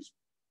countries.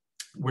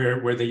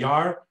 Where they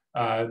are,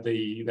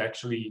 they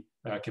actually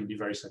can be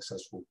very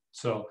successful.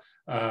 So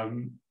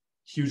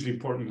hugely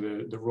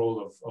important, the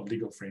role of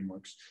legal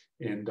frameworks.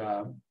 And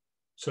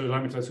so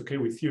Ilana, if that's okay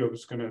with you, I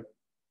was gonna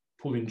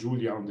pull in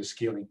Julia on the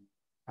scaling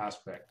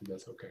aspect, if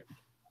that's okay.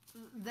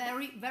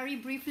 Very, very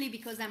briefly,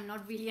 because I'm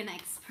not really an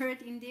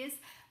expert in this,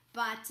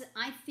 but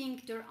I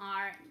think there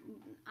are,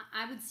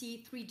 I would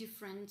see three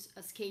different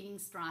scaling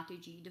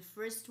strategy. The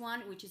first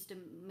one, which is the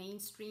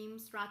mainstream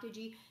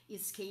strategy,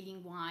 is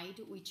scaling wide,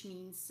 which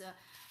means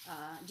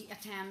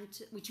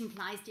which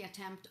implies the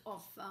attempt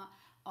of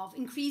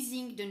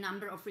increasing the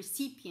number of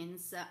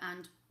recipients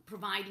and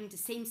providing the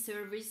same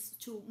service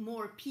to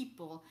more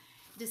people.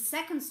 The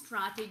second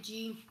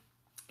strategy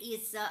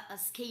is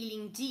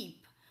scaling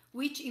deep,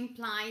 which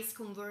implies,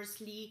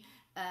 conversely,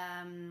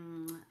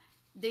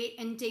 the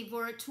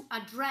endeavor to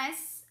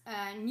address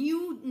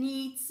new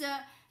needs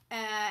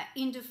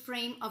in the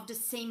frame of the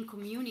same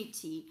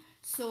community.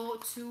 So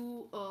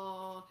to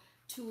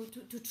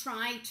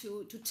try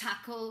to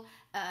tackle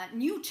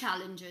new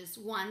challenges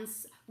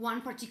once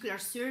one particular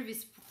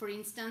service, for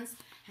instance,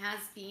 has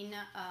been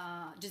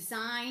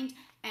designed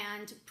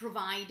and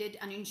provided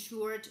and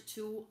ensured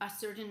to a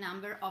certain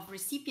number of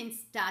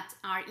recipients that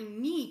are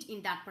in need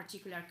in that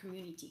particular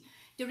community.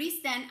 There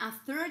is then a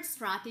third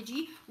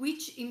strategy,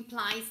 which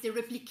implies the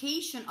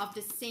replication of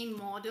the same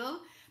model,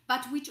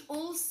 but which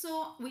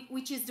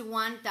is the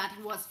one that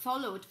was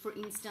followed, for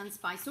instance,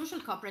 by social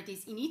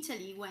cooperatives in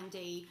Italy when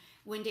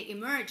they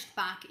emerged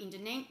back in the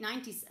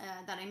 90s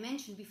that I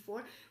mentioned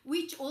before,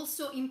 which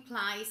also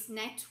implies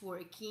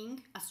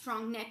networking, a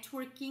strong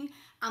networking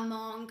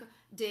among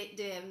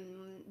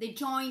the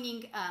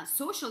joining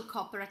social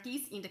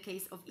cooperatives in the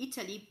case of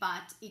Italy,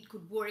 but it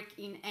could work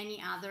in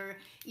any other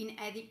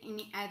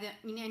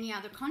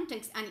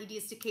context, and it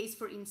is the case,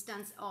 for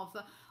instance,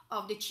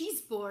 of the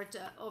cheese board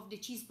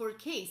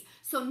case.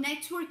 So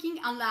networking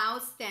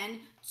allows then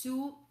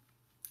to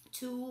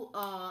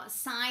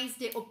size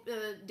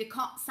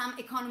some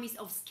economies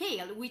of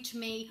scale, which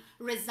may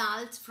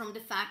result from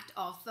the fact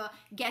of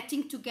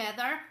getting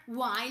together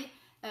while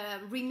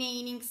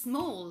remaining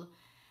small.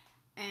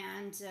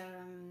 And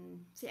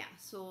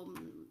so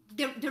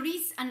there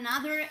is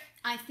another,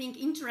 I think,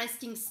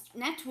 interesting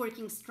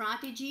networking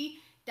strategy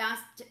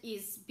that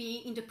is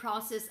in the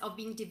process of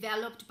being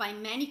developed by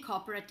many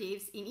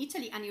cooperatives in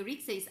Italy, and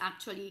Euricse is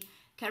actually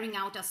carrying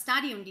out a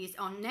study on this,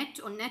 on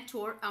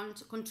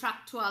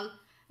contractual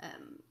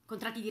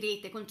contratti di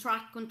rete,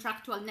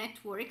 contractual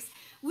networks,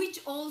 which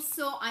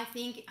also I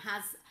think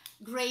has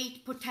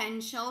great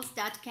potentials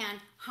that can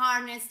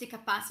harness the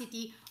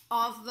capacity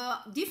of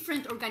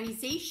different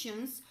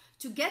organizations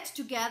to get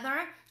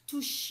together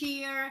to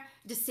share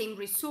the same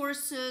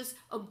resources,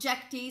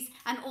 objectives,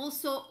 and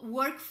also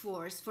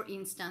workforce, for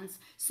instance,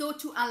 so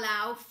to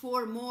allow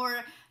for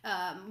more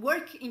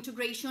work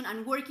integration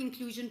and work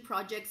inclusion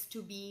projects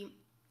to be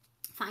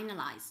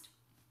finalized.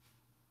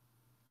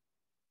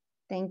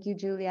 Thank you,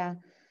 Julia.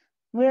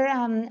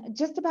 We're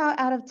just about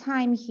out of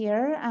time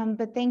here,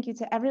 but thank you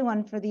to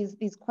everyone for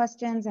these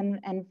questions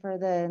and for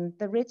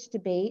the rich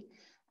debate.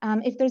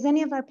 If there's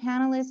any of our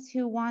panelists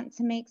who want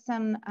to make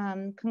some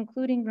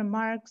concluding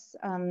remarks,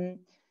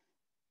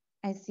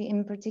 I see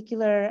in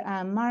particular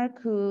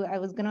Mark, who I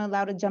was going to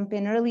allow to jump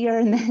in earlier,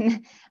 and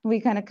then we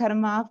kind of cut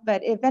him off.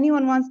 But if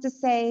anyone wants to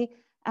say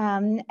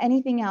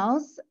anything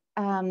else,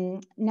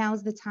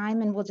 now's the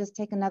time, and we'll just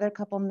take another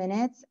couple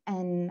minutes,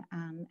 and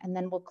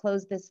then we'll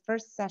close this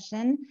first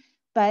session.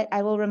 But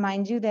I will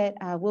remind you that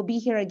we'll be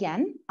here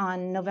again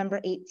on November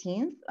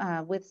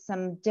 18th with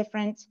some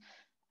different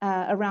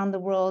around the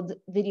world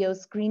video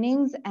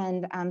screenings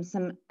and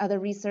some other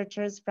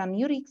researchers from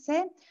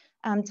Euricse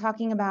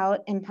talking about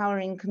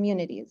empowering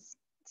communities.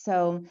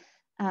 So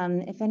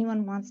if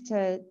anyone wants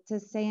to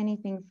say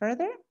anything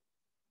further,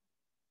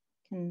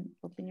 can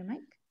open your mic.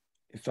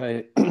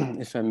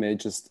 If I may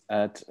just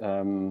add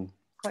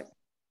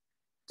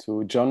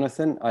to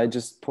Jonathan, I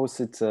just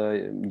posted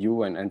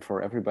you and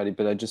for everybody,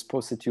 but I just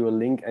posted you a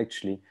link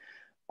actually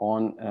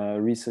on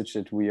research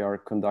that we are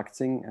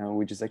conducting,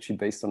 which is actually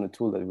based on a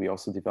tool that we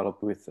also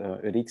developed with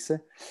Euricse,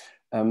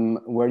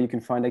 where you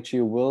can find actually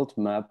a world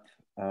map.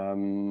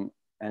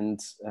 And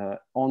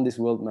on this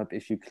world map,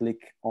 if you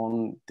click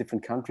on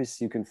different countries,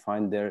 you can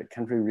find their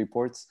country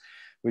reports,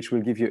 which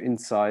will give you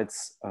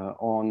insights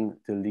on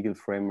the legal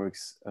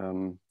frameworks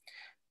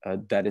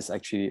that is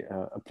actually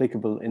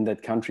applicable in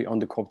that country on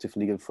the cooperative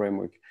legal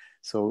framework.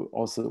 So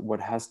also what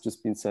has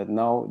just been said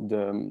now,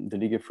 the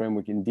legal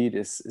framework indeed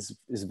is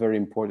very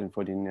important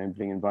for the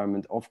enabling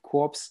environment of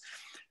co-ops.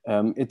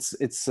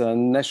 It's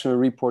national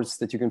reports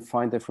that you can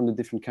find there from the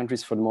different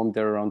countries. For the moment,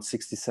 there are around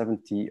 60,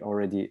 70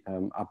 already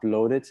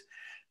uploaded.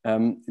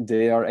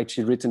 They are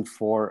actually written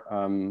for,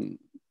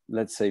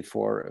 let's say,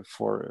 for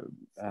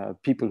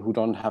people who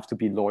don't have to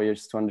be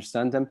lawyers to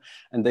understand them.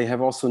 And they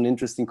have also an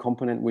interesting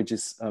component, which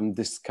is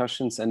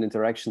discussions and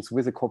interactions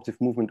with the cooperative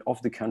movement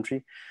of the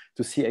country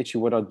to see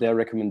actually what are their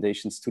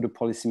recommendations to the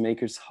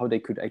policymakers, how they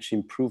could actually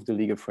improve the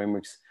legal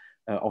frameworks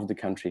of the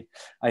country.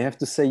 I have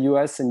to say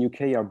US and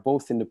UK are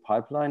both in the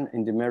pipeline.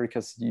 In the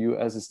Americas, the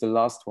US is the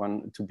last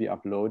one to be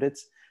uploaded.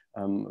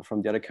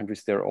 From the other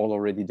countries, they're all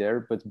already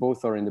there, but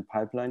both are in the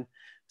pipeline.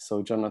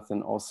 So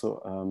Jonathan,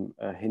 also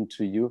a hint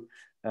to you.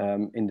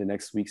 In the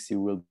next weeks, you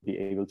will be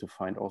able to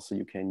find also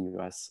UK and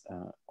US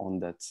on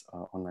that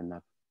online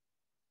map.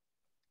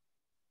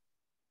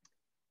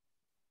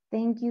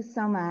 Thank you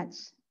so much.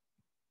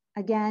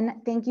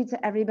 Again, thank you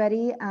to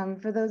everybody.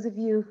 For those of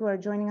you who are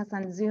joining us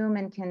on Zoom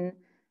and can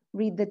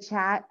read the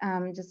chat,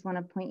 just want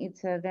to point you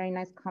to a very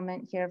nice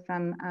comment here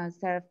from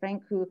Sara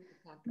Frank, who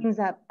brings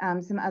up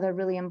some other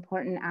really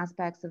important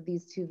aspects of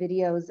these two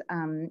videos.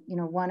 You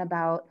know, one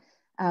about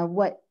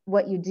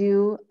what you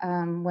do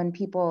when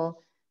people,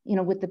 you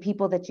know, with the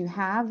people that you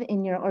have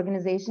in your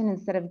organization,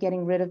 instead of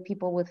getting rid of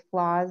people with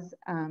flaws,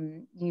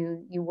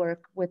 you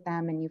work with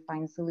them and you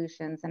find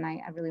solutions. And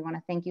I really want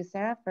to thank you,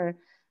 Sara, for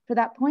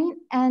that point.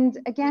 And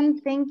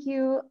again, thank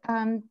you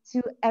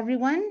to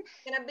everyone.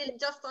 Can I build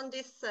just on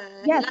this?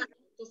 Yes,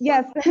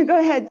 yes, go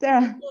ahead,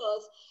 Sara.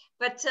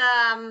 But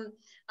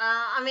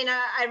I mean,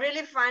 I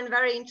really find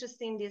very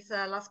interesting this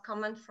last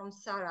comment from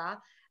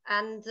Sara.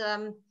 And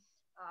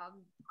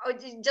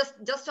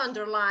just to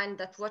underline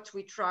that what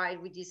we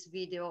tried with this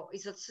video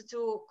is also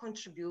to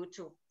contribute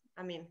to,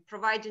 I mean,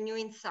 provide new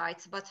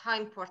insights, but how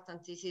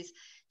important this is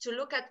to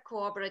look at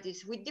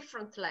cooperatives with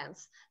different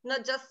lens,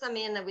 not just, I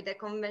mean, with a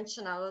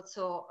conventional,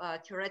 also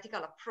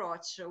theoretical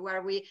approach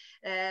where we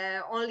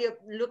only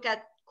look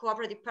at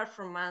cooperative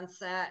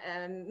performance,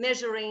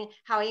 measuring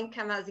how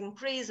income has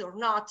increased or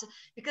not,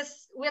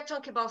 because we are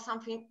talking about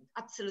something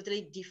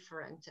absolutely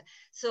different.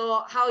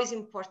 So how is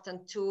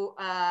important to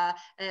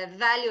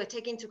value,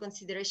 take into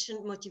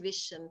consideration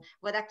motivation,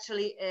 what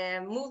actually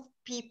move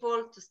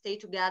people to stay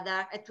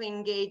together and to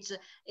engage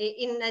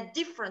in a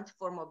different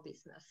form of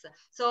business.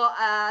 So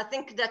I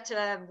think that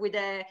with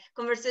the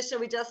conversation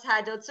we just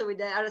had also with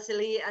the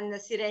Araceli and the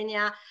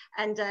Sirenia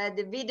and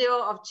the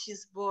video of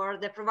Cheeseboard,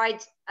 they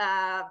provide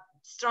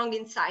strong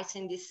insights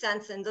in this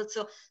sense. And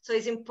also, so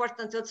it's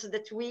important also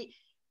that we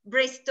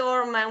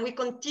brainstorm and we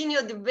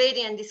continue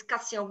debating and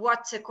discussing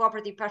what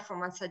cooperative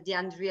performance at the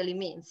end really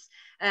means.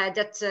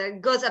 That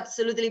goes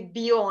absolutely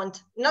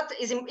beyond, not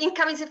is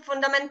income is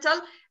fundamental,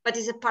 but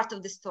is a part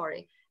of the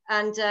story.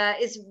 And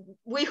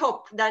we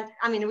hope that,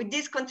 I mean, with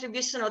this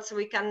contribution also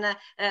we can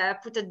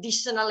put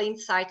additional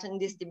insight in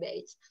this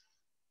debate.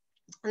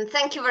 And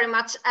thank you very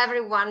much,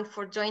 everyone,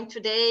 for joining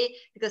today,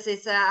 because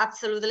it's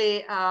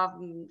absolutely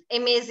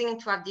amazing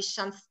to have this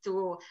chance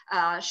to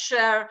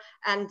share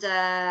and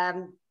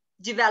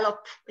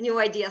develop new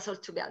ideas all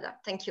together.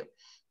 Thank you.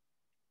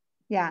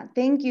 Yeah,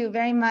 thank you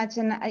very much.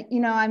 And you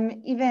know,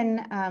 I'm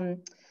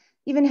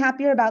even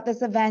happier about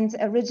this event.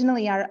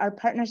 Originally, our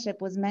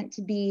partnership was meant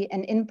to be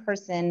an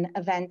in-person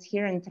event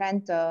here in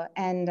Trento,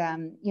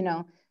 and you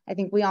know, I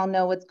think we all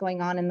know what's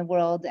going on in the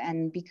world,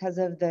 and because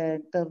of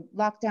the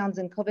lockdowns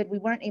and COVID, we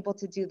weren't able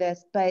to do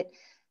this. But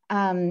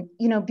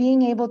you know,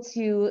 being able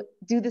to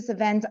do this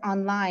event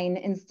online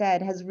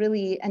instead has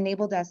really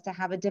enabled us to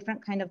have a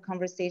different kind of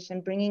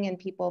conversation, bringing in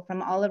people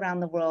from all around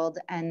the world,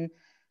 and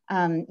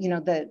you know,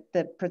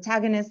 the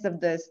protagonists of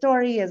the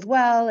story as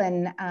well.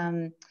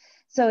 And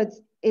so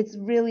it's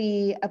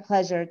really a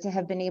pleasure to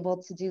have been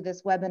able to do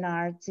this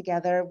webinar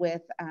together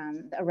with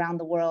Around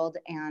the World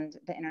and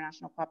the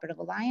International Cooperative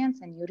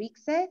Alliance and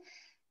Euricse.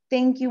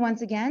 Thank you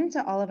once again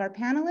to all of our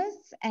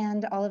panelists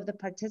and all of the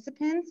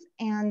participants,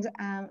 and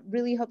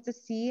really hope to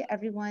see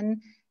everyone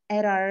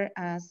at our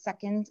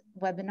second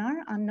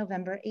webinar on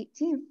November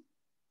 18th.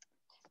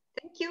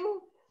 Thank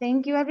you.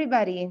 Thank you,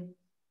 everybody.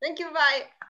 Thank you, bye.